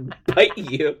 It's like, bite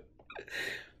you.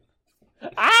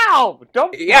 Ow!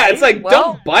 Don't bite. Yeah, it's like,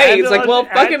 don't bite. It's like, well,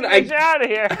 fucking, get out of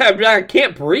here. I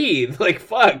can't breathe. Like,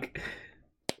 fuck.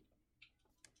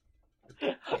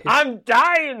 I'm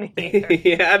dying here.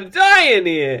 Yeah, I'm dying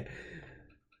here.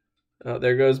 Oh,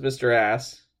 there goes Mr.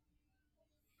 Ass.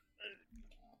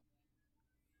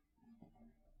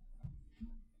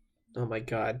 Oh my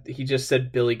god, he just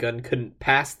said Billy Gunn couldn't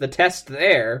pass the test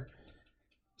there.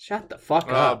 Shut the fuck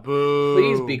up. Boo.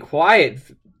 Please be quiet,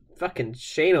 fucking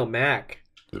Shane O'Mac.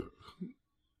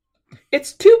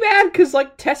 It's too bad, because,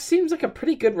 like, Test seems like a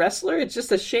pretty good wrestler. It's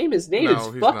just a shame his name is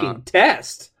fucking not.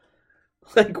 Test.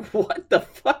 Like, what the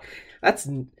fuck? That's...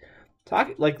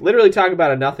 literally talk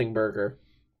about a nothing burger.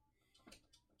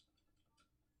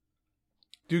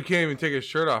 Dude can't even take his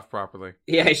shirt off properly.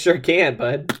 Yeah, I sure can,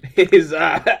 bud.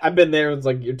 I've been there. It's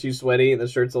like, you're too sweaty and the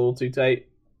shirt's a little too tight.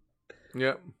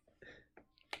 Yep.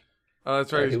 Oh,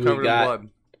 that's right. He's covered in blood.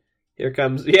 Here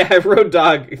comes... Yeah, Road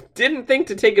Dogg didn't think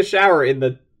to take a shower in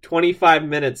the 25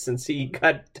 minutes since he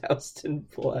got doused in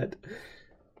blood.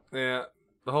 Yeah,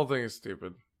 the whole thing is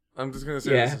stupid. I'm just going to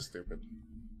say this is stupid.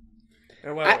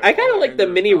 I kind of like the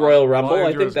mini Royal Rumble.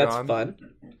 I think that's fun.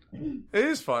 It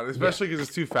is fun, especially because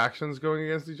it's two factions going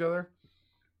against each other.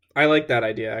 I like that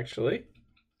idea, actually.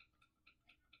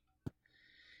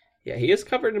 Yeah, he is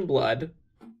covered in blood.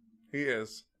 He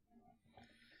is.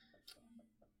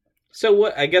 So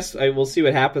what? I guess we'll see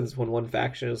what happens when one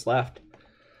faction is left.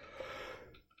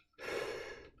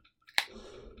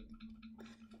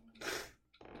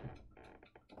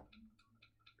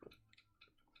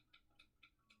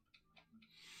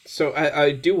 So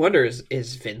I do wonder,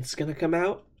 is Vince going to come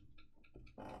out?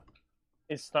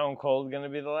 Is Stone Cold going to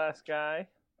be the last guy?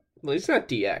 Well, he's not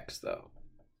DX, though.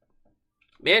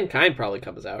 Mankind probably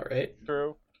comes out, right?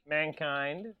 True.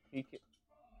 Mankind.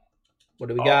 What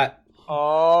do we got?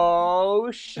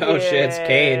 Oh, shit. Oh, shit, it's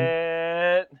Kane.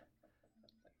 It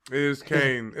is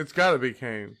Kane. It's got to be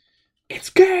Kane. It's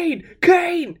Kane!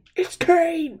 Kane! It's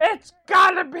Kane! It's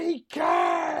gotta be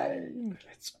Kane!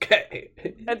 It's Kane.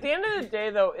 At the end of the day,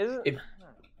 though, Damn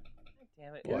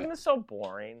it. Isn't this so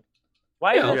boring?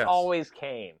 Why is it always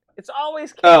Kane? It's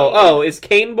always Kane. Oh, is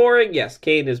Kane boring? Yes,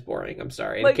 Kane is boring. I'm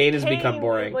sorry. And Kane has become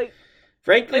boring.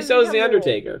 Frankly, so is The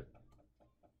Undertaker.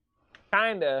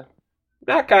 Kinda.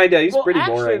 Not kinda, he's pretty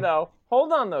boring. Actually, though,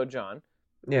 hold on, though, John.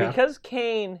 Yeah. Because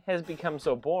Kane has become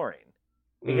so boring,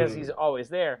 because he's always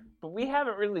there, but we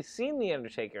haven't really seen The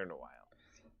Undertaker in a while.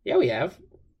 Yeah, we have.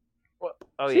 Well,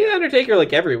 See The Undertaker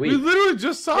like every week. We literally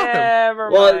just saw him. Never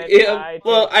mind.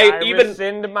 I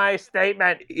rescind my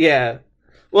statement. Yeah.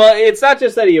 Well, it's not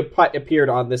just that he appeared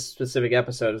on this specific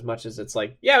episode as much as it's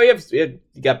like, yeah, he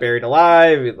got buried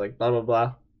alive, like blah blah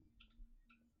blah.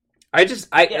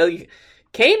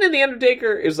 Kane and The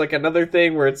Undertaker is like another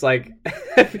thing where it's like,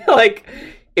 I feel like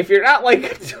if you're not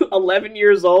like 11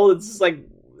 years old, it's just like,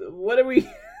 what are we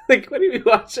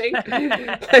watching?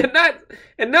 and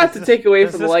not to take away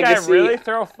from the legacy. Does this guy really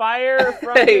throw fire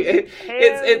from his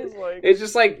hands? It's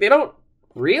just like they don't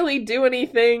really do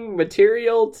anything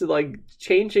material to like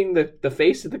changing the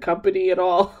face of the company at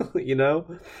all, you know?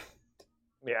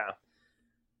 Yeah.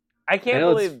 I can't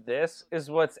believe this is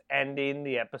what's ending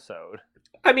the episode.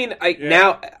 I mean,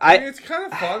 it's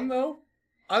kind of fun though.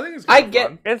 I think it's I kinda get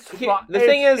fun. It's Here, fun. the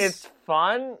thing is- it's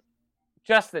fun.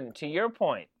 Justin, to your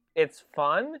point, it's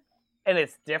fun and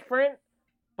it's different,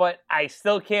 but I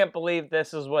still can't believe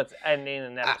this is what's ending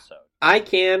an episode. I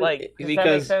can Like, does that make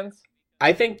because sense?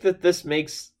 I think that this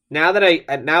makes now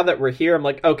that we're here, I'm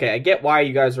like, okay, I get why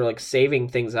you guys are like saving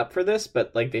things up for this,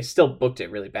 but like they still booked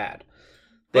it really bad.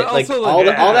 But Like also, all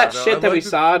yeah, that though, shit I'd that like we to-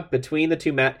 saw between the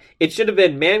two it should have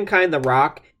been Mankind, The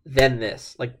Rock, then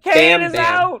this. Like Kane bam, is bam.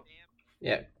 out.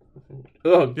 Yeah.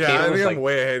 Oh, Yeah, Kane I think almost, I'm like,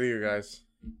 way ahead of you guys.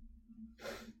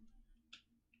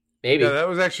 maybe. Yeah, that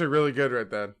was actually really good right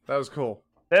then. That was cool.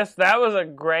 That was a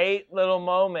great little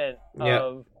moment Yeah.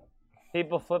 of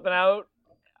people flipping out.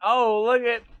 Oh, look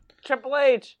at Triple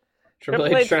H. Triple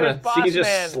Triple H H trying versus to Boss he just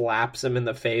Man. slaps him in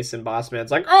the face, and Boss Man's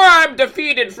like, "Oh, I'm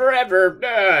defeated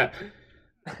forever."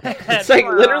 It's like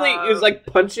literally, it was like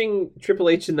punching Triple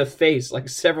H in the face like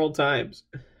several times.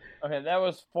 Okay, that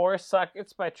was 4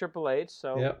 suckets by Triple H,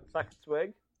 so Yep. suck it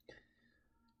swig.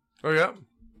 Oh yeah.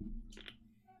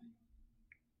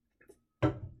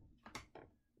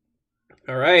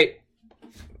 All right,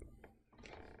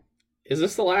 is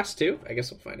this the last two? I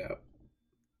guess we'll find out.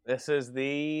 This is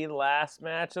the last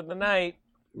match of the night,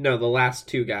 No, the last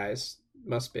two guys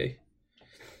must be.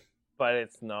 but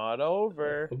it's not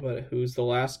over. But who's the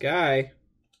last guy?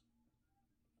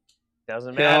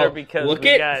 Doesn't matter Hell, because look we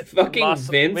at got fucking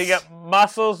Vince. We got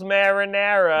Muscles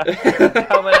Marinara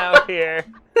coming out here.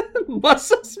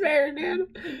 Muscles marinara.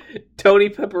 Tony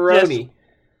Pepperoni.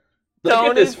 Look at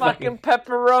Tony this fucking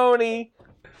Pepperoni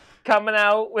coming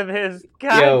out with his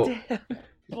goddamn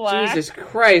black. Jesus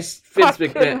Christ, Vince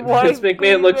fucking McMahon. white Vince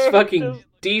McMahon looks beater. fucking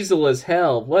diesel as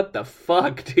hell. What the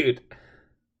fuck, dude?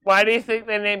 Why do you think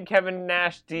they named Kevin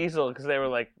Nash Diesel? Because they were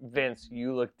like, Vince,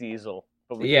 you look Diesel,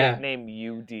 but we Yeah. can't name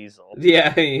you Diesel. Yeah,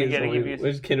 gotta give you-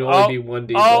 there can only be one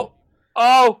diesel.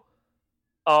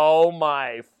 Oh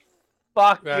my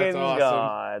fucking That's awesome.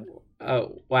 god!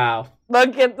 Oh, wow.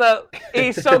 Look at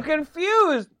he's so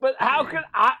confused. But how could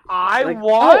I Like,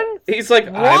 won? oh, he's like,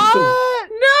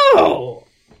 What? no!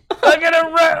 Look at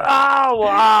him! Oh,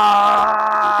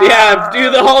 wow. Yeah,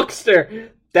 do the Hulkster.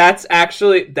 That's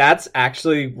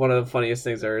actually one of the funniest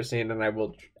things I've ever seen, and I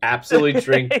will absolutely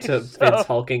drink to So- Vince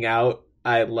hulking out.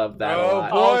 I love that a Oh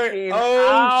lot. boy! Hulking Oh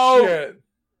out. shit!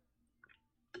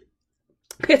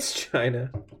 It's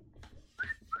China.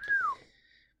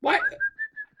 What?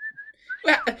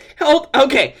 Hold.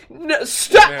 Okay. No,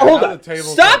 stop. Man, hold how on. the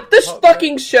tables Stop are- this oh,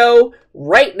 fucking show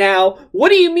right now. What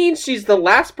do you mean she's the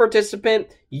last participant?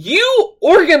 You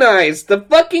organized the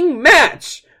fucking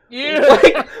match. You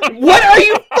Like, what are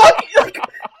you fucking? Like,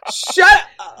 shut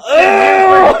up. Did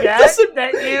you It forget doesn't-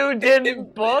 that you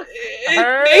didn't book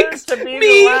her It makes to be the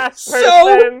me last so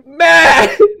person? mad.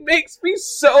 It makes me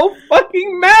so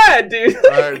fucking mad, dude.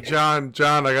 All right, John,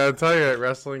 I gotta tell you,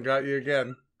 wrestling got you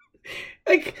again.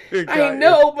 Like, It I got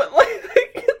know, but like,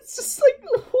 it's just like,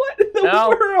 what in the No,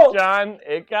 world? John,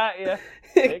 it got you.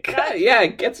 Yeah,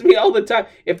 it gets me all the time.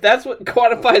 If that's what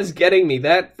quantifies getting me,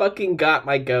 that fucking got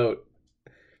my goat.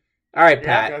 All right, Yeah,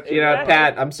 Pat. got You know, you.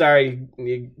 Pat. I'm sorry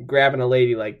you grabbing a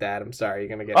lady like that. I'm sorry. You're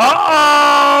gonna get.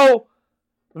 Oh,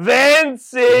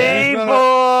 Vincey Yeah.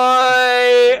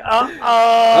 boy.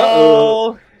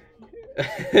 Uh-oh.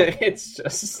 It's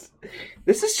just.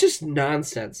 This is just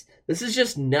nonsense. This is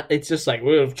just It's just like,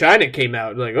 well, if China came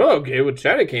out, like, oh, okay, well,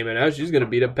 China came in now, she's gonna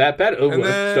beat up Pat. Oh, And well,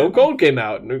 then- Stone Cold came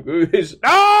out.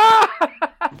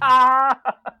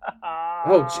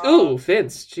 Ooh,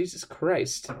 Vince, Jesus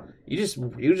Christ! You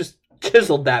just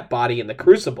chiseled that body in the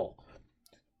crucible.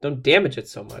 Don't damage it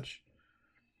so much.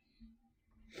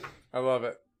 I love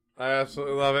it. I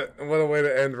absolutely love it. And what a way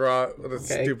to end Raw with a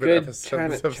Okay, stupid good.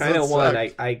 episode. This episode China won,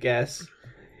 sucked. I guess.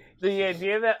 The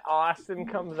idea that Austin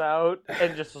comes out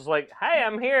and just was like, "Hey,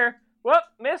 I'm here. Whoop,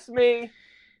 miss me.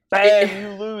 Bam, you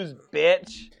lose,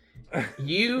 bitch."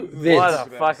 You, Vince, What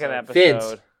a fucking episode.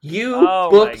 Vince, you Oh my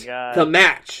booked God. the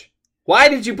match. Why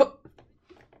did you book?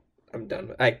 I'm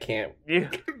done. I can't. You,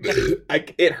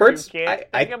 It hurts. you can't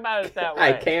I think about it that way.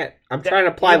 I can't. I'm That- trying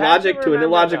to apply you have to logic to an remember,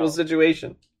 illogical though.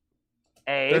 situation.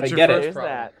 A, That's I get it. there's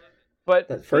problem. that. But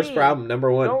That first B, problem,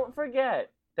 number one. Don't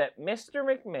forget that Mr.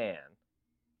 McMahon,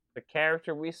 the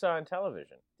character we saw on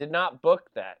television, did not book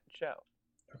that show.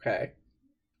 Okay.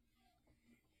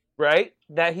 Right?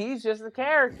 That he's just the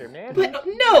character, man. But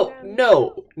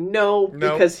no,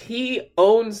 because he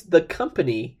owns the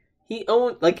company. He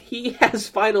has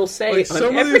final say Like,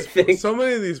 on everything. so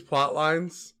many of these plot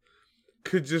lines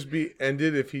could just be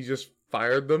ended if he just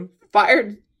fired them.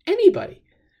 Fired anybody.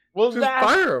 Well, Just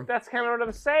fire him. that's kind of what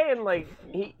I'm saying. Like,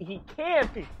 he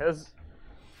can't because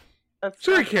that's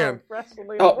Sure he not how can.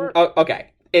 wrestling Oh, works.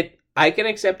 okay. I can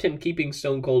accept him keeping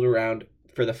Stone Cold around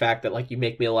for the fact that, like, you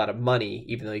make me a lot of money,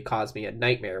 even though you caused me a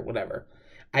nightmare or whatever.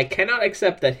 I cannot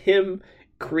accept that him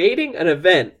creating an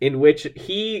event in which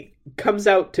he comes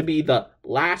out to be the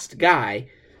last guy,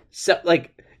 so,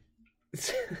 like...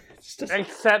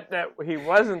 Except that he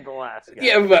wasn't the last guy.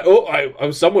 Yeah,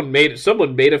 but someone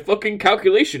made a fucking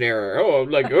calculation error.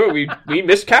 We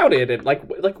miscounted, and like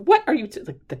what are you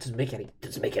like? That doesn't make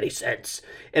any sense.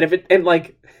 And I'm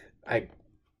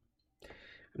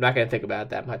not gonna think about it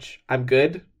that much. I'm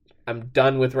good. I'm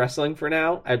done with wrestling for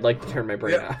now. I'd like to turn my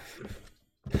brain off.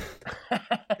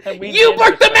 You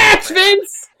booked the match,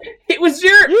 Vince. It was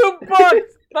you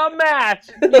booked the match.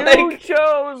 You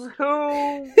chose who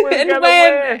was and gonna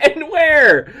when win. and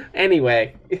where.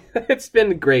 Anyway, it's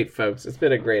been great, folks. It's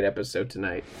been a great episode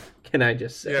tonight. Can I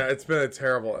just say? Yeah, it's been a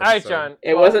terrible episode. All right, John.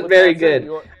 It wasn't very good.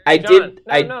 I did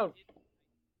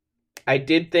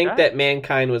think that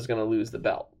Mankind was going to lose the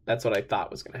belt. That's what I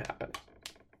thought was going to happen.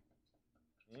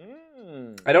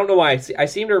 I don't know why. I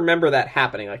seem to remember that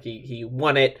happening. Like he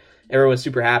won it. Everyone was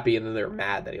super happy, and then they were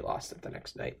mad that he lost it the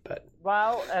next night. But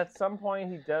at some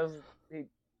point he does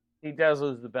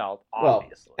lose the belt.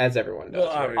 Obviously, as everyone does.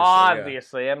 Well,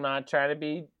 obviously, I'm not trying to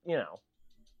be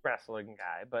wrestling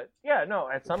guy, but yeah, no.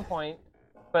 At some point,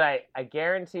 but I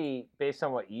guarantee, based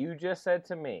on what you just said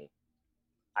to me,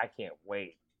 I can't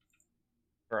wait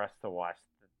for us to watch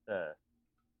the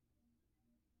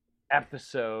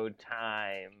episode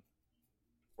time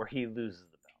where he loses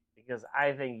the belt, because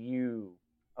I think you,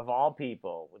 of all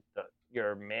people, with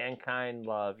your Mankind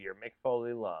love, your Mick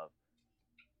Foley love,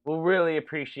 will really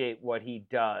appreciate what he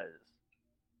does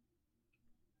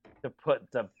to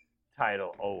put the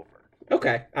title over.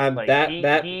 Okay,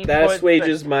 that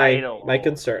assuages my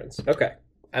concerns. Okay,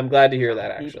 I'm glad to hear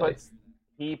that. Actually,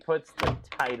 he puts the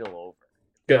title over.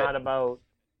 Good. It's not about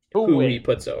who he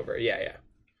puts over. Yeah.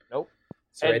 Nope.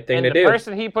 It's the right thing to do. And the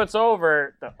person he puts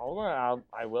over,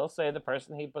 I will say the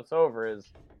person he puts over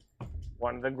is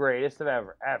one of the greatest of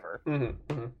ever.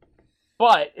 Mm-hmm.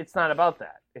 But it's not about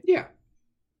that. Yeah.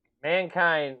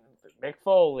 Mankind, Mick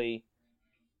Foley,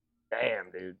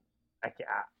 damn, dude.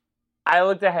 I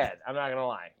looked ahead. I'm not gonna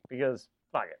lie, because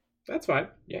fuck it. That's fine.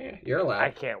 Yeah, you're allowed.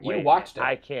 I can't wait. You watched it.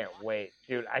 I can't wait,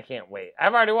 dude. I can't wait.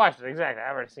 I've already watched it. Exactly.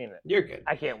 I've already seen it. You're good.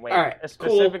 I can't wait. All right.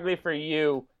 Specifically for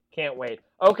you. Can't wait.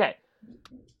 Okay.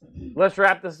 Let's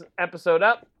wrap this episode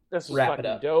up. This was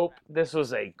fucking dope. This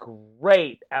was a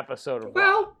great episode of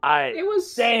Raw. It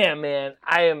was. Damn, man.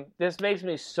 This makes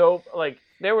me so, like,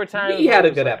 there were times we had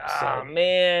a good episode. Oh,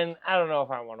 man. I don't know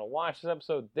if I want to watch this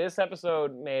episode. This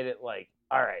episode made it like,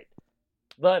 all right,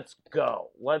 let's go.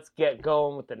 Let's get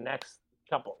going with the next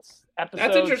couple episodes.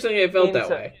 That's interesting. It felt that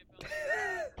way.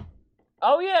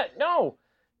 Oh, yeah. No.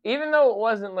 Even though it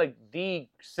wasn't like the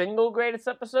single greatest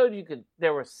episode,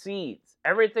 there were seeds.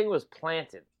 Everything was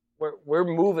planted. We're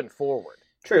moving forward.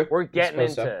 True. We're getting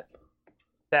into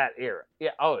that era.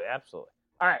 Yeah. Oh, absolutely.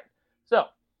 All right. So,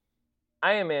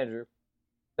 I am Andrew.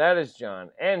 That is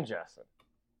John and Justin.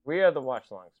 We are the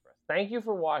Watch Along Express. Thank you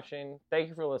for watching. Thank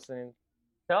you for listening.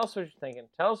 Tell us what you're thinking.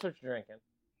 Tell us what you're drinking.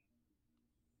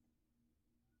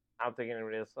 I don't think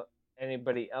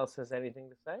anybody else has anything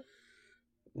to say.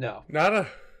 No. Nada.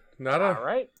 All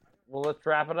right. Well, let's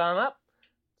wrap it on up.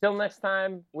 Till next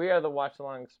time, we are the Watch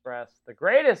Along Express, the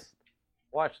greatest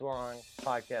watch along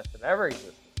podcast that ever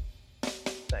existed.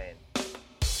 Saying,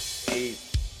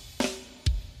 peace.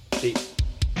 Peace.